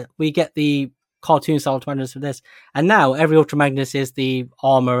where we get the cartoon style Ultra Magnus for this, and now every Ultra Magnus is the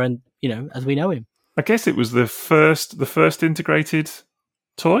armor and as we know him. I guess it was the first integrated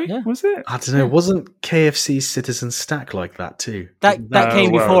toy, was it? I don't know. Wasn't KFC's Citizen Stack like that too? That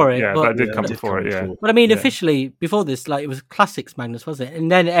came before it. Yeah, that did come before it. Yeah, but I mean, officially before this, like, it was Classics Magnus, wasn't it?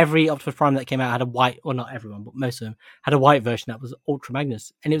 And then every Optimus Prime that came out had a white, or not everyone, but most of them had a white version that was Ultra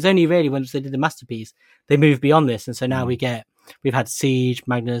Magnus. And it was only really once they did the Masterpiece they moved beyond this, and so now we've had Siege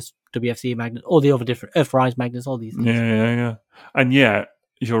Magnus, WFC Magnus, all the other different Earthrise Magnus, all these things. Yeah. And you're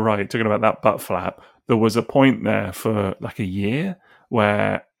right. Talking about that butt flap, there was a point there for like a year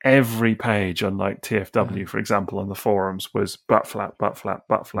where every page on like TFW, for example, on the forums was butt flap, butt flap,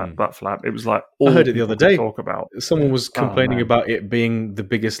 butt flap, butt flap. It was like all I heard it the other day. Talk about. Someone was complaining about it being the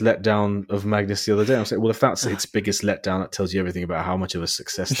biggest letdown of Magnus the other day. I was like, well, if that's its biggest letdown, that tells you everything about how much of a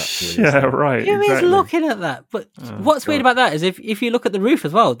success that is. Yeah, right. Who is looking at that? But what's weird about that is if you look at the roof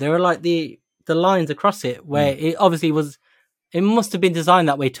as well, there are like the lines across it where it obviously was. It must have been designed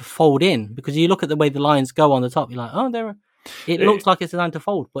that way to fold in, because you look at the way the lines go on the top, you're like, oh, there are. It looks like it's designed to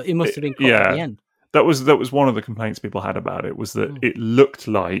fold, but it must have been cropped at the end. That was one of the complaints people had about it, was that it looked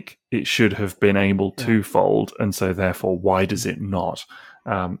like it should have been able to fold, and so therefore, why does it not?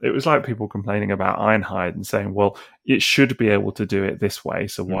 It was like people complaining about Ironhide and saying, well, it should be able to do it this way,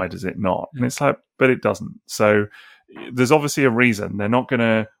 so why does it not? And it's like, but it doesn't. So there's obviously a reason. They're not going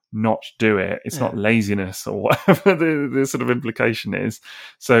to not do it. It's not laziness or whatever the sort of implication is.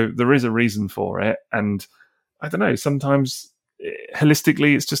 So there is a reason for it, and I don't know, sometimes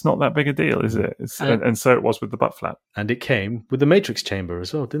holistically it's just not that big a deal, is it? And so it was with the butt flap. And it came with the Matrix chamber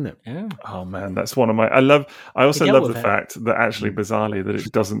as well, didn't it? Yeah. Oh man, that's one of my... I also love the fact that actually, bizarrely, that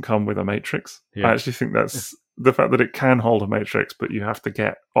it doesn't come with a Matrix. Yeah. I actually think that's the fact that it can hold a Matrix, but you have to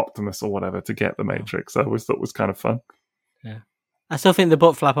get Optimus or whatever to get the Matrix. I always thought was kind of fun. Yeah. I still think the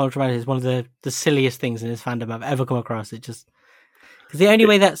butt flap Ultra Magnus is one of the silliest things in this fandom I've ever come across. It just... Because the only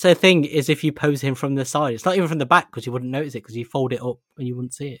way that's a thing is if you pose him from the side. It's not even from the back, because you wouldn't notice it, because you fold it up and you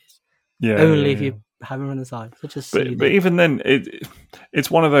wouldn't see it. Only if you have him from the side. Such a silly but even then,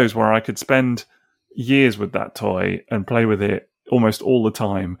 it's one of those where I could spend years with that toy and play with it almost all the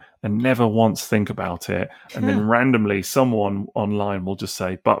time and never once think about it. And then randomly someone online will just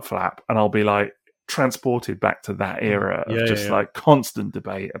say butt flap, and I'll be like transported back to that era of Yeah. like constant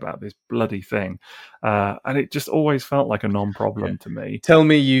debate about this bloody thing. And it just always felt like a non-problem to me. Tell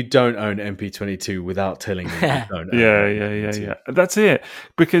me you don't own MP22 without telling me you don't own MP22. Yeah. That's it.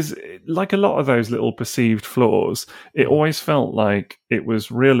 Because like a lot of those little perceived flaws, it always felt like it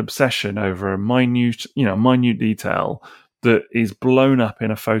was real obsession over a minute detail that is blown up in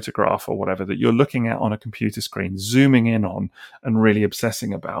a photograph or whatever that you're looking at on a computer screen, zooming in on and really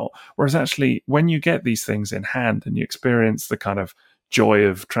obsessing about. Whereas actually, when you get these things in hand and you experience the kind of joy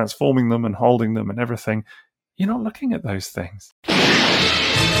of transforming them and holding them and everything, you're not looking at those things.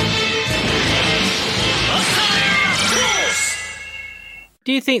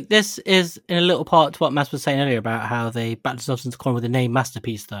 Do you think this is in a little part to what Mass was saying earlier about how they backed themselves into the corner with the name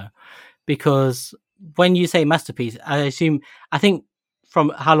Masterpiece, though? Because when you say Masterpiece, I think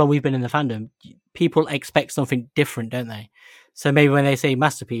from how long we've been in the fandom, people expect something different, don't they? So maybe when they say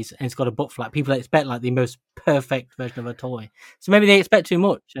Masterpiece and it's got a butt flap, people expect like the most perfect version of a toy. So maybe they expect too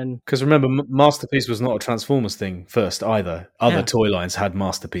much. And because remember, Masterpiece was not a Transformers thing first either. Other toy lines had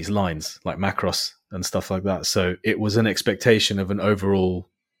Masterpiece lines like Macross and stuff like that. So it was an expectation of an overall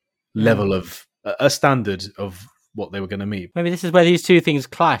level of a standard of what they were going to meet. Maybe this is where these two things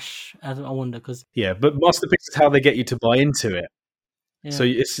clash. I wonder because but Masterpiece is how they get you to buy into it. Yeah. So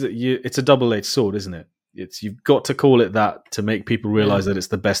it's a double-edged sword, isn't it? You've got to call it that to make people realize that it's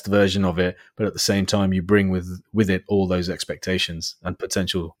the best version of it, but at the same time you bring with it all those expectations and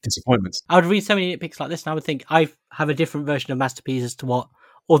potential disappointments. I would read so many nitpicks like this and I would think I have a different version of Masterpiece as to what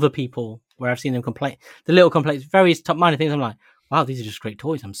other people, where I've seen them complain, the little complaints, various top minor things. I'm like, wow, these are just great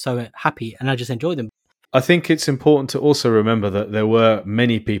toys. I'm so happy and I just enjoy them. I think it's important to also remember that there were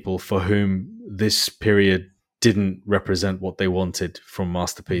many people for whom this period didn't represent what they wanted from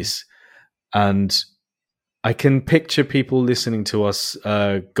Masterpiece. And I can picture people listening to us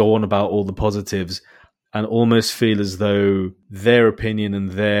go on about all the positives and almost feel as though their opinion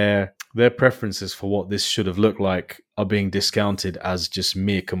and their preferences for what this should have looked like are being discounted as just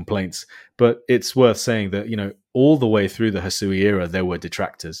mere complaints. But it's worth saying that, all the way through the Hisui era, there were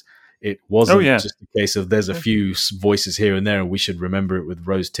detractors. It wasn't just a case of there's a few voices here and there and we should remember it with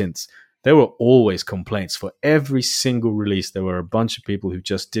rose tints. There were always complaints. For every single release, there were a bunch of people who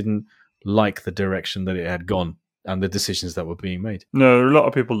just didn't like the direction that it had gone and the decisions that were being made. No, there were a lot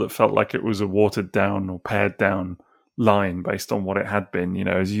of people that felt like it was a watered down or pared down line based on what it had been.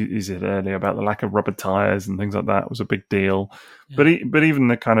 As you said earlier about the lack of rubber tires and things like that was a big deal. Yeah. But even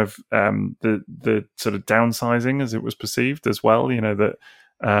the kind of the sort of downsizing as it was perceived as well. That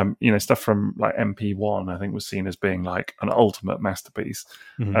stuff from like MP1 I think was seen as being like an ultimate masterpiece.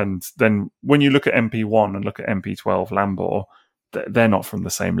 Mm-hmm. And then when you look at MP1 and look at MP12 Lambor, they're not from the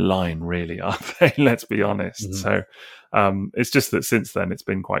same line, really, are they? Let's be honest. Mm-hmm. So it's just that since then it's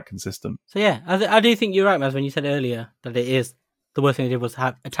been quite consistent. So yeah, I do think you're right, Maz, when you said earlier that it is the worst thing they did was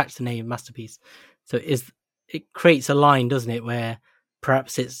have attached the name Masterpiece. So it creates a line, doesn't it, where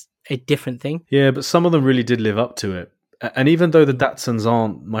perhaps it's a different thing. Yeah, but some of them really did live up to it. And even though the Datsuns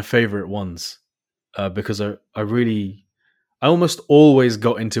aren't my favorite ones, because I almost always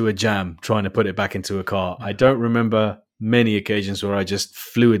got into a jam trying to put it back into a car. I don't remember many occasions where I just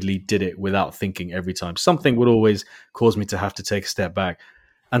fluidly did it without thinking every time. Something would always cause me to have to take a step back.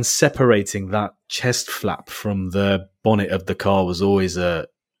 And separating that chest flap from the bonnet of the car was always a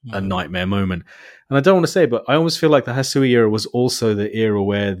nightmare moment. And I don't want to say, but I almost feel like the Hisui era was also the era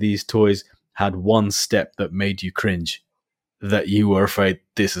where these toys had one step that made you cringe, that you were afraid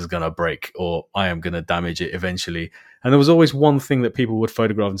this is going to break or I am going to damage it eventually. And there was always one thing that people would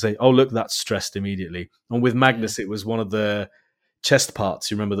photograph and say, oh, look, that's stressed immediately. And with Magnus, it was one of the chest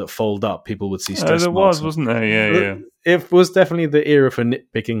parts, you remember, that fold up. People would see stress marks. Wasn't there? Yeah. It was definitely the era for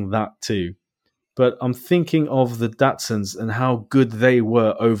nitpicking that too. But I'm thinking of the Datsuns and how good they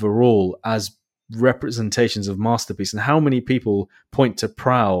were overall as representations of Masterpiece and how many people point to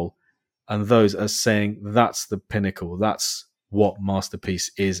Prowl and those as saying that's the pinnacle. That's what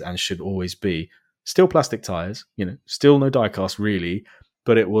Masterpiece is and should always be. Still plastic tires, still no diecast really,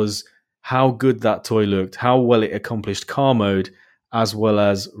 but it was how good that toy looked, how well it accomplished car mode as well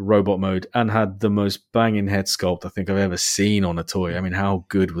as robot mode, and had the most banging head sculpt I think I've ever seen on a toy. I mean, how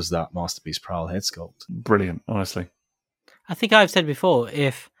good was that Masterpiece Prowl head sculpt? Brilliant, honestly. I think I've said before,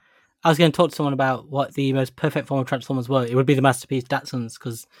 if I was going to talk to someone about what the most perfect form of Transformers were, it would be the Masterpiece Datsuns,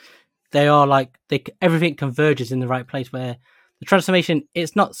 because they are like, everything converges in the right place where the transformation,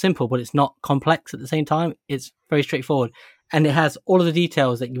 it's not simple, but it's not complex at the same time. It's very straightforward. And it has all of the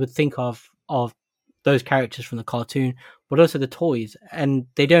details that you would think of those characters from the cartoon, but also the toys. And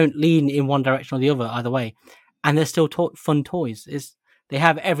they don't lean in one direction or the other either way. And they're still fun toys. They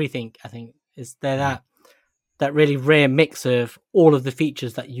have everything, I think, They're that really rare mix of all of the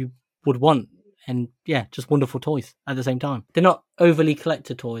features that you would want, and yeah, just wonderful toys at the same time. They're not overly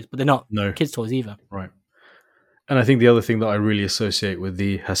collector toys, but they're not kids' toys either. Right. And I think the other thing that I really associate with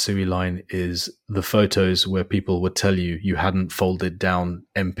the Hasui line is the photos where people would tell you hadn't folded down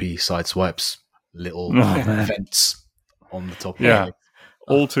MP Sideswipe's little vents on the top. Yeah.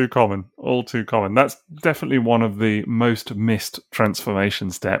 All too common. That's definitely one of the most missed transformation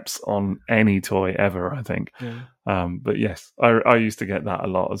steps on any toy ever, I think. Yeah. But yes, I used to get that a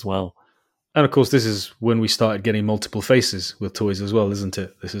lot as well. And of course, this is when we started getting multiple faces with toys as well, isn't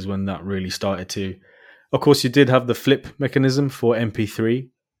it? This is when that really started to... Of course, you did have the flip mechanism for MP3,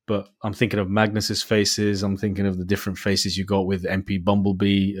 but I'm thinking of Magnus's faces. I'm thinking of the different faces you got with MP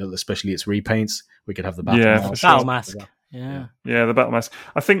Bumblebee, especially its repaints. We could have the battle mask. Yeah, the battle mask.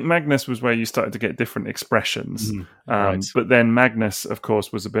 I think Magnus was where you started to get different expressions. Right. But then Magnus, of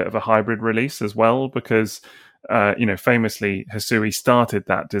course, was a bit of a hybrid release as well, because, famously, Hasui started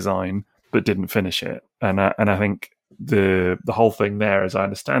that design but didn't finish it. And I think the whole thing there, as I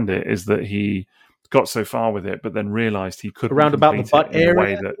understand it, is that he got so far with it, but then realised he couldn't around about the butt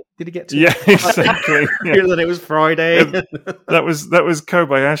area. Did he get to? Yeah, exactly. Hear that it was Friday. That was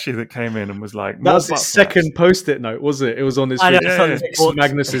Kobayashi that came in and was like, "That was his second post-it note, was it? It was on his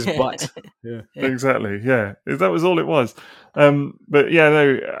Magnus's butt." Yeah, exactly. Yeah, that was all it was. But yeah,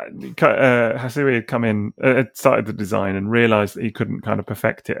 Hasui had come in, had started the design, and realised that he couldn't kind of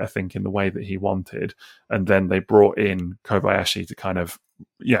perfect it, I think, in the way that he wanted, and then they brought in Kobayashi to kind of,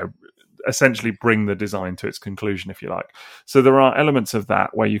 essentially bring the design to its conclusion, if you like. So there are elements of that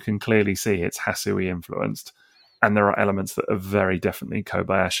where you can clearly see it's Hasui influenced, and there are elements that are very definitely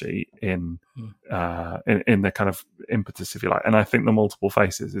Kobayashi in the kind of impetus, if you like. And I think the multiple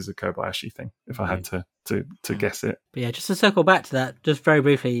faces is a Kobayashi thing, if I had to guess it. But yeah, just to circle back to that, just very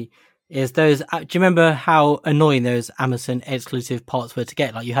briefly, is those. Do you remember how annoying those Amazon exclusive parts were to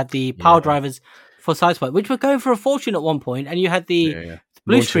get? Like you had the power drivers for Sideswipe, which were going for a fortune at one point, and you had the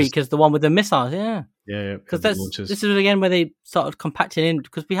Blue Streak is the one with the missiles, because this is again where they started compacting in,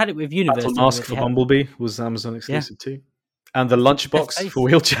 because we had it with Universe. Battle Mask for Bumblebee was Amazon exclusive too, and the lunchbox for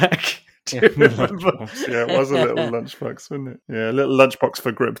Wheeljack. It was a little lunchbox, wasn't it? Yeah, a little lunchbox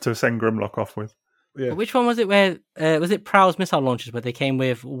for Grip to send Grimlock off with. Yeah. Which one was it? Where was it? Prowl's missile launchers, where they came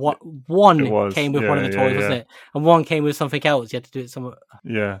with one came with one of the toys, wasn't it? And one came with something else. You had to do it somewhere.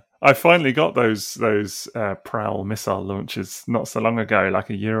 Yeah, I finally got those Prowl missile launchers not so long ago, like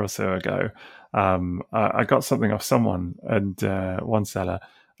a year or so ago. I got something off someone and one seller,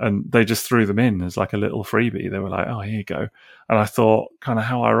 and they just threw them in as like a little freebie. They were like, "Oh, here you go," and I thought, kind of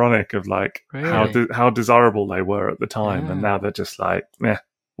how ironic of like how desirable they were at the time, and now they're just like, meh.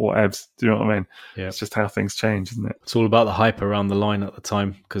 Whatevs, do you know what I mean? Yeah. It's just how things change, isn't it? It's all about the hype around the line at the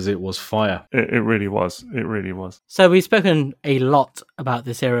time, because it was fire. It really was. It really was. So we've spoken a lot about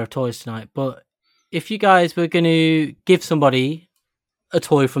this era of toys tonight, but if you guys were going to give somebody a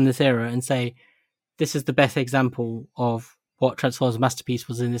toy from this era and say, this is the best example of what Transformers Masterpiece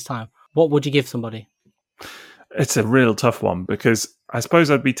was in this time, what would you give somebody? It's a real tough one, because I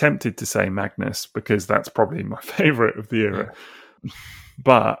suppose I'd be tempted to say Magnus, because that's probably my favourite of the era. Yeah.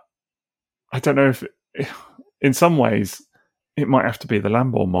 But I don't know if, in some ways, it might have to be the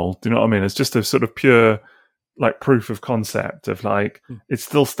Lambor mold. Do you know what I mean? It's just a sort of pure, like, proof of concept of, like, it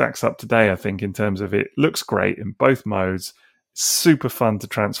still stacks up today, I think, in terms of it looks great in both modes, super fun to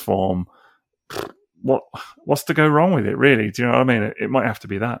transform. What's to go wrong with it, really? Do you know what I mean? It might have to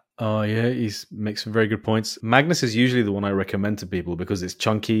be that. Oh, yeah, he makes some very good points. Magnus is usually the one I recommend to people because it's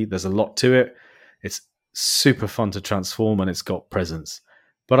chunky, there's a lot to it, it's super fun to transform, and it's got presence.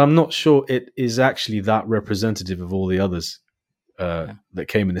 But I'm not sure it is actually that representative of all the others that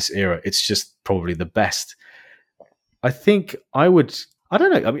came in this era. It's just probably the best. I think I don't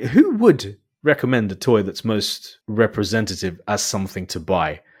know. I mean, who would recommend a toy that's most representative as something to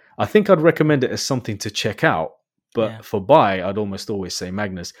buy? I think I'd recommend it as something to check out. But for buy, I'd almost always say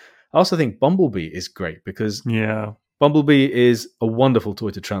Magnus. I also think Bumblebee is great because Bumblebee is a wonderful toy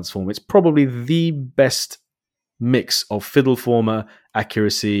to transform. It's probably the best mix of fiddle former,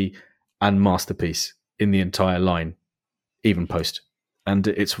 accuracy, and masterpiece in the entire line, even post. And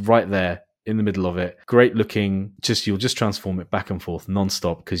it's right there in the middle of it. Great looking. You'll just transform it back and forth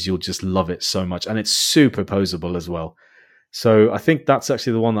non-stop because you'll just love it so much. And it's super posable as well. So I think that's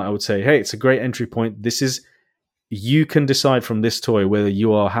actually the one that I would say, hey, it's a great entry point. You can decide from this toy whether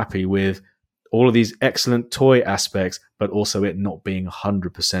you are happy with all of these excellent toy aspects, but also it not being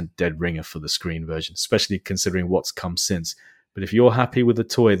 100% dead ringer for the screen version, especially considering what's come since. But if you're happy with a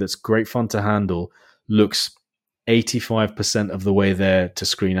toy that's great fun to handle, looks 85% of the way there to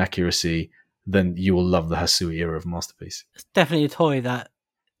screen accuracy, then you will love the Hasui era of Masterpiece. It's definitely a toy that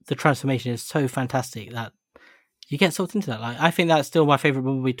the transformation is so fantastic that you get sucked into that. Like, I think that's still my favorite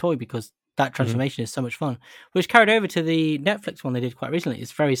Bumblebee toy because that transformation is so much fun, which carried over to the Netflix one they did quite recently.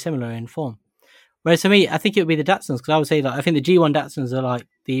 It's very similar in form. Whereas for me, I think it would be the Datsuns, because I would say that I think the G1 Datsuns are like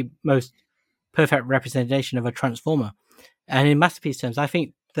the most perfect representation of a Transformer. And in Masterpiece terms, I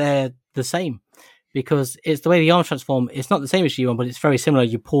think they're the same, because it's the way the arms transform. It's not the same as G1, but it's very similar.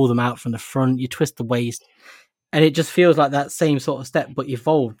 You pull them out from the front, you twist the waist, and it just feels like that same sort of step, but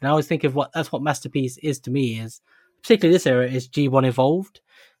evolved. And I always think of that's what Masterpiece is to me, is particularly this era, is G1 evolved.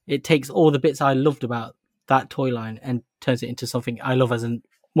 It takes all the bits I loved about that toy line and turns it into something I love as a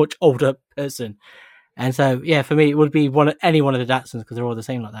much older person. And so, yeah, for me, it would be any one of the Datsuns, because they're all the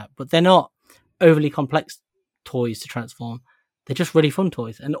same like that. But they're not overly complex toys to transform. They're just really fun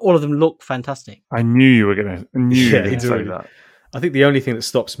toys, and all of them look fantastic. I knew you were going to say that. I think the only thing that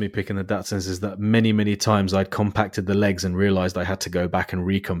stops me picking the Datsuns is that many, many times I'd compacted the legs and realized I had to go back and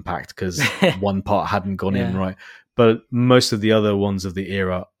recompact because one part hadn't gone in right. But most of the other ones of the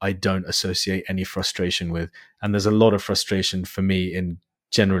era, I don't associate any frustration with. And there's a lot of frustration for me in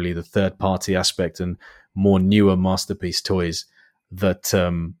generally the third-party aspect and more newer Masterpiece toys that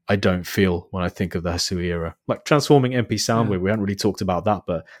I don't feel when I think of the Hasui era. Like transforming MP Soundwave, we haven't really talked about that,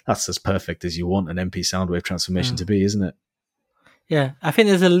 but that's as perfect as you want an MP Soundwave transformation to be, isn't it? Yeah, I think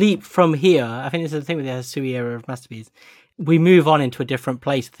there's a leap from here. I think there's a thing with the Hasui era of Masterpiece. We move on into a different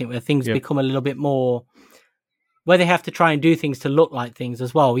place, I think, where things become a little bit more, where they have to try and do things to look like things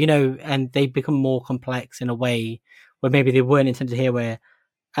as well, and they become more complex in a way where maybe they weren't intended here, where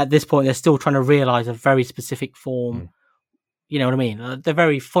at this point they're still trying to realize a very specific form. You know what I mean? They're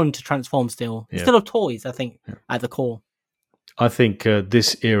very fun to transform still. They're still toys, I think, at the core. I think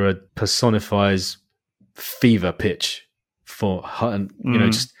this era personifies fever pitch for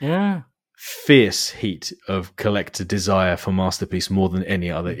just fierce heat of collector desire for Masterpiece more than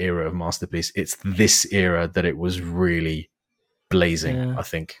any other era of Masterpiece. It's this era that it was really blazing, I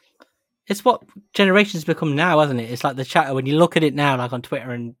think. It's what generations become now, hasn't it? It's like the chatter when you look at it now, like on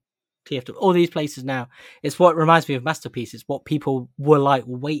Twitter and TF, all these places now. It's what reminds me of Masterpiece. It's what people were like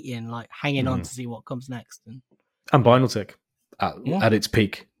waiting, like hanging on to see what comes next. And Binaltech at its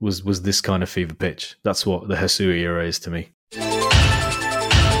peak was this kind of fever pitch. That's what the Hasui era is to me.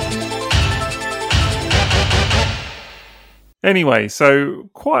 Anyway, so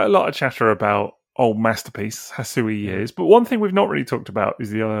quite a lot of chatter about old Masterpiece Hasui years, but one thing we've not really talked about is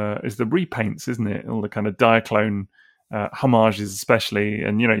the repaints, isn't it? All the kind of Diaclone homages, especially,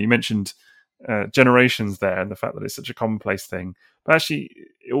 and you mentioned Generations there, and the fact that it's such a commonplace thing. But actually,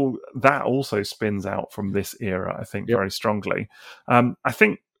 that also spins out from this era, I think, very strongly. I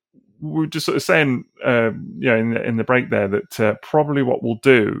think we were just sort of saying, in the break there, that probably what we'll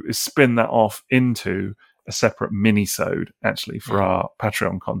do is spin that off into a separate mini-sode, actually, for our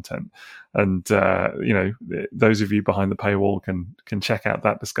Patreon content. And, those of you behind the paywall can check out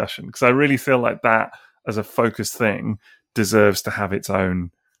that discussion, because I really feel like that, as a focused thing, deserves to have its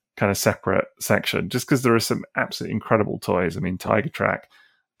own kind of separate section, just because there are some absolutely incredible toys. I mean, Tiger Track,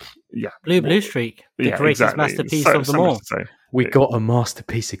 Blue Streak, the greatest masterpiece of them all. We got a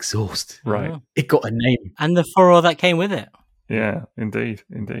Masterpiece exhaust, right? It got a name, and the furrow that came with it. Yeah, indeed.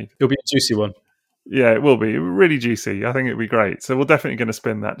 It'll be a juicy one. Yeah, it will be really juicy. I think it'd be great. So we're definitely going to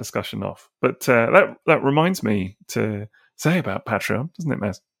spin that discussion off. But that reminds me to say about Patreon, doesn't it,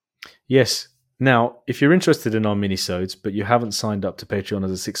 Mez? Yes. Now, if you're interested in our minisodes, but you haven't signed up to Patreon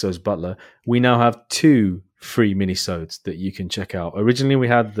as a Sixos Butler, we now have 2 free minisodes that you can check out. Originally, we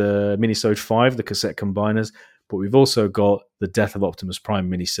had the minisode 5, the cassette combiners, but we've also got the Death of Optimus Prime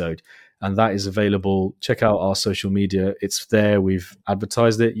minisode, and that is available. Check out our social media. It's there. We've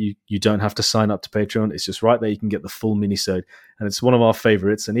advertised it. You don't have to sign up to Patreon. It's just right there. You can get the full minisode, and it's one of our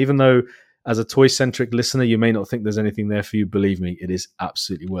favorites. And even though as a toy-centric listener, you may not think there's anything there for you, believe me, it is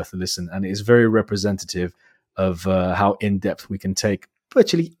absolutely worth a listen, and it is very representative of how in-depth we can take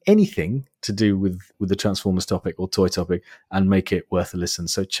virtually anything to do with the Transformers topic or toy topic and make it worth a listen.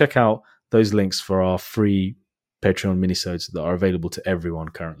 So check out those links for our free Patreon minisodes that are available to everyone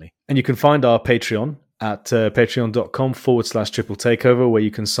currently. And you can find our Patreon at patreon.com/triple takeover, where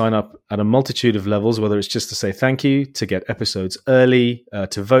you can sign up at a multitude of levels, whether it's just to say thank you, to get episodes early,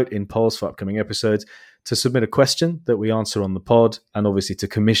 to vote in polls for upcoming episodes, to submit a question that we answer on the pod, and obviously to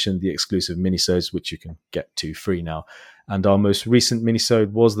commission the exclusive minisodes, which you can get to free now. And our most recent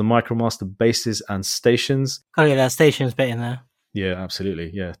minisode was the Micromaster bases and stations. Gotta get that stations bit in there. Yeah, absolutely.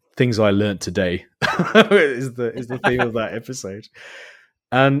 Yeah, things I learned today is the theme of that episode.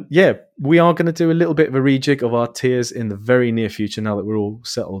 And yeah, we are going to do a little bit of a rejig of our tiers in the very near future now that we're all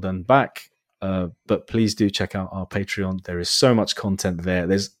settled and back. But please do check out our Patreon. There is so much content there.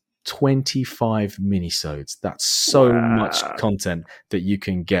 There's 25 minisodes. That's so much content that you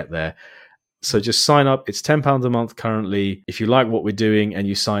can get there. So just sign up. It's £10 a month currently. If you like what we're doing and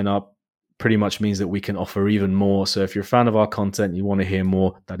you sign up, pretty much means that we can offer even more. So if you're a fan of our content and you want to hear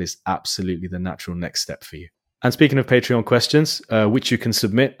more, that is absolutely the natural next step for you. And speaking of Patreon questions, which you can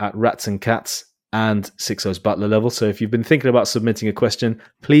submit at Rats and Cats and 60's Butler level. So if you've been thinking about submitting a question,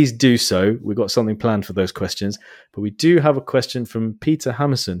 please do so. We've got something planned for those questions. But we do have a question from Peter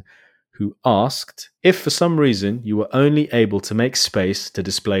Hammerson, who asked, if for some reason you were only able to make space to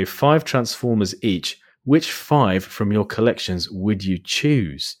display 5 Transformers each, which 5 from your collections would you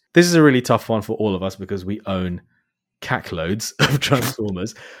choose? This is a really tough one for all of us because we own cackloads of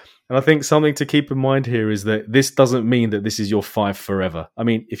Transformers. And I think something to keep in mind here is that this doesn't mean that this is your 5 forever. I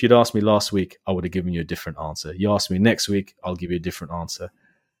mean, if you'd asked me last week, I would have given you a different answer. You asked me next week, I'll give you a different answer.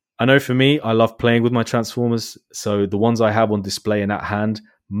 I know for me, I love playing with my Transformers. So the ones I have on display and at hand,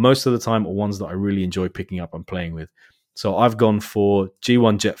 most of the time are ones that I really enjoy picking up and playing with. So I've gone for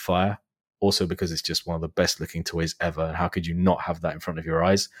G1 Jetfire, also because it's just one of the best looking toys ever. And how could you not have that in front of your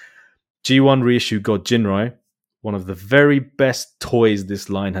eyes? G1 Reissue God Jinrai, one of the very best toys this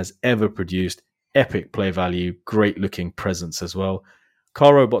line has ever produced. Epic play value, great looking presence as well.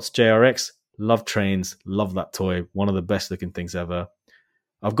 Car Robots JRX, love trains, love that toy. One of the best looking things ever.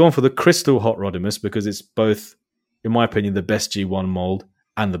 I've gone for the Crystal Hot Rodimus because it's both, in my opinion, the best G1 mold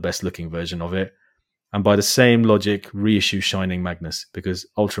and the best looking version of it. And by the same logic, reissue Shining Magnus because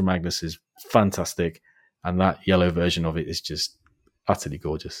Ultra Magnus is fantastic and that yellow version of it is just utterly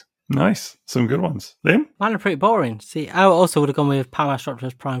gorgeous. Nice. Some good ones. Liam? Mine are pretty boring. See, I also would have gone with Power Master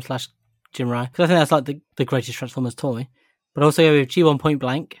Optimus Prime / Jinrai because I think that's like the greatest Transformers toy. But also go with G1 Point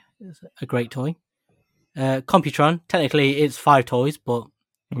Blank. It's a great toy. Computron. Technically, it's 5 toys, but...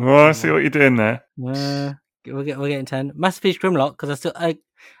 Oh, I see what you're doing there. We're getting 10. Masterpiece Grimlock because I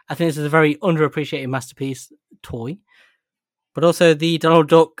think this is a very underappreciated Masterpiece toy. But also the Donald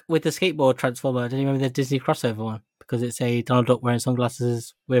Duck with the skateboard transformer. Do you remember the Disney crossover one? Because it's a Donald Duck wearing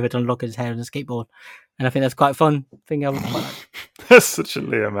sunglasses with a Donald Duck in his hair and a skateboard. And I think that's quite a fun thing. That's such a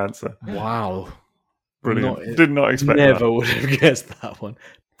Liam answer. Wow. Brilliant. Did not expect that. Never would have guessed that one.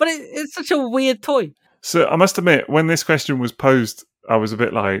 But it's such a weird toy. So I must admit, when this question was posed, I was a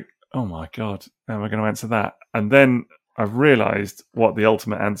bit like, oh my God, how am I going to answer that? And then I've realised what the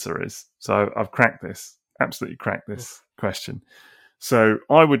ultimate answer is. So I've cracked this, absolutely cracked this question. So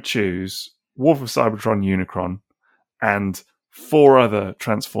I would choose Wolf of Cybertron Unicron and 4 other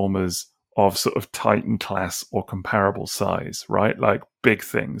Transformers of sort of Titan class or comparable size, right? Like big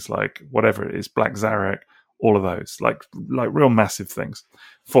things, like whatever it is, Black Zarek, all of those, like real massive things.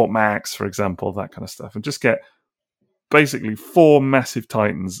 Fort Max, for example, that kind of stuff. And just get basically 4 massive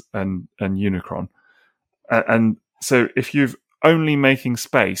Titans and Unicron. And so if you're only making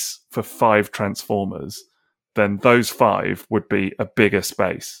space for 5 Transformers, then those 5 would be a bigger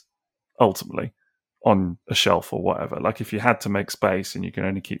space, ultimately, on a shelf or whatever. Like if you had to make space and you can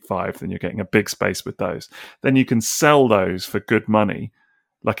only keep 5, then you're getting a big space with those. Then you can sell those for good money,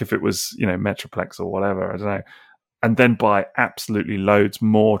 like if it was, Metroplex or whatever, I don't know, and then buy absolutely loads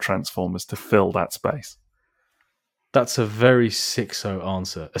more Transformers to fill that space. That's a very 60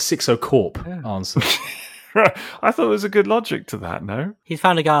 answer. A 60 Corp answer. I thought there was a good logic to that, no? He's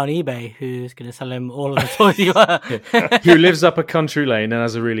found a guy on eBay who's going to sell him all of the toys you are. Who lives up a country lane and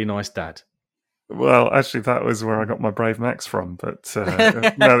has a really nice dad. Well, actually, that was where I got my Brave Max from, but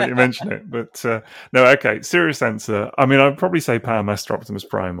now that you mention it. But no, okay, serious answer. I mean, I'd probably say Power Master Optimus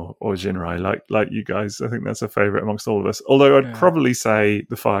Prime or Jinrai, like you guys. I think that's a favourite amongst all of us. Although I'd probably say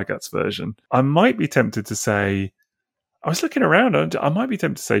the Fire Guts version. I might be tempted to say... I was looking around. I might be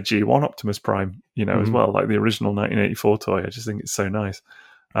tempted to say G1 Optimus Prime, as well, like the original 1984 toy. I just think it's so nice.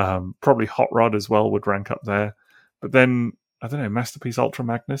 Probably Hot Rod as well would rank up there. But then, I don't know, Masterpiece Ultra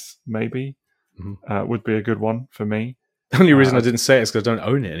Magnus, maybe, would be a good one for me. The only reason I didn't say it is because I don't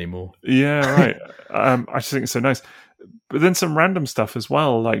own it anymore. Yeah, right. I just think it's so nice. But then some random stuff as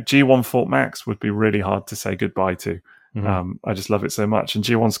well, like G1 Fort Max would be really hard to say goodbye to. I just love it so much. And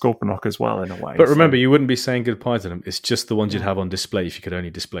G1 Scorponok as well, in a way. But remember, you wouldn't be saying goodbye to them. It's just the ones you'd have on display if you could only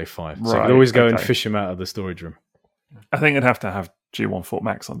display 5. So you could always go and fish them out of the storage room. I think I'd have to have G1 Fort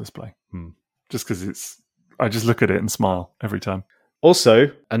Max on display. Just because I just look at it and smile every time.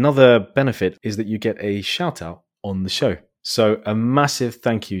 Also, another benefit is that you get a shout out on the show. So a massive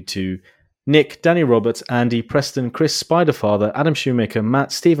thank you to Nick, Danny Roberts, Andy, Preston, Chris, Spiderfather, Adam Shoemaker,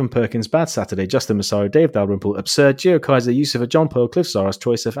 Matt, Stephen Perkins, Bad Saturday, Justin Massaro, Dave Dalrymple, Absurd, Gio Kaiser, Yusufa, John Pearl, Cliff Zaras,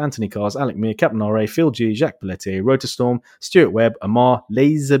 Troysef, Anthony Cars, Alec Meir, Captain R.A., Phil G, Jacques Pelletier, Rotorstorm, Stuart Webb, Amar,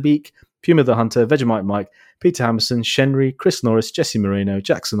 Laserbeak, Puma the Hunter, Vegemite Mike, Peter Hammerson, Shenry, Chris Norris, Jesse Moreno,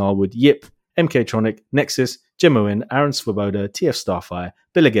 Jackson Arwood, Yip, MK Tronic, Nexus, Jim Owen, Aaron Svoboda, TF Starfire,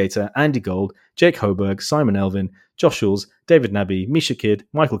 Billigator, Andy Gold, Jake Hoberg, Simon Elvin, Josh Schulz, David Nabby, Misha Kidd,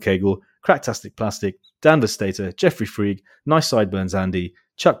 Michael Cagle, Cracktastic Plastic, Dan Vestator, Jeffrey Freeg, Nice Sideburns Andy,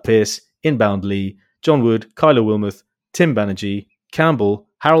 Chuck Pierce, Inbound Lee, John Wood, Kyler Wilmoth, Tim Banerjee, Campbell,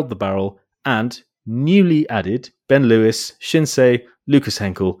 Harold the Barrel, and newly added Ben Lewis, Shinsei, Lucas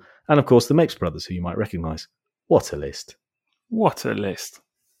Henkel, and of course the Mapes brothers, who you might recognise. What a list. What a list.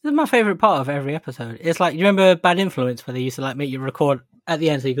 This is my favourite part of every episode. It's like, you remember Bad Influence, where they used to like make you record at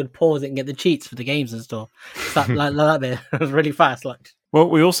the end so you could pause it and get the cheats for the games and stuff. It's like that bit. It was really fast. Well,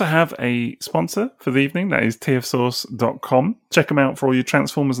 we also have a sponsor for the evening. That is tfsource.com. Check them out for all your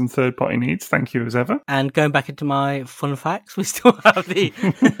Transformers and third-party needs. Thank you as ever. And going back into my fun facts, we still have the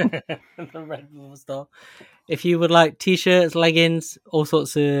Red Bull store. If you would like t-shirts, leggings, all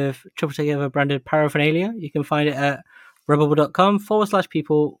sorts of Triple Takeover branded paraphernalia, you can find it at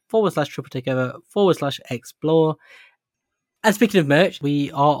redbubble.com/people/Triple Takeover/explore. And speaking of merch,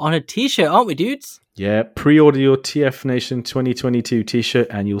 we are on a t-shirt, aren't we, dudes? Yeah, pre-order your TF Nation 2022 t-shirt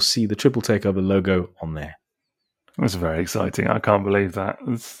and you'll see the Triple Takeover logo on there. That's very exciting. I can't believe that.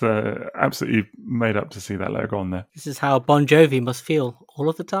 It's absolutely made up to see that logo on there. This is how Bon Jovi must feel all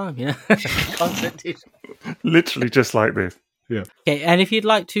of the time, yeah? Constant t-shirt. Literally just like this. Yeah. Okay, and if you'd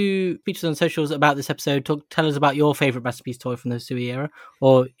like to feature us on socials about this episode, tell us about your favourite Masterpiece toy from the Sui era,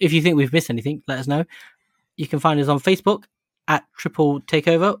 or if you think we've missed anything, let us know. You can find us on Facebook at Triple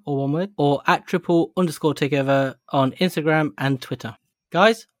Takeover, or one word, or at Triple_Takeover on Instagram and Twitter.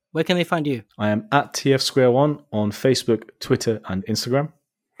 Guys, where can they find you? I am at TF2 on Facebook, Twitter, and Instagram.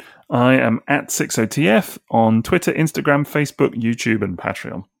 I am at 60TF on Twitter, Instagram, Facebook, YouTube, and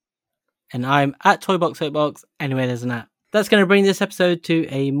Patreon. And I'm at Toybox anywhere there's an at. That's going to bring this episode to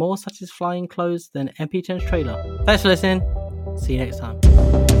a more satisfying close than MP10's trailer. Thanks for listening. See you next time.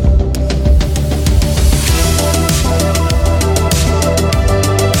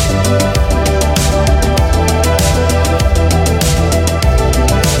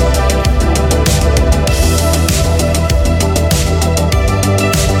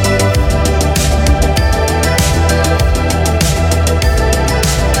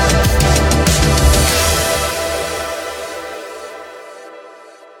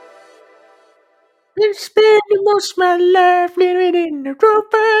 Been spending most of my life living in a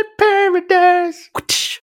robot paradise.